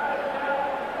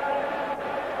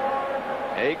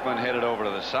 Aikman headed over to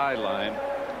the sideline.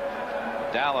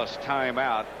 Dallas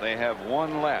timeout. They have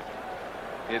one left.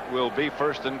 It will be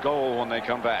 1st and goal when they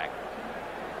come back.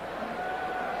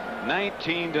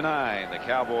 19-9, the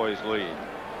Cowboys lead.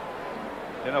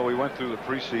 You know, we went through the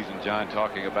preseason, John,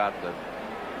 talking about the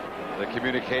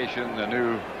communication, the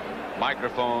new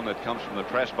microphone that comes from the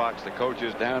press box, the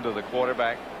coaches down to the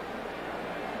quarterback.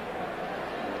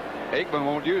 Aikman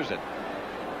won't use it.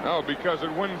 No, because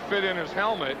it wouldn't fit in his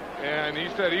helmet, and he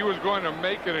said he was going to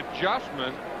make an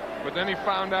adjustment, but then he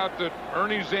found out that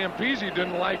Ernie Zampese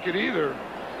didn't like it either,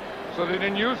 so they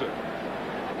didn't use it.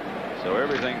 So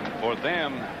everything for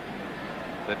them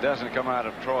that doesn't come out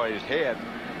of Troy's head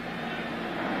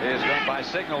is done by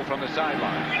signal from the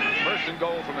sideline. First and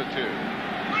goal from the 2.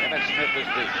 Emmett Smith is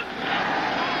beat.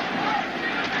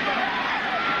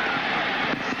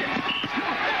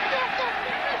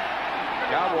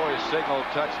 Cowboys signal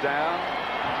touchdown.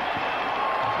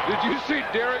 Did you see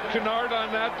Derek Kennard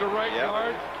on that to right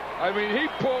guard? I mean, he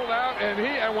pulled out,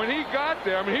 and when he got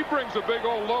there, I mean, he brings a big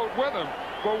old load with him.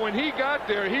 But when he got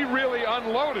there, he really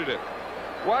unloaded it.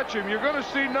 Watch him. You're going to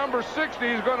see number 60.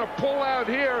 He's going to pull out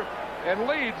here and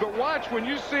lead. But watch when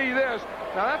you see this.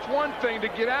 Now, that's one thing to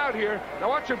get out here. Now,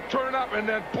 watch him turn up, and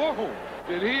then boom,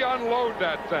 did he unload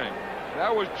that thing.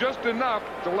 That was just enough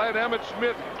to let Emmett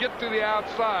Smith get to the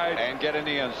outside. And get in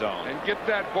the end zone. And get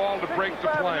that ball to break the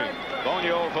plane.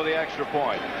 Bonio for the extra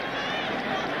point.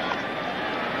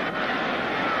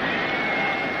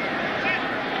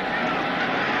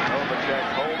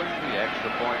 Novacek holding. The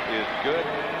extra point is good.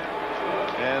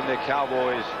 And the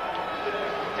Cowboys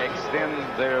extend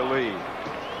their lead.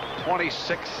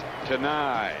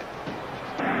 26-9.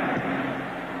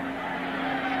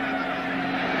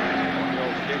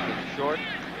 Short.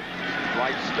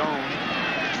 Right stone.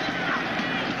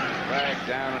 Dragged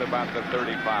down at about the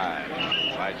 35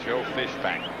 by Joe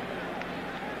Fishback.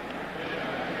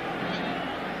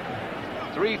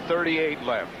 3:38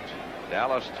 left.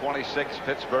 Dallas 26,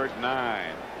 Pittsburgh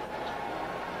 9.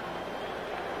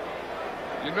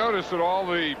 You notice that all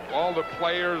the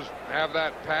players have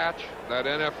that patch, that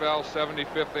NFL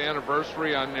 75th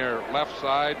anniversary on their left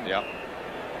side. Yep.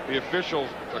 The officials,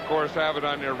 of course, have it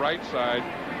on their right side.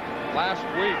 Last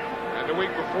week and the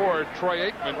week before,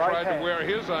 Troy Aikman tried to wear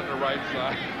his on the right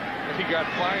side, and he got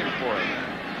fined for it.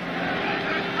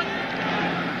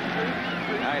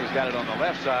 Now he's got it on the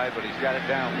left side, but he's got it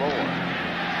down lower.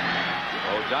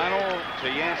 O'Donnell to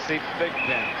Yancey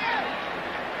Thigpen.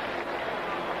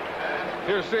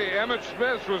 Here, see, Emmett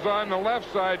Smith was on the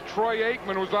left side. Troy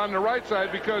Aikman was on the right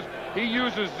side because he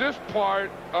uses this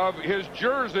part of his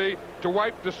jersey to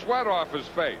wipe the sweat off his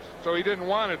face, so he didn't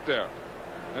want it there.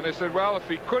 And they said, well, if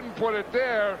he couldn't put it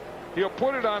there, he'll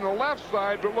put it on the left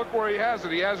side, but look where he has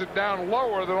it. He has it down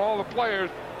lower than all the players,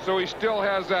 so he still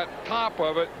has that top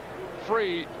of it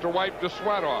free to wipe the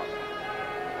sweat off.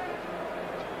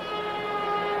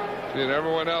 See, and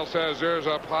everyone else has theirs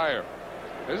up higher.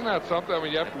 Isn't that something? I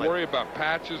mean, you have to worry about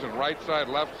patches and right side,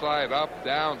 left side, up,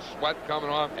 down, sweat coming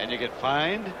off. And you get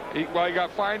fined? He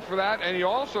got fined for that, and he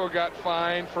also got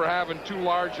fined for having too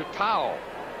large a towel.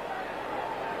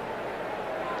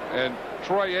 And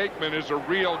Troy Aikman is a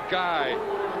real guy,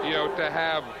 you know, to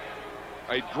have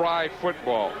a dry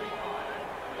football.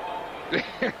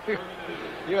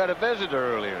 You had a visitor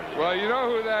earlier. Well, you know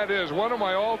who that is. One of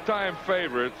my all-time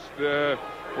favorites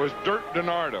was Dirt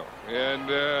DiNardo. And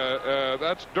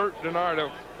that's Dirt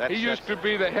DiNardo. He used to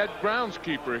be the head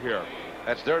groundskeeper here.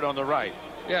 That's Dirt on the right.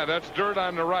 Yeah, that's Dirt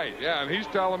on the right. Yeah, and he's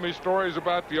telling me stories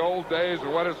about the old days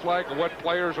and what it's like and what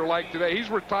players are like today. He's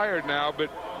retired now, but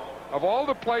of all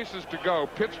the places to go,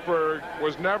 Pittsburgh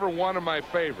was never one of my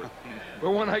favorites.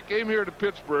 But when I came here to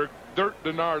Pittsburgh, Dirt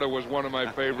DiNardo was one of my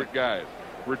favorite guys.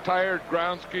 Retired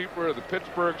groundskeeper of the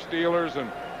Pittsburgh Steelers and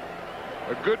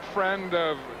a good friend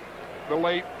of the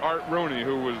late Art Rooney,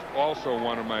 who was also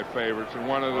one of my favorites and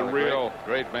one of the real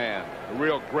great men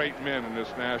in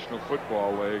this National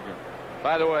Football League.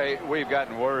 By the way, we've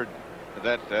gotten word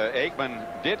that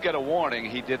Aikman did get a warning.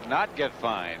 He did not get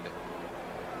fined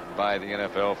by the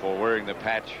NFL for wearing the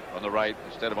patch on the right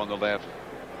instead of on the left,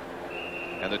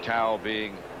 and the towel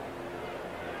being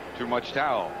too much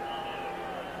towel.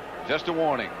 Just a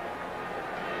warning.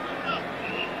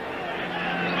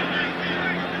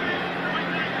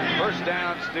 First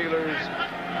down, Steelers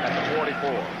at the 44.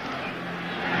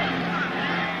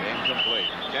 Incomplete.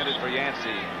 Intended for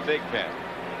Yancey Thigpen.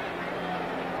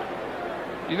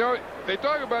 You know, they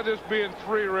talk about this being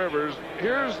three rivers.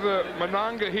 Here's the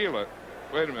Monongahela.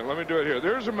 Wait a minute, let me do it here.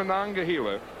 There's the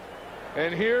Monongahela,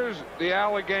 and here's the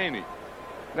Allegheny.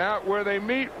 Now, where they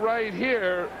meet right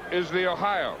here is the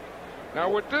Ohio. Now,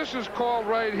 what this is called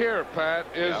right here, Pat,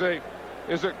 is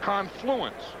a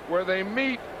confluence. Where they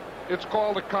meet, it's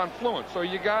called a confluence. So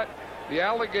you got the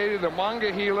Allegheny, the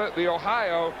Monongahela, the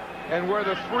Ohio, and where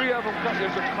the three of them come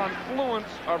is a confluence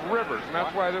of rivers, and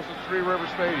that's why this is Three River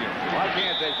Stadium. Why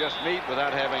can't they just meet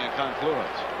without having a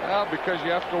confluence? Well, because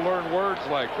you have to learn words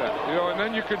like that, you know, and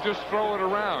then you can just throw it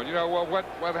around. You know, well,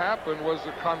 what happened was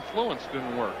the confluence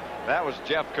didn't work. That was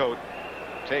Jeff Coat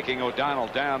taking O'Donnell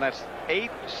down. That's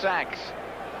 8 sacks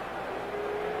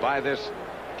by this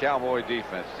Cowboy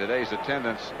defense. Today's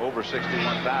attendance over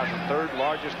 61,000, third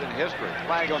largest in history.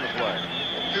 Flag on the play.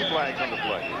 2 flags on the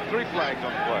play. 3 flags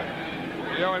on the play.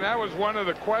 You know, and that was one of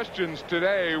the questions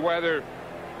today, whether,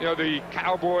 you know, the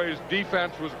Cowboys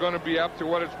defense was going to be up to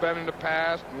what it's been in the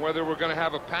past and whether we're going to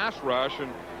have a pass rush.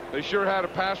 And they sure had a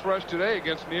pass rush today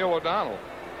against Neil O'Donnell.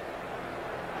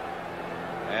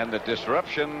 And the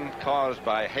disruption caused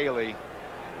by Haley,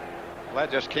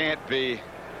 that just can't be,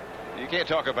 you can't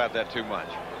talk about that too much.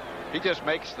 He just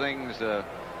makes things of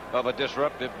a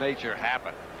disruptive nature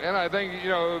happen. And I think, you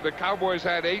know, the Cowboys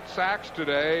had 8 sacks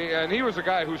today, and he was the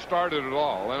guy who started it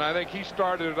all. And I think he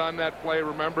started it on that play.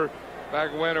 Remember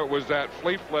back when it was that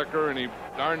flea flicker, and he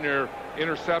darn near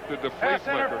intercepted the flea Pass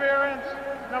flicker. interference,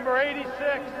 number 86,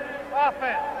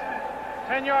 offense.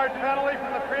 10-yard penalty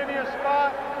from the previous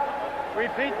spot.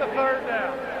 Repeat the 3rd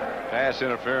down. Pass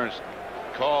interference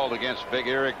called against Big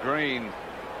Eric Green.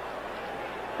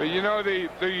 But you know,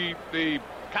 the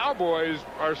Cowboys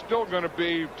are still going to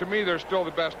be, to me, they're still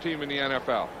the best team in the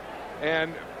NFL.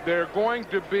 And they're going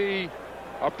to be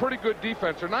a pretty good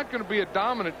defense. They're not going to be a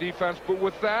dominant defense, but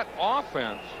with that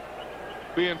offense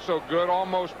being so good,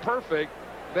 almost perfect,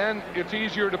 then it's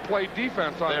easier to play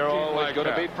defense on a team like that. They're always going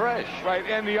to be fresh. Right,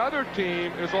 and the other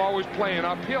team is always playing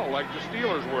uphill like the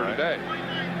Steelers were today.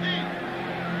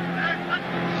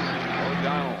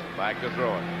 O'Donnell back to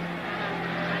throw it.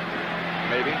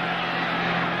 Maybe.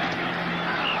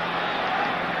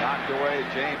 Knocked away.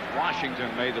 James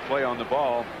Washington made the play on the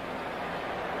ball.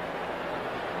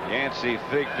 Yancey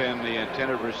Thigpen, the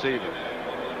intended receiver.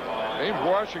 James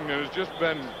Washington has just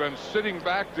been sitting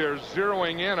back there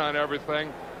zeroing in on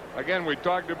everything. Again, we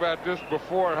talked about this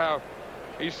before, how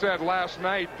he said last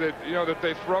night that, you know, that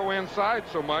they throw inside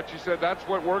so much. He said that's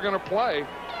what we're going to play.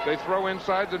 They throw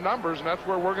inside the numbers, and that's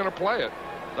where we're going to play it.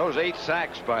 Those 8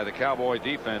 sacks by the Cowboy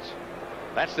defense,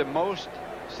 that's the most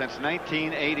since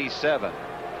 1987.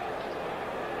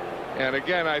 And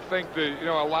again, I think that, you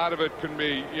know, a lot of it can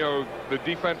be, you know, the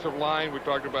defensive line. We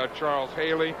talked about Charles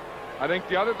Haley. I think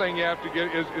the other thing you have to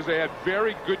get is they had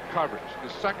very good coverage. The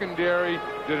secondary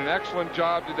did an excellent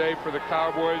job today for the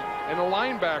Cowboys, and the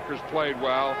linebackers played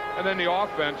well, and then the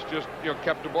offense just, you know,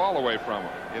 kept the ball away from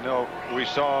them. You know, we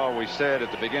said at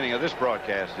the beginning of this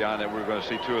broadcast, John, that we were going to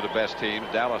see 2 of the best teams.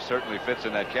 Dallas certainly fits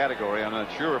in that category. I'm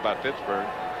not sure about Pittsburgh.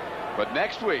 But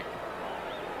next week,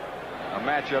 a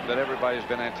matchup that everybody's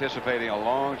been anticipating a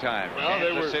long time. Well,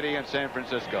 Kansas City and San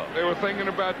Francisco. They were thinking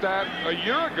about that a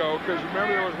year ago, because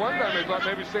remember there was one time they thought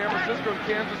maybe San Francisco and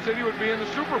Kansas City would be in the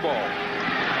Super Bowl.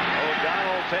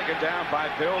 O'Donnell taken down by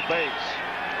Bill Bates.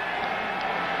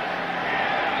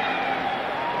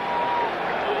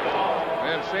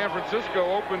 And San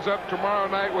Francisco opens up tomorrow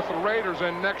night with the Raiders,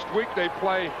 and next week they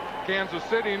play Kansas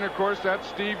City, and of course that's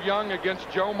Steve Young against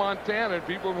Joe Montana, and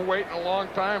people have been waiting a long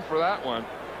time for that one.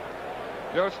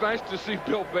 You know, it's nice to see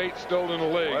Bill Bates still in the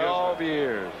league. 12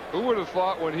 years. Who would have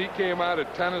thought when he came out of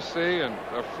Tennessee and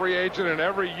a free agent, and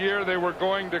every year they were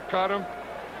going to cut him,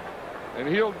 and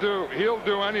he'll do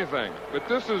anything. But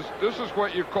this is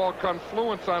what you call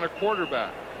confluence on a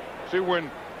quarterback. See,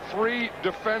 when 3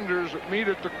 defenders meet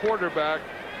at the quarterback,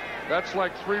 that's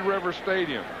like Three River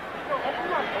Stadium.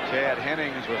 Chad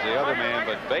Hennings was the other man,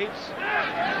 but Bates,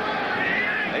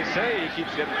 they say he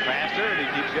keeps getting faster and he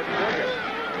keeps getting bigger.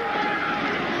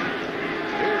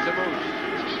 Here's the Moose.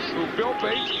 Who, Bill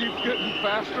Bates keeps getting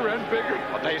faster and bigger?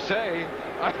 What they say.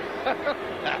 I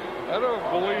don't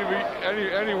believe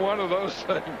any one of those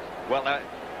things. Well,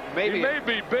 maybe he may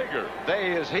be bigger.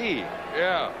 They is he.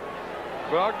 Yeah.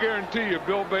 But I'll guarantee you,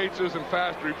 Bill Bates isn't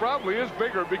faster. He probably is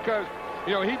bigger because,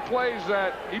 you know, he plays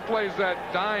that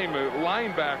dime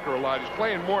linebacker a lot. He's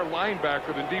playing more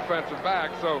linebacker than defensive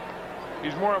back, so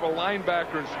he's more of a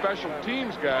linebacker and special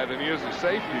teams guy than he is a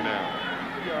safety now.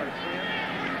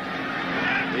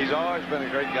 He's always been a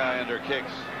great guy under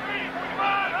kicks.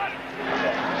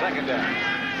 2nd down.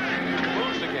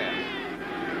 Moose again.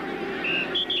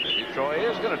 Maybe Troy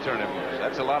is going to turn him loose.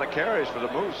 That's a lot of carries for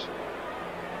the Moose.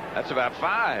 That's about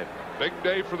 5. Big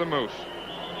day for the Moose.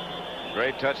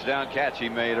 Great touchdown catch he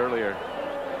made earlier.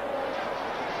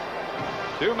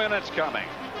 2 minutes coming.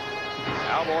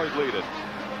 Cowboys lead it.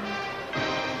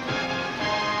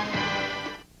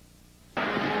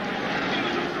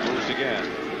 Moose again.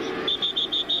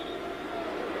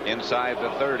 Inside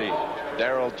the 30,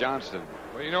 Darrell Johnston.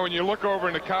 Well, you know, when you look over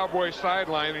in the Cowboy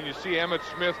sideline and you see Emmitt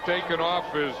Smith taking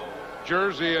off his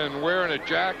jersey and wearing a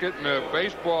jacket and a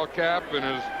baseball cap and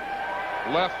his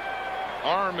left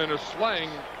arm in a sling,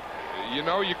 you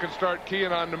know you can start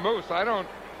keying on the Moose. I don't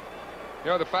You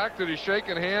know, the fact that he's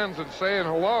shaking hands and saying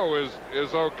hello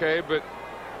is okay, but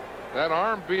that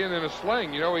arm being in a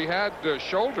sling, you know, he had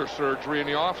shoulder surgery in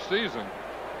the off season,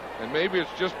 and maybe it's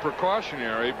just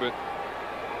precautionary, but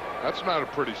that's not a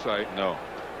pretty sight. No.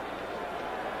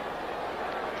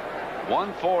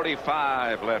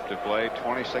 1:45 left to play.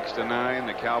 26-9.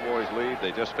 The Cowboys lead.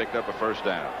 They just picked up a first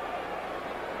down.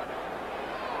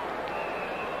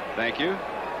 Thank you.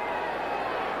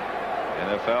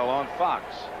 NFL on Fox.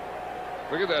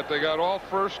 Look at that. They got all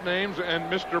first names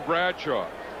and Mr. Bradshaw.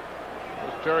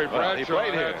 Terry Bradshaw. He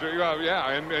played here. Yeah,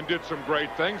 and did some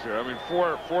great things here. I mean,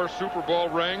 four Super Bowl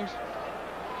rings.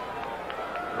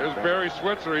 There's Barry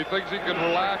Switzer. He thinks he can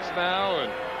relax now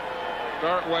and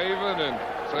start waving and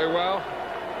say, well,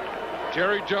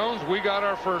 Jerry Jones, we got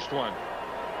our first one.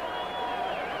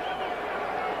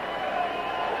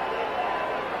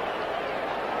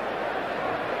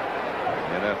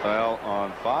 NFL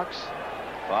on Fox.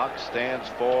 Fox stands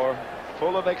for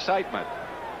full of excitement.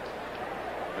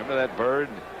 Remember that bird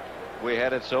we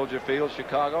had at Soldier Field,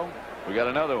 Chicago? We got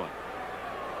another one.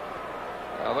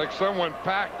 I think someone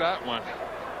packed that one.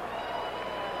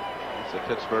 It's a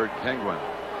Pittsburgh Penguin.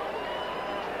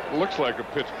 Looks like a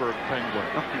Pittsburgh Penguin.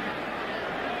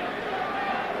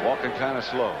 Walking kind of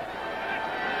slow.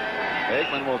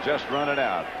 Aikman will just run it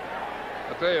out.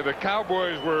 I tell you, the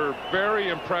Cowboys were very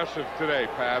impressive today,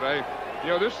 Pat. You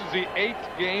know, this is the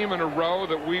 8th game in a row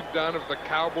that we've done of the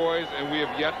Cowboys, and we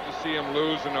have yet to see them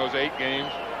lose in those 8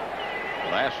 games.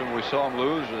 The last one we saw them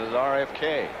lose was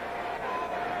RFK.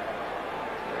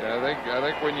 Yeah, I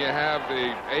think when you have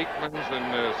the Aikmans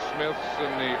and the Smiths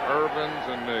and the Irvins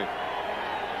and the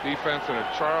defense and a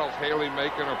Charles Haley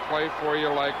making a play for you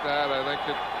like that, I think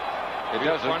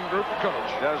it's a fun group of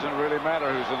coach. It doesn't really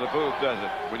matter who's in the booth, does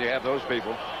it, when you have those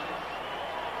people?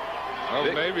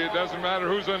 Well, maybe it doesn't matter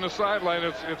who's on the sideline.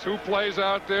 It's who plays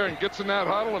out there and gets in that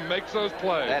huddle and makes those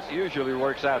plays. That usually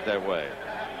works out that way.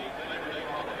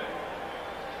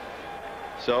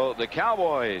 So the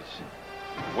Cowboys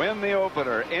win the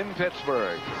opener in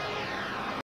Pittsburgh.